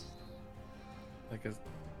tattoos? Like, to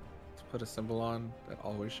put a symbol on that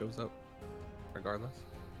always shows up, regardless.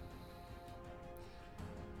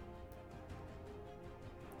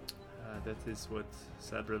 That is what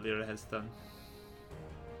Sabralira has done.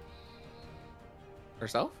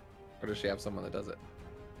 Herself? Or does she have someone that does it?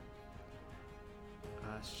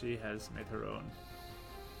 She has made her own.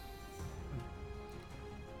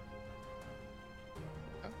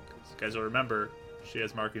 You guys will remember, she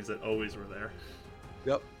has markings that always were there.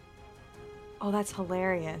 Yep. Oh, that's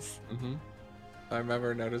hilarious. Mm-hmm. I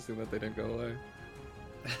remember noticing that they didn't go away.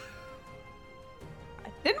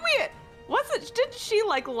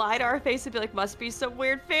 like lie to our face and be like, must be some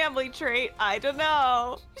weird family trait. I don't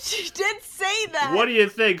know. She did say that. What do you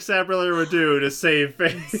think Sabriller would do to save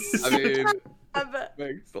face? I mean, Um,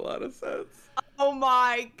 makes a lot of sense. oh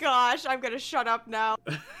my gosh, I'm gonna shut up now.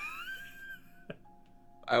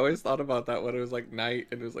 I always thought about that when it was like night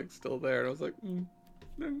and it was like still there, and I was like, no,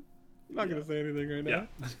 I'm not gonna say anything right now.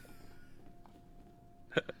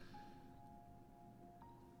 Yeah.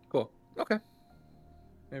 Cool. Okay.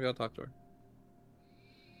 Maybe I'll talk to her.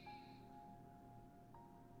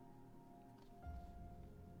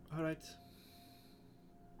 All right.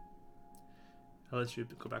 I'll let you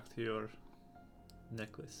go back to your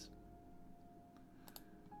necklace.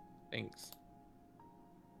 Thanks.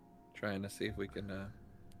 Trying to see if we can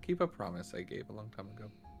keep a promise I gave a long time ago.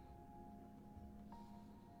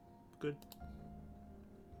 Good.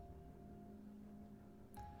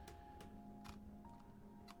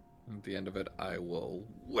 At the end of it, I will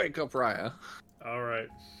wake up Raya. All right.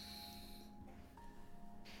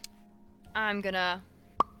 I'm gonna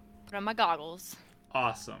put on my goggles.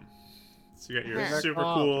 Awesome. So you got your Uh-huh. super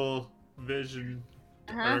cool vision,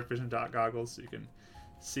 Uh-huh. dark vision dot goggles, so you can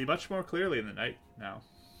see much more clearly in the night now.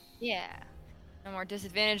 Yeah. No more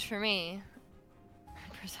disadvantage for me.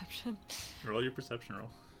 Perception. Roll your perception roll.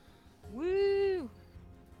 Woo!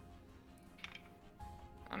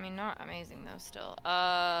 I mean, not amazing though. Still,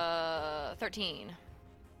 13.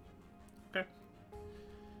 Okay.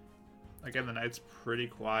 Again, the night's pretty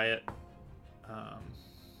quiet.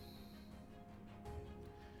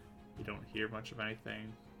 You don't hear much of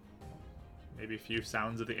anything. Maybe a few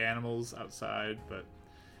sounds of the animals outside, but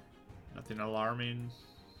nothing alarming.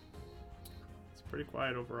 It's pretty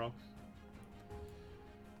quiet overall.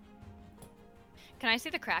 Can I see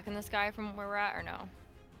the crack in the sky from where we're at, or no?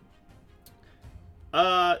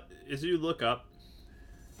 As you look up,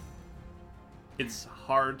 it's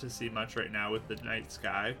hard to see much right now with the night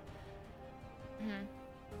sky, Mm-hmm.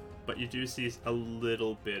 but you do see a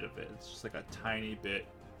little bit of it. It's just like a tiny bit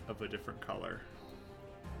of a different color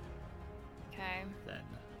Okay. than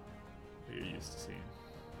what you're used to seeing.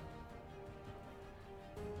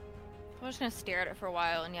 I'm just gonna stare at it for a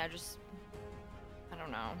while, and yeah, just I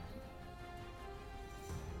don't know.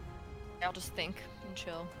 I'll just think and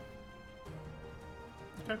chill.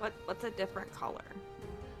 What's a different color?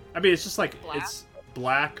 I mean, it's just like Black? it's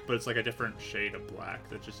black, but it's like a different shade of black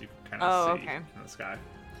that just you can kind of see okay. in the sky.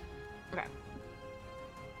 Okay.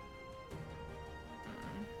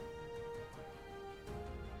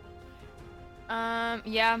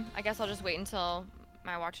 Yeah, I guess I'll just wait until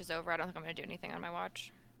my watch is over. I don't think I'm gonna do anything on my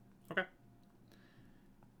watch. Okay.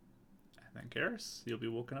 And then Karis, you'll be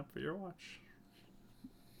woken up for your watch.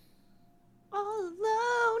 All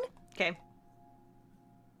alone. Okay.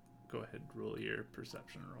 Go ahead, roll your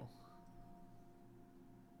perception roll.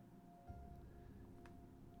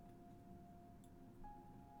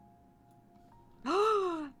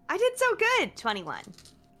 I did so good. 21.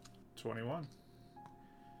 21.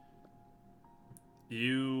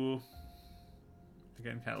 You,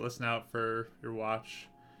 again, kind of listen out for your watch.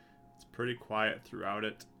 It's pretty quiet throughout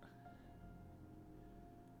it.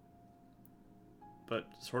 But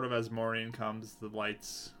sort of as morning comes, the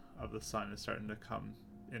lights of the sun is starting to come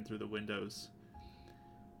in through the windows.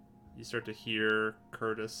 You start to hear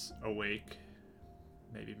Curtis awake,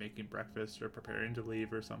 maybe making breakfast or preparing to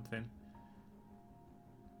leave or something.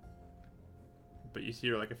 But you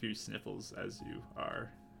hear like a few sniffles as you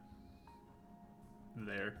are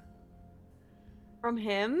there From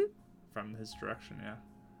him? from his direction, yeah.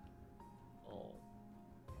 Oh.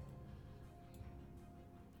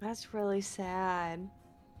 That's really sad.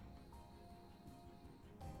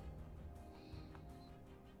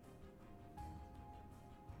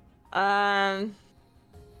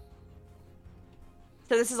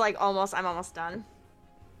 So this is like I'm almost done.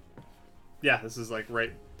 Yeah, this is like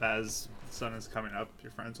right as the sun is coming up.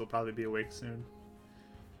 Your friends will probably be awake soon.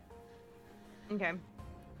 Okay.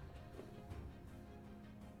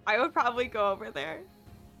 I would probably go over there.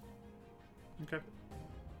 Okay.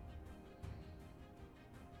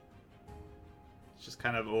 It's just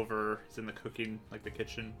kind of over. It's in the cooking, like the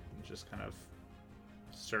kitchen, and just kind of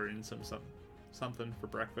stirring something for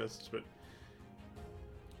breakfast. But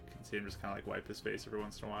you can see him just kind of like wipe his face every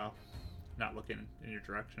once in a while, not looking in your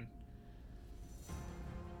direction.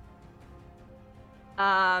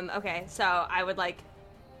 Okay, so I would like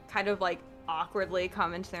kind of like awkwardly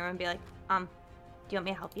come into the room and be like, do you want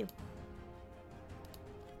me to help you?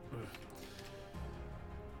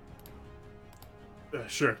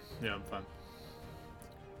 Sure. Yeah, I'm fine.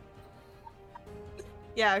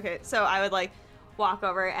 Yeah, okay. So I would like walk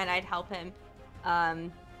over and I'd help him.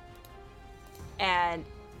 And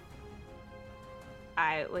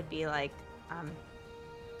I would be like,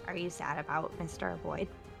 are you sad about Mr. Boyd?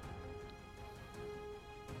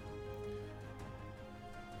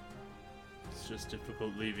 It's just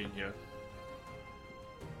difficult leaving here.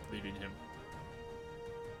 Leaving him.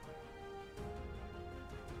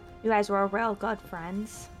 You guys were real good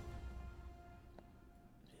friends.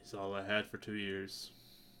 He's all I had for 2 years.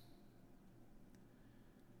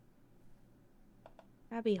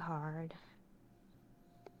 That'd be hard.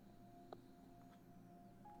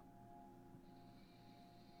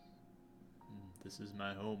 This is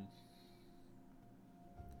my home.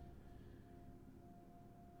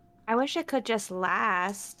 I wish it could just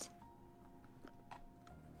last.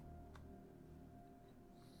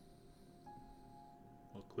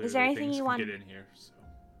 Well, clearly Is there anything things you can want- get in here, so.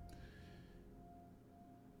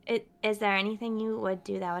 Is there anything you would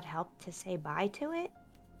do that would help to say bye to it?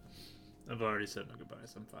 I've already said my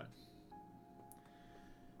goodbyes. I'm fine.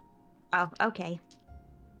 Oh, okay.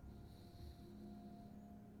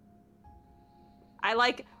 I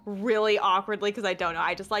like really awkwardly, because I don't know.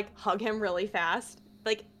 I just like hug him really fast.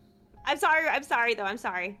 Like, I'm sorry though, I'm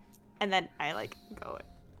sorry. And then I like go,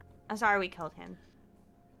 I'm sorry we killed him.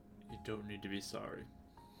 You don't need to be sorry.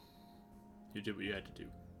 You did what you had to do.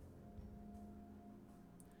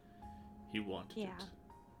 He wanted Yeah. it.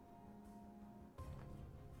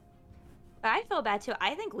 But I feel bad too.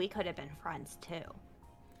 I think we could have been friends too.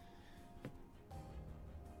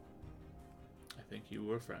 I think you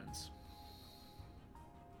were friends.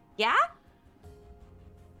 Yeah?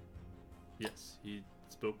 Yes, he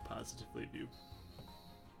spoke positively of you.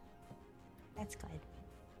 That's good.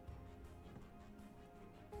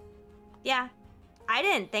 Yeah. I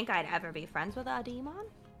didn't think I'd ever be friends with a demon.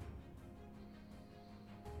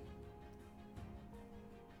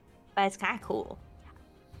 But it's kind of cool.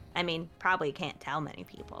 I mean, probably can't tell many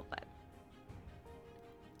people, but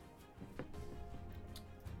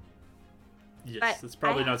Yes, But that's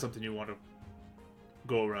probably I- not something you want to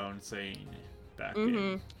go around saying back hmm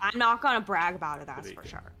in. I'm not gonna brag about it, that's The for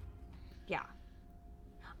bacon. sure. Yeah.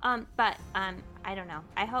 But I don't know.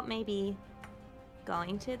 I hope maybe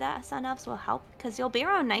going to the Sun Elves will help, because you'll be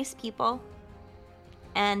around nice people.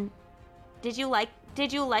 And did you like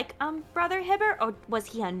Brother Hibbert, or was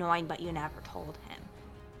he annoying but you never told him?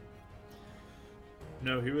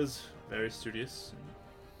 No, he was very studious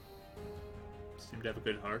and seemed to have a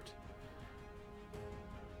good heart.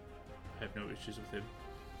 I have no issues with him.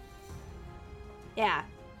 Yeah.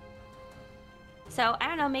 So I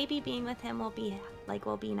don't know, maybe being with him will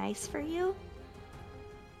be nice for you.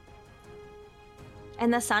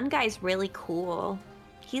 And the Sun guy's really cool.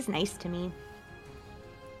 He's nice to me.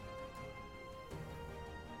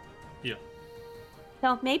 Yeah.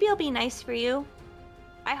 So maybe it'll be nice for you.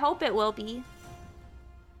 I hope it will be.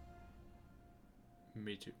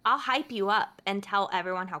 Me too. I'll hype you up and tell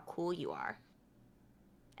everyone how cool you are.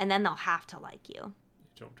 And then they'll have to like you. You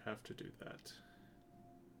don't have to do that.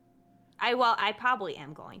 I probably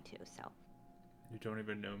am going to, so. You don't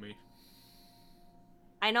even know me.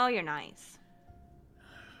 I know you're nice.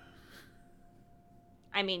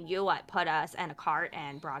 I mean, you put us in a cart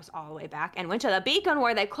and brought us all the way back and went to the beacon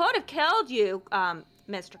where they could have killed you,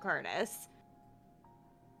 Mr. Curtis.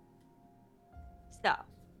 So. I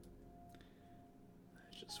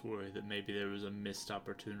just worry that maybe there was a missed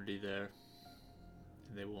opportunity there.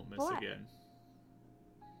 And they won't miss What? again.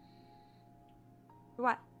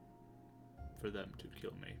 What? For them to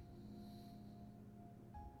kill me.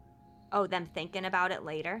 Oh, them thinking about it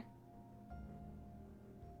later?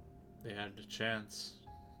 They had a chance.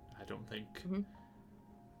 I don't think Mhm.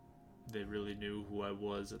 they really knew who I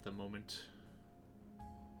was at the moment.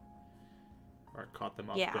 Or it caught them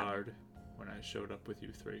off Yeah. guard when I showed up with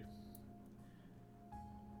you three.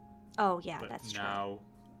 Oh, yeah, But that's true. now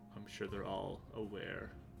I'm sure they're all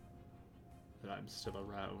aware that I'm still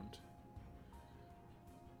around.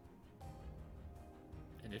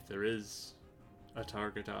 And if there is a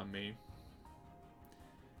target on me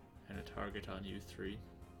and a target on you three,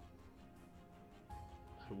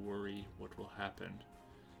 I worry what will happen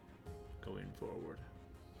going forward.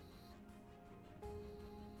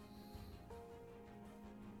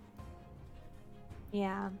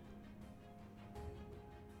 Yeah.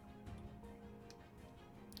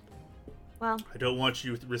 Well, I don't want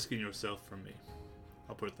you risking yourself for me.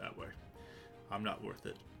 I'll put it that way. I'm not worth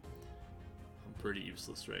it. I'm pretty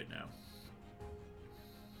useless right now.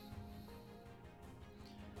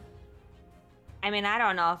 I mean, I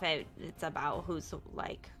don't know if it's about who's,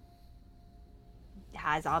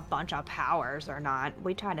 has a bunch of powers or not.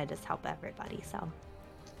 We try to just help everybody, so.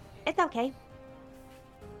 It's okay.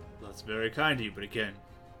 That's very kind of you, but again,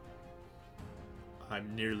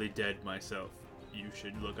 I'm nearly dead myself. you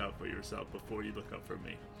should look out for yourself before you look out for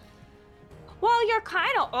me. Well, you're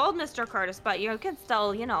kind of old, Mr. Curtis, but you can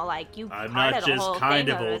still, you know, like, you I'm parted not a just whole kind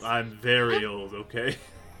thing of old, this. I'm very old, okay?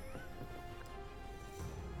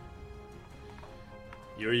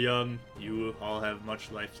 You're young, you all have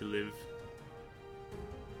much life to live.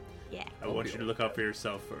 Yeah. I want you to look out for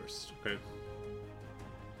yourself first, okay?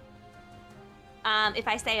 If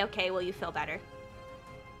I say okay, will you feel better?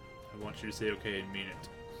 I want you to say okay and mean it.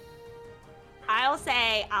 I'll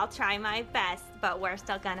say I'll try my best, but we're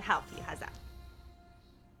still gonna help you. How's that?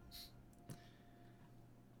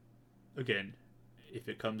 Again, if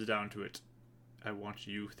it comes down to it, I want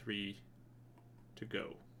you three to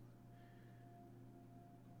go.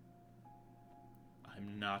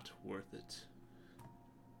 I'm not worth it.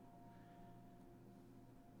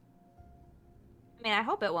 I mean, I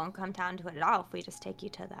hope it won't come down to it at all if we just take you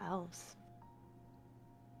to the elves.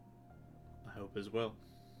 I hope as well.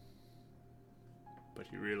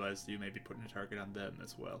 But you realize you may be putting a target on them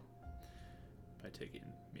as well by taking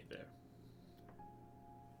me there.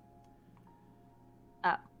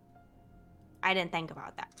 Oh. I didn't think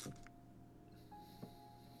about that.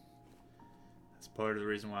 That's part of the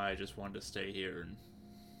reason why I just wanted to stay here and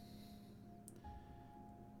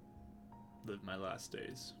live my last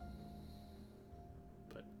days.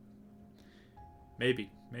 But maybe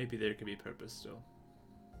there could be purpose still.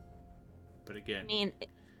 But again, I mean,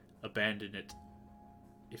 abandon it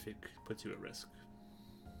if it puts you at risk.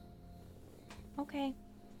 okay.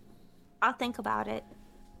 I'll think about it.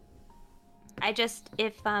 I just,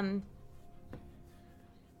 if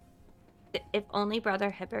only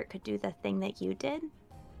Brother Hibbert could do the thing that you did,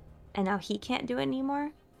 and now he can't do it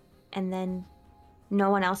anymore, and then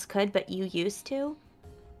no one else could, but you used to.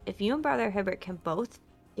 If you and Brother Hibbert can both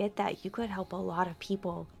get that, you could help a lot of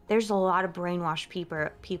people. There's a lot of brainwashed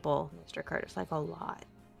people, Mr. Curtis, like a lot.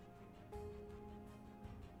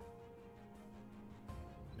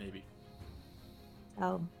 Maybe.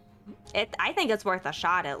 So, I think it's worth a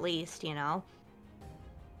shot at least, you know.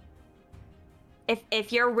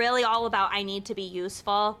 If you're really all about I need to be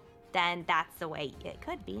useful, then that's the way it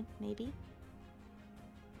could be, maybe.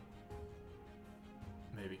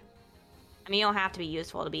 Maybe. I mean, you don't have to be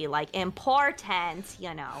useful to be, like, important,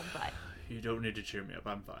 you know, but... You don't need to cheer me up.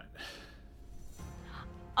 I'm fine.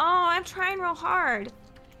 Oh, I'm trying real hard.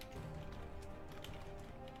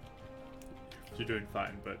 You're doing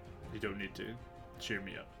fine, but you don't need to cheer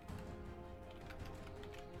me up.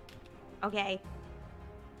 Okay.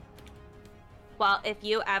 Well, if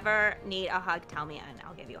you ever need a hug, tell me and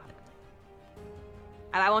I'll give you a hug.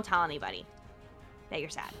 I won't tell anybody that you're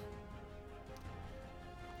sad.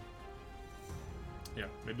 Yeah,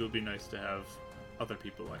 maybe it would be nice to have other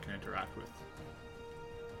people I can interact with.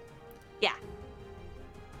 Yeah.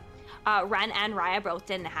 Ren and Raya both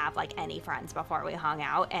didn't have, like, any friends before we hung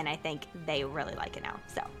out, and I think they really like it now,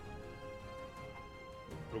 so.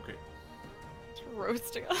 Okay.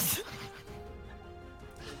 Roasting us.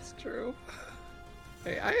 It's true.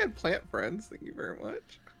 Hey, I had plant friends. Thank you very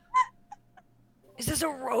much. Is this a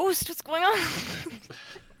roast? What's going on?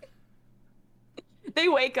 They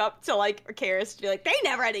wake up to, like, Karis to be like, they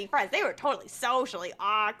never had any friends. They were totally socially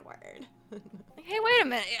awkward. Hey, wait a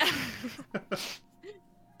minute.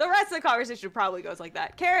 The rest of the conversation probably goes like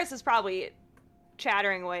that. Karis is probably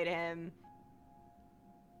chattering away to him,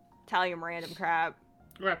 telling him random crap,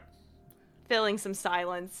 Okay. filling some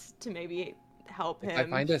silence to maybe help him. If I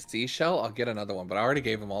find a seashell, I'll get another one. But I already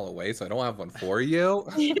gave them all away, so I don't have one for you.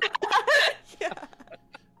 Yeah.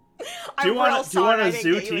 Do you want a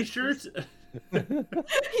zoo T-shirt? Yeah.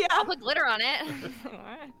 I'll put glitter on it.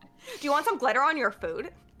 Do you want some glitter on your food?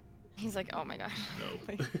 He's like, oh my god.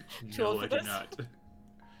 No. Too No, old I for do this? not.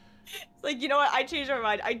 It's like, you know what? I changed my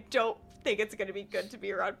mind. I don't think it's gonna be good to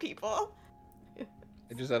be around people.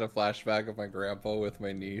 I just had a flashback of my grandpa with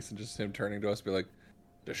my niece and just him turning to us and be like,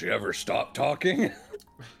 does she ever stop talking?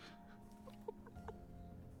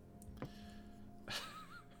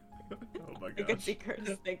 Oh my I could gosh. see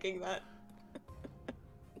Curtis thinking that.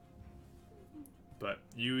 But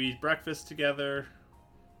you eat breakfast together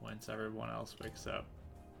once everyone else wakes up.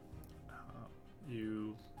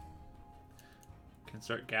 You can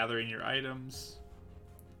start gathering your items.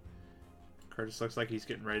 Curtis looks like he's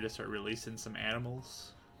getting ready to start releasing some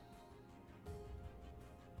animals.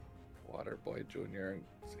 Waterboy Jr. and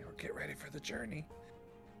say, oh, get ready for the journey.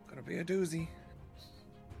 Gonna be a doozy.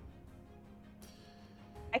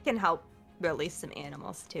 I can help release some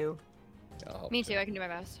animals too. I'll help Me you. too, I can do my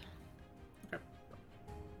best.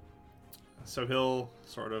 So he'll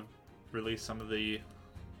sort of release some of the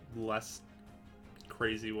less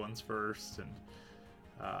crazy ones first and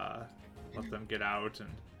let them get out, and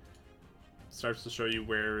starts to show you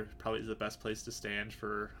where probably is the best place to stand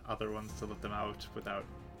for other ones to let them out without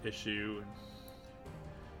issue. And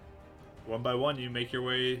one by one, you make your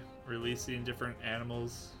way, releasing different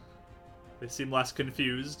animals. They seem less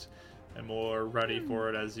confused and more ready for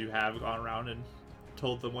it as you have gone around and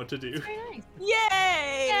told them what to do. Very nice.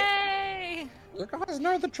 Yay! Yay! You guys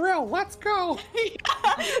know the drill. Let's go.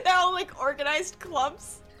 They're all like organized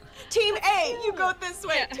clubs. Team A, you go this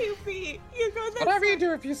way. Yeah. Team B, you go this Whatever way. you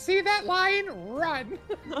do, if you see that lion, run.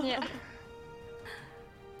 Yeah.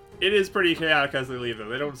 It is pretty chaotic as they leave them.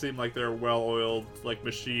 They don't seem like they're a well-oiled like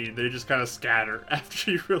machine. They just kind of scatter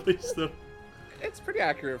after you release them. It's pretty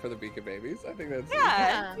accurate for the beacon babies. I think that's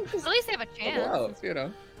Yeah. At least they have a chance. well, you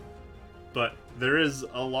know. But there is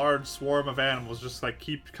a large swarm of animals just like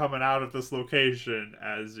keep coming out of this location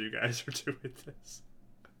as you guys are doing this.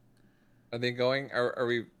 Are they going?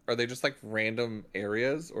 Are they just like random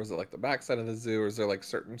areas, or is it like the backside of the zoo, or is there like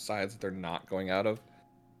certain sides that they're not going out of?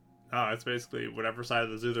 No, it's basically whatever side of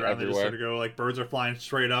the zoo they're on. They just Everywhere. sort of go like birds are flying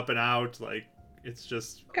straight up and out. Like it's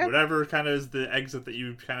just Okay. whatever kind of is the exit that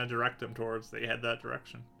you kind of direct them towards. They head that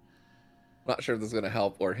direction. Not sure if this is gonna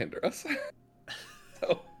help or hinder us.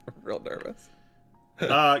 So I'm real nervous.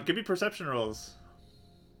 Give me perception rolls.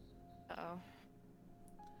 Uh-oh.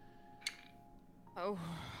 Oh.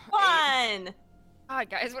 1. God,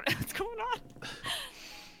 guys, what's going on?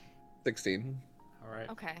 16. All right.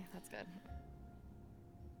 Okay, that's good.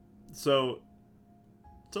 So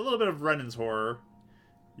it's a little bit of Renan's horror.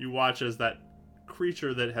 You watch as that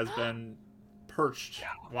creature that has been perched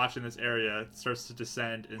watching this area starts to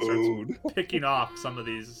descend and starts picking off some of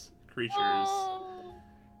these creatures Oh,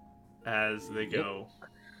 as they go.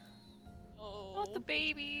 not the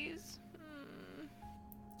babies. Hmm.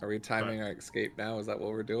 Are we timing our escape now? Is that what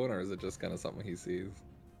we're doing, or is it just kind of something he sees?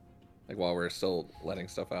 Like while we're still letting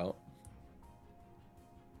stuff out?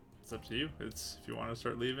 It's up to you. It's if you want to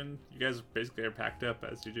start leaving. You guys basically are packed up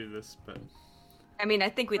as you do this, but I mean, I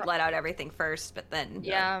think we'd let out everything first, but then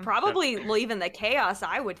Yeah. probably leave in the chaos,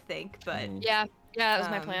 I would think, but Mm. Yeah, that was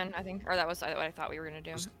my Um, plan, I think. Or that was what I thought we were going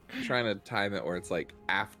to do. Just trying to time it where it's like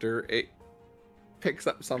after it picks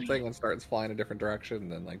up something and starts flying a different direction,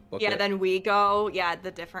 then like book yeah, it. then we go,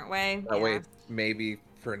 the different way. That way yeah. it's maybe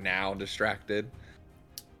for now distracted.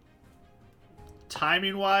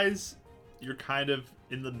 timing wise, you're kind of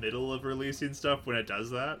in the middle of releasing stuff when it does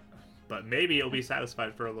that. But maybe it'll be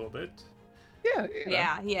satisfied for a little bit. Yeah, you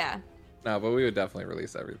know. Yeah. No, but we would definitely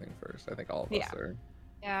release everything first. I think all of us Yeah. are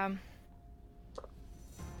Yeah.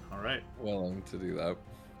 All right. willing to do that.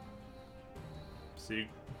 So you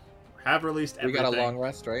have released We everything. got a long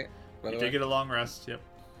rest, right? By You the did way? get a long rest. Yep.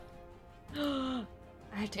 I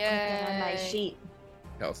had to click that on my Yay. sheet.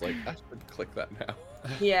 I was like, I should click that now.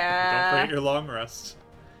 Don't Yeah. forget your long rest.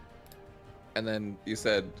 And then you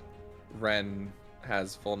said Ren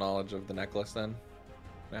has full knowledge of the necklace then?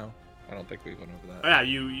 No? I don't think we went over Oh, that. yeah,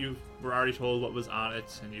 you were already told what was on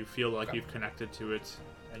it, and you feel like Okay. you've connected to it,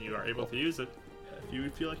 and you are able to use it if you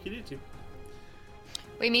feel like you need to.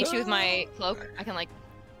 We meet you with my cloak. I can, like,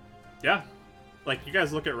 Yeah. Like, you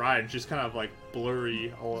guys look at Ryan, she's kind of, like,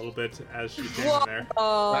 blurry a little bit as she's standing there.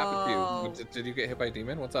 What happened to you? Oh. Did you get hit by a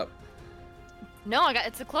demon? What's up? no,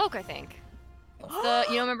 it's a cloak, I think. It's the,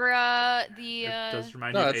 you know, remember, the, It does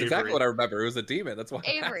remind No, you of that's exactly Avery. what I remember. It was a demon. That's why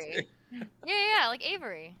I'm Avery. asking. Yeah, like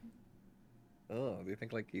Avery. Oh, do you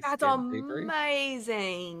think like he's That's skinned Avery? Yeah.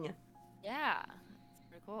 amazing. It's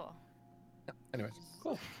pretty cool. Anyways,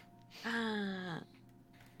 cool. Ah.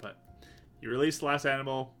 But you release the last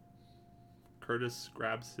animal. Curtis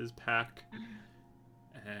grabs his pack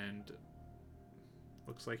and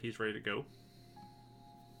looks like he's ready to go.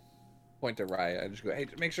 Point to Raya. I just go, hey,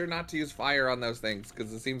 make sure not to use fire on those things,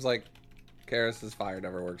 because it seems like Karis's fire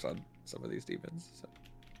never works on some of these demons. So.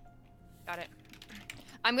 Got it.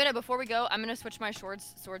 Before we go, I'm gonna switch my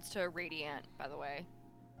swords to radiant, by the way.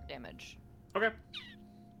 Damage. Okay.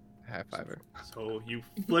 High fiver. So you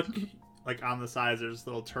flick, like on the sides, there's a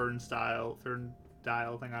little turn dial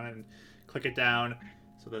thing on it, and click it down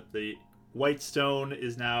so that the white stone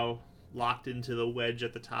is now locked into the wedge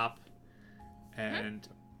at the top, and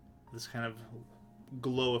this kind of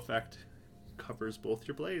glow effect covers both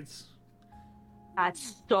your blades.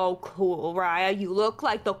 That's so cool, Raya. You look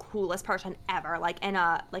like the coolest person ever, like in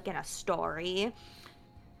a story,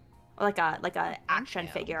 or like a action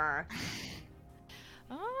you. figure.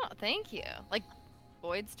 Oh, thank you. Like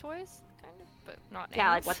Boyd's toys, kind of, but not. Yeah,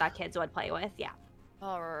 like ants. what that kids would play with. Yeah,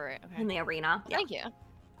 Oh, right. Okay. in the arena. Yeah, Thank you.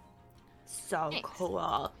 so Thanks. cool.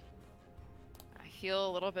 I feel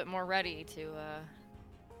a little bit more ready to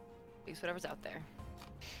use whatever's out there.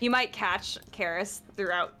 You might catch Karis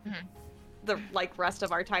throughout the like rest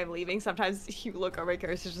of our time leaving, sometimes you look over,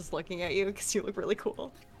 Kirsten's just looking at you because you look really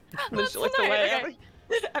cool. And then she looks nice, away okay.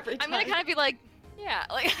 every time. I'm gonna kind of be like, yeah,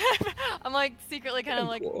 like I'm like secretly kind of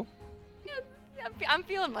like, Cool. yeah, I'm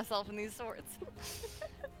feeling myself in these swords.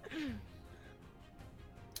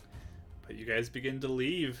 But you guys begin to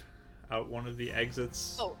leave out one of the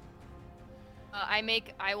exits. Oh.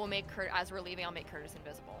 I will make Kurt, as we're leaving, I'll make Curtis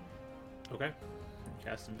invisible. Okay.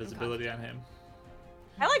 Cast invisibility on him.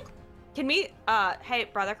 I like. Can we? Hey,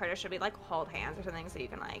 brother Curtis, should we like hold hands or something so you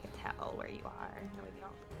can like tell where you are? That way we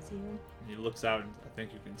don't see you. And he looks out, and I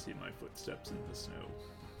think you can see my footsteps in the snow.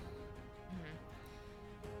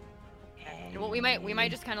 Well, we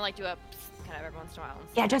might just kind of like do a kind of every once in a while. And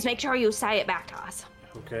Yeah, just make sure you say it back to us.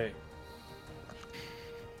 Okay.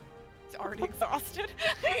 It's already exhausted.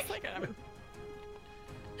 It's like,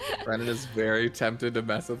 Brennan is very tempted to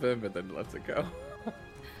mess with him, but then lets it go.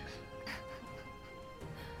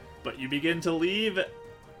 But you begin to leave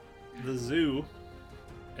the zoo,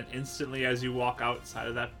 and instantly as you walk outside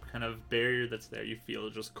of that kind of barrier that's there, you feel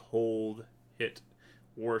just cold hit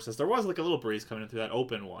worse. As there was like a little breeze coming in through that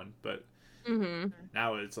open one, but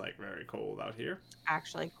now it's like very cold out here.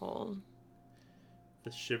 Actually cold.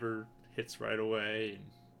 The shiver hits right away, and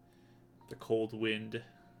the cold wind.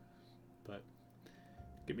 But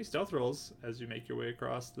give me stealth rolls as you make your way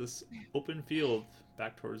across this open field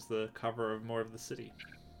back towards the cover of more of the city.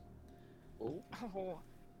 oh.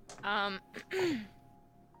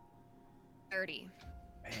 30.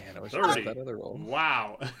 Man, I wish 30. I had that other roll.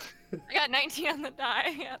 Wow. I got 19 on the die.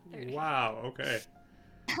 I got 30. Wow, okay.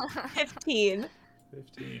 15.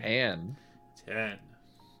 15. And 10.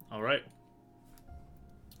 All right.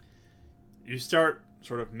 You start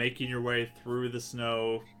sort of making your way through the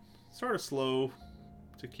snow, sort of slow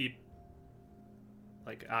to keep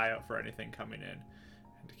like eye out for anything coming in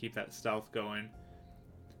and to keep that stealth going.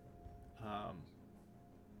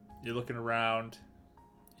 You're looking around.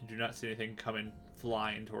 You do not see anything coming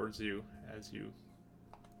flying towards you as you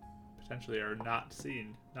potentially are not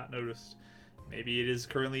seen, not noticed. Maybe it is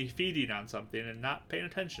currently feeding on something and not paying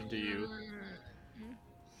attention to you.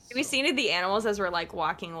 Did we see any of the animals as we're like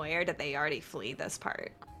walking away, or did they already flee this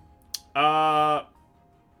part?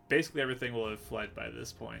 Basically everything will have fled by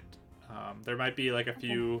this point. There might be like a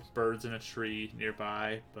few birds in a tree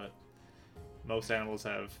nearby, but most animals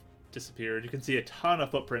have disappeared. You can see a ton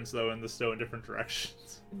of footprints though in the snow in different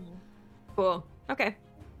directions. Cool. Okay.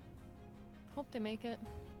 Hope they make it.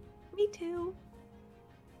 Me too.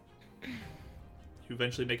 You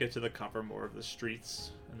eventually make it to the cover more of the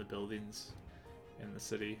streets and the buildings in the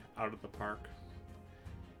city, out of the park.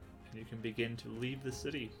 And you can begin to leave the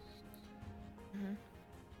city.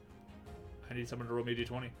 I need someone to roll me a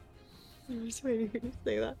d20. I'm just waiting for you to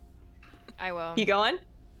say that. I will. You going?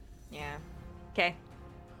 Yeah. Okay.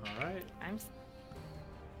 Alright.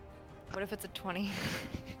 What if it's a 20?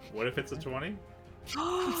 What if it's a 20?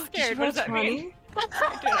 I'm scared. What does that mean?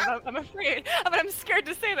 I'm afraid. But I'm scared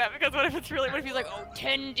to say that because what if he's like, oh,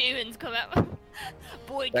 10 demons come out.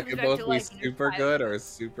 Boy, that comes could back both to be life. super good or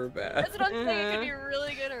super bad. That's what I'm saying. It could be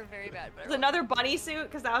really good or very bad. But Is another bunny suit?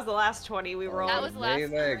 Because that was the last 20 we rolled. that was the last one,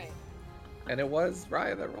 Amazing. right? And it was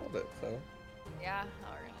Raya that rolled it, so. Yeah.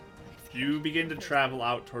 Alright. You begin to travel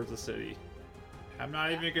out towards the city. I'm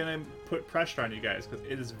not even gonna put pressure on you guys because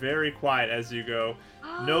it is very quiet as you go.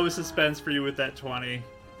 No suspense for you with that 20.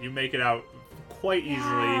 You make it out quite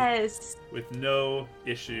easily Yes. with no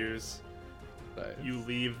issues. Nice. You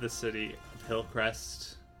leave the city of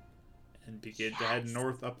Hillcrest and begin to head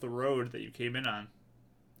north up the road that you came in on.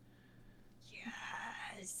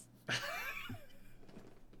 Yes.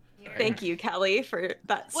 Thank you, Kelly, for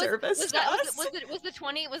that service. Was the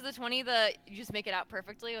 20 the you just make it out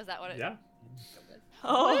perfectly? Was that what it? Yeah.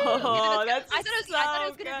 Oh, that's I thought it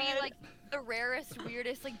was gonna be good. like the rarest,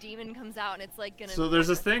 weirdest like demon comes out and it's like gonna. So there's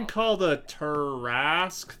this thing called a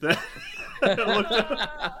Tarask that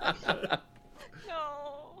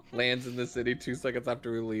No. Lands in the city 2 seconds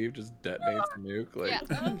after we leave, just detonates a nuke. Like, Yeah.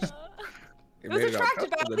 you It was made out attracted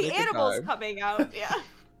just by in the nick of animals time. coming out. Yeah.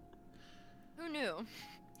 Who knew?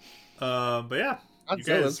 But yeah, you Godzilla's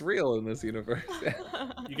guys, real in this universe.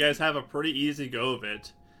 you guys have a pretty easy go of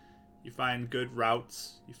it. You find good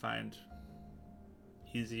routes. You find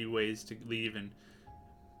easy ways to leave and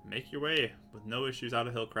make your way with no issues out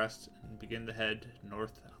of Hillcrest and begin to head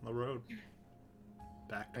north on the road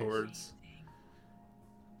back towards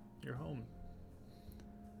your home.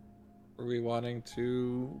 Were we wanting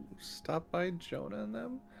to stop by Jonah and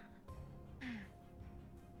them?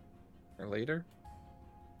 Or later?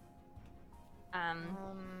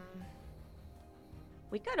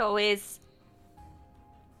 We could always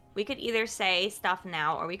we could either say stuff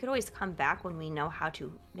now, or we could always come back when we know how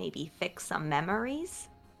to maybe fix some memories.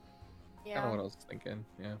 Kind of what I was thinking.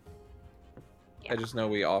 Yeah. Yeah. I just know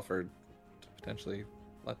we offered to potentially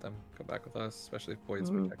let them come back with us, especially if Boyd's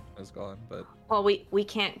protection is gone. But Well, we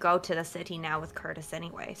can't go to the city now with Curtis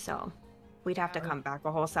anyway, so we'd have to Yeah. come back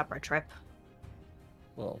a whole separate trip.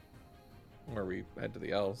 well, or we head to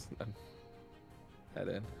the elves and then head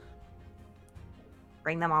in.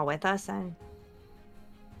 Bring them all with us, and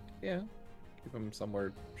Yeah. Keep them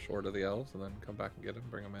somewhere short of the elves, and then come back and get them,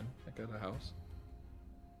 bring them in, like at a house.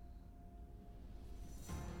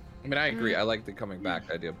 I mean, I agree. I like the coming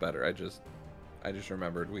back idea better. I just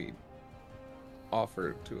remembered we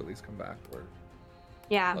offered to at least come back, or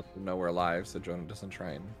yeah, let them know we're alive, so Jonah doesn't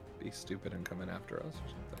try and be stupid and come in after us or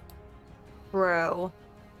something. true.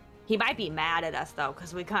 He might be mad at us though,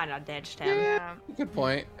 because we kind of ditched him. Yeah. Good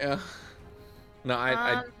point. Yeah. No,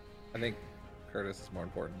 I think Curtis is more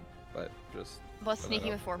important, but just Plus, But I sneaking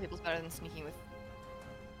don't- with 4 people is better than sneaking with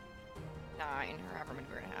 9 or however many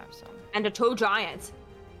we're gonna have. So, And the 2 giants.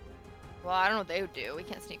 well, I don't know what they would do. We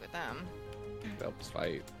can't sneak with them. help us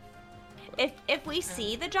fight. If we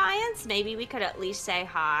see the giants, maybe we could at least say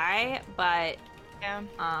hi. But Yeah. You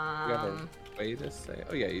have a way to say?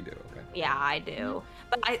 Oh yeah, you do. Okay. yeah, I do.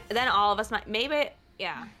 But then all of us might maybe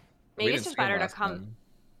yeah. We Maybe didn't it's just see 'em better to last come. time.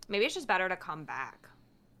 Maybe it's just better to come back.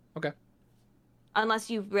 Okay. Unless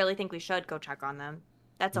you really think we should go check on them.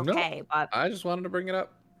 That's Nope. okay, but I just wanted to bring it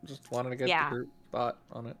up. Just wanted to get Yeah. the group thought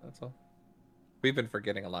on it. That's all. We've been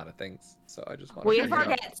forgetting a lot of things, so I just wanted we to bring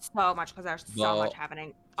it up. forget so much because there's so Well, much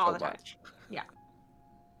happening all So the time. much. Yeah.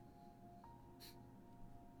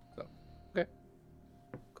 So, okay.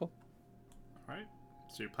 Cool. All right.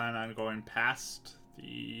 So you plan on going past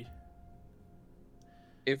the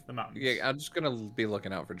If mountains? yeah, I'm just gonna be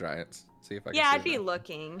looking out for giants. See if I can. Yeah, see I'd be them.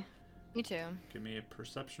 looking. Me too. Give me a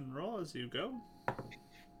perception roll as you go.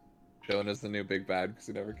 Jonah's the new big bad because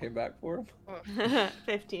he never came back for him.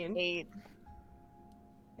 15. 8.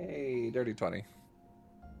 Hey, dirty 20.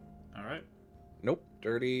 All right. Nope,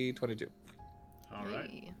 dirty 22. All right.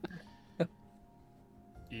 Hey.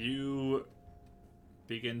 You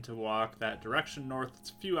begin to walk that direction north. It's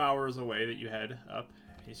a few hours away that you head up.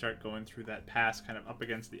 You start going through that pass, kind of up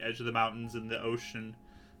against the edge of the mountains and the ocean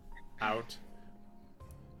out.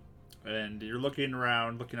 And you're looking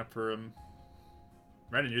around, looking up for him.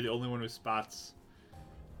 Brendan, you're the only one who spots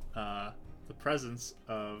the presence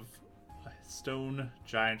of a stone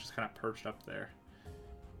giant just kind of perched up there.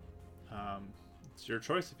 It's your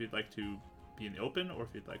choice if you'd like to be in the open or if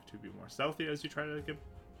you'd like to be more stealthy as you try to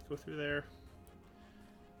go through there.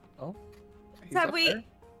 Oh. he's Have up we- there?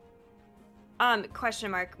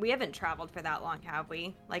 Question mark. We haven't traveled for that long, have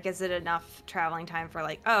we? Like, is it enough traveling time for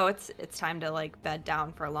like, oh, it's time to like bed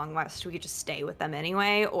down for a long rest? We could just stay with them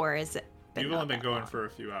anyway, or is it? You've not only been that going long? for a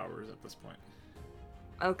few hours at this point.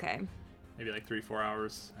 Okay. Maybe like 3-4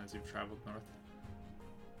 hours as you've traveled north.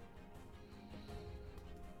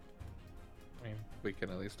 I mean, we can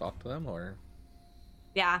at least talk to them, or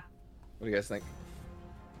Yeah. what do you guys think?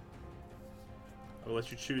 I will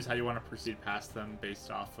let you choose how you want to proceed past them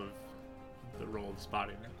based off of the role of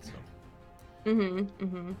spotting it. So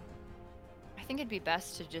I think it'd be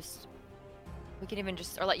best to just. We can even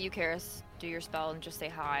just. Or let you, Karis, do your spell and just say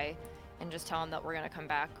hi. And just tell them that we're gonna come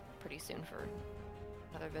back pretty soon for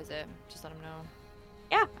another visit. Just let them know.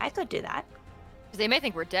 Yeah, I could do that. Because they may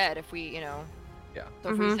think we're dead if we, you know. Yeah. So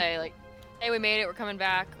if we say, like, hey, we made it, we're coming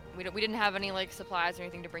back. We didn't have any, like, supplies or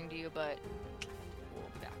anything to bring to you, but we'll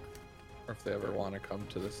be back. Or if they ever want to come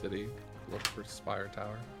to the city, look for Spire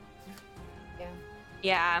Tower. Yeah.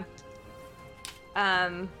 Yeah.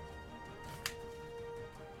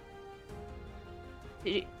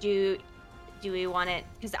 Do we want it?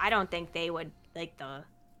 Because I don't think they would, like, the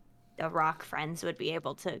rock friends would be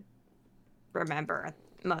able to remember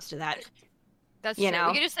most of that. That's You true. know?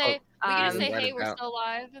 We could just say, write hey, it we're down. still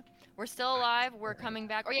alive. We're still alive. We're coming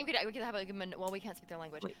back. Or yeah, we could have like, well, we can't speak their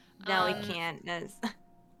language. Wait, No, Um, we can't. It's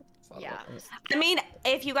not Yeah. about it. I mean,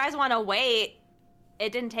 if you guys want to wait,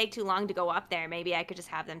 it didn't take too long to go up there. Maybe I could just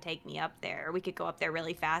have them take me up there. We could go up there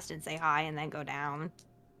really fast and say hi and then go down.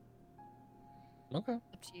 Okay.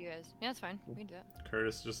 Up to you guys. Yeah, that's fine. We can do that.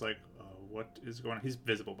 Curtis is just like, what is going on? He's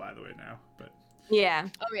visible, by the way, now. But Yeah.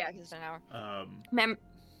 Oh yeah, because it's an hour.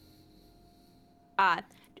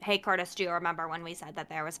 Hey, Curtis, do you remember when we said that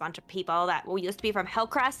there was a bunch of people that used to be from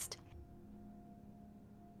Hillcrest?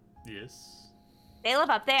 yes. They live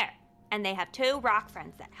up there, and they have 2 rock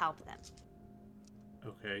friends that help them.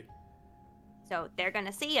 Okay. So they're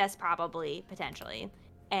gonna see us probably, potentially,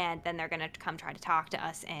 and then they're gonna come try to talk to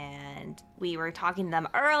us. And we were talking to them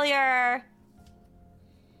earlier,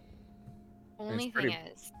 Only pretty- thing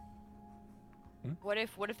is, Hmm? what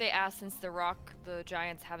if they ask, since the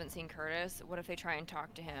giants haven't seen Curtis, what if they try and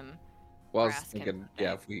talk to him? Well, I Or was ask him thinking, something.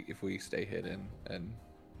 yeah, if we stay hidden and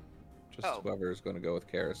just Oh. whoever is going to go with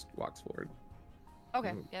Karis walks forward. Okay,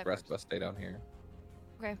 and yeah. The rest of us stay down here.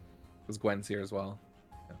 Okay. Because Gwen's here as well.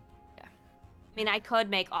 I mean, I could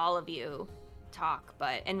make all of you talk,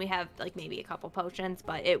 and we have like maybe a couple potions,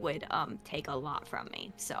 but it would take a lot from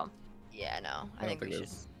me. So Yeah, no. I don't think we should.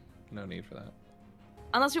 there's no need for that.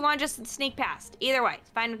 unless we want to just sneak past, either way, it's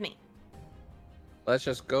fine with me. Let's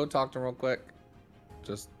just go talk to him real quick.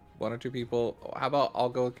 Just one or two people. How about I'll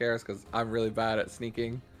go with Karis because I'm really bad at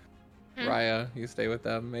sneaking. Raya, you stay with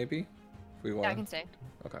them maybe? If we want. Yeah, I can stay.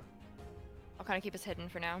 Okay. I'll kind of keep us hidden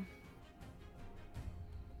for now.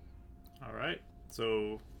 All right.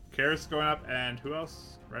 So Karis going up, and who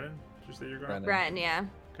else? Renan? Did you say you're going up? Brennan. Bren, yeah.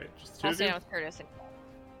 Okay, just the two I'll of stay you. down with Curtis.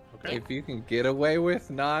 Okay. If you can get away with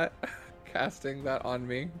not casting that on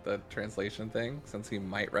me, the translation thing, since he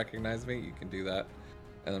might recognize me, you can do that.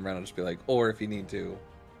 And then Ren will just be like, or if you need to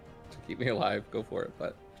keep me alive, go for it.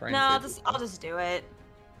 But try and No, save I'll yourself. just do it,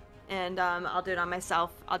 and I'll do it on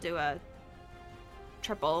myself. I'll do a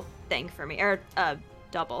triple thing for me, or a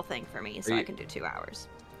double thing for me, so I you- can do 2 hours.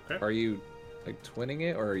 Are you like twinning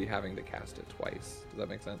it, or are you having to cast it twice? Does that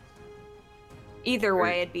make sense? Either Or-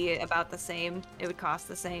 way, it'd be about the same. It would cost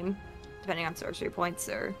the same, depending on sorcery points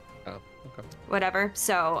or Oh, okay. whatever.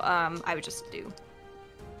 So I would just do.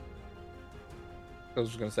 I was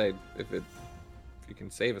just gonna say, if you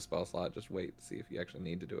can save a spell slot, just wait to see if you actually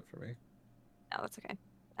need to do it for me. No, that's okay.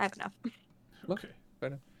 I have enough. Okay. Fair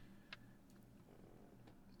enough.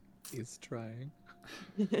 He's trying.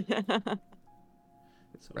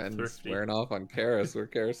 So Ren's thrifty. swearing off on Karis, where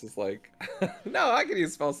Karis is like, no, I can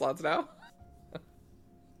use spell slots now.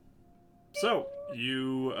 So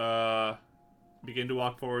you begin to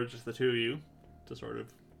walk forward, just the two of you, to sort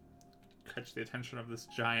of catch the attention of this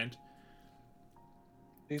giant.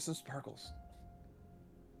 Use some sparkles.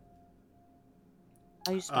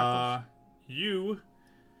 I'll use sparkles. You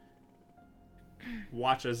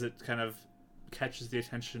watch as it kind of catches the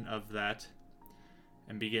attention of that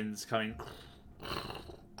and begins coming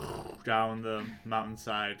down the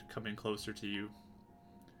mountainside, coming closer to you.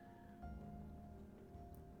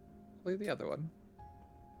 Play the other one.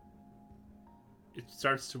 It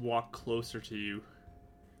starts to walk closer to you.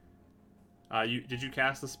 Did you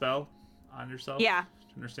cast the spell on yourself? Yeah.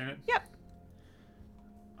 To understand it? Yep.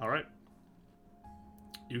 All right.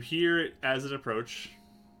 You hear it as it approach.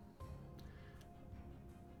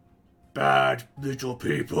 Bad little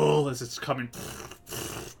people, as it's coming.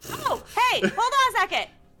 Oh, hey, hold on a second.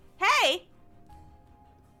 Hey,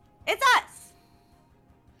 it's us.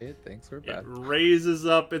 It thinks we're It bad. raises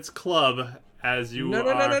up its club as you No,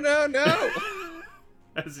 are no!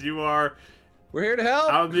 as you are We're here to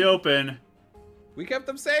help. out in the open. We kept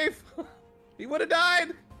him safe. He would have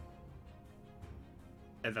died.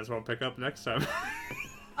 And that's what we'll pick up next time.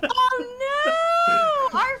 Oh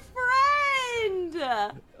no, our friend.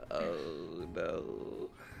 Oh no.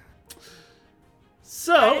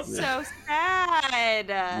 So, It's so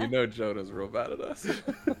sad. You know Jonah's real bad at us.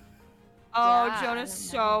 Oh, Yeah, Jonah's I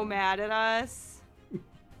so mad at us.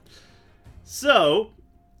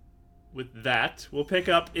 with that, we'll pick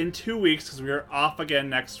up in 2 weeks because we are off again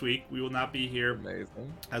next week. We will not be here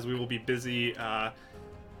Amazing. as we will be busy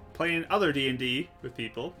playing other D&D with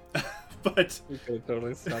people. But We could have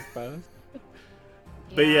totally snuck past.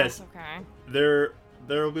 But Yeah, yes. it's okay. there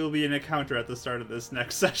will be an encounter at the start of this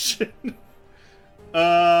next session.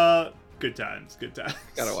 Good times.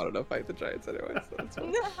 Gotta wanted to fight the giants anyway, so that's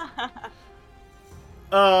fine.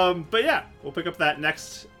 But yeah, we'll pick up that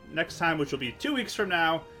next time, which will be 2 weeks from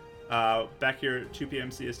now. Back here at 2 p.m.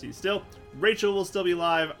 CST still. Rachel will still be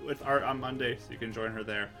live with Art on Monday, so you can join her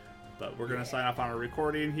there. But we're going to sign off on a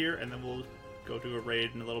recording here, and then we'll go do a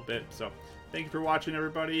raid in a little bit. So thank you for watching,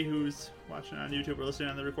 everybody who's watching on YouTube or listening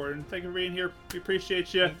on the recording. Thank you for being here. We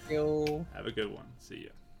appreciate you. Thank you. Have a good one. See ya.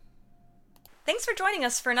 Thanks for joining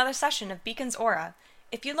us for another session of Beacon's Aura.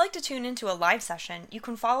 If you'd like to tune into a live session, you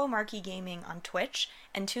can follow Marquee Gaming on Twitch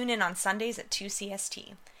and tune in on Sundays at 2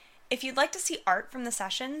 CST. If you'd like to see art from the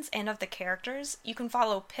sessions and of the characters, you can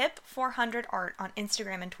follow Pip400art on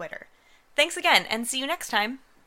Instagram and Twitter. Thanks again, and see you next time!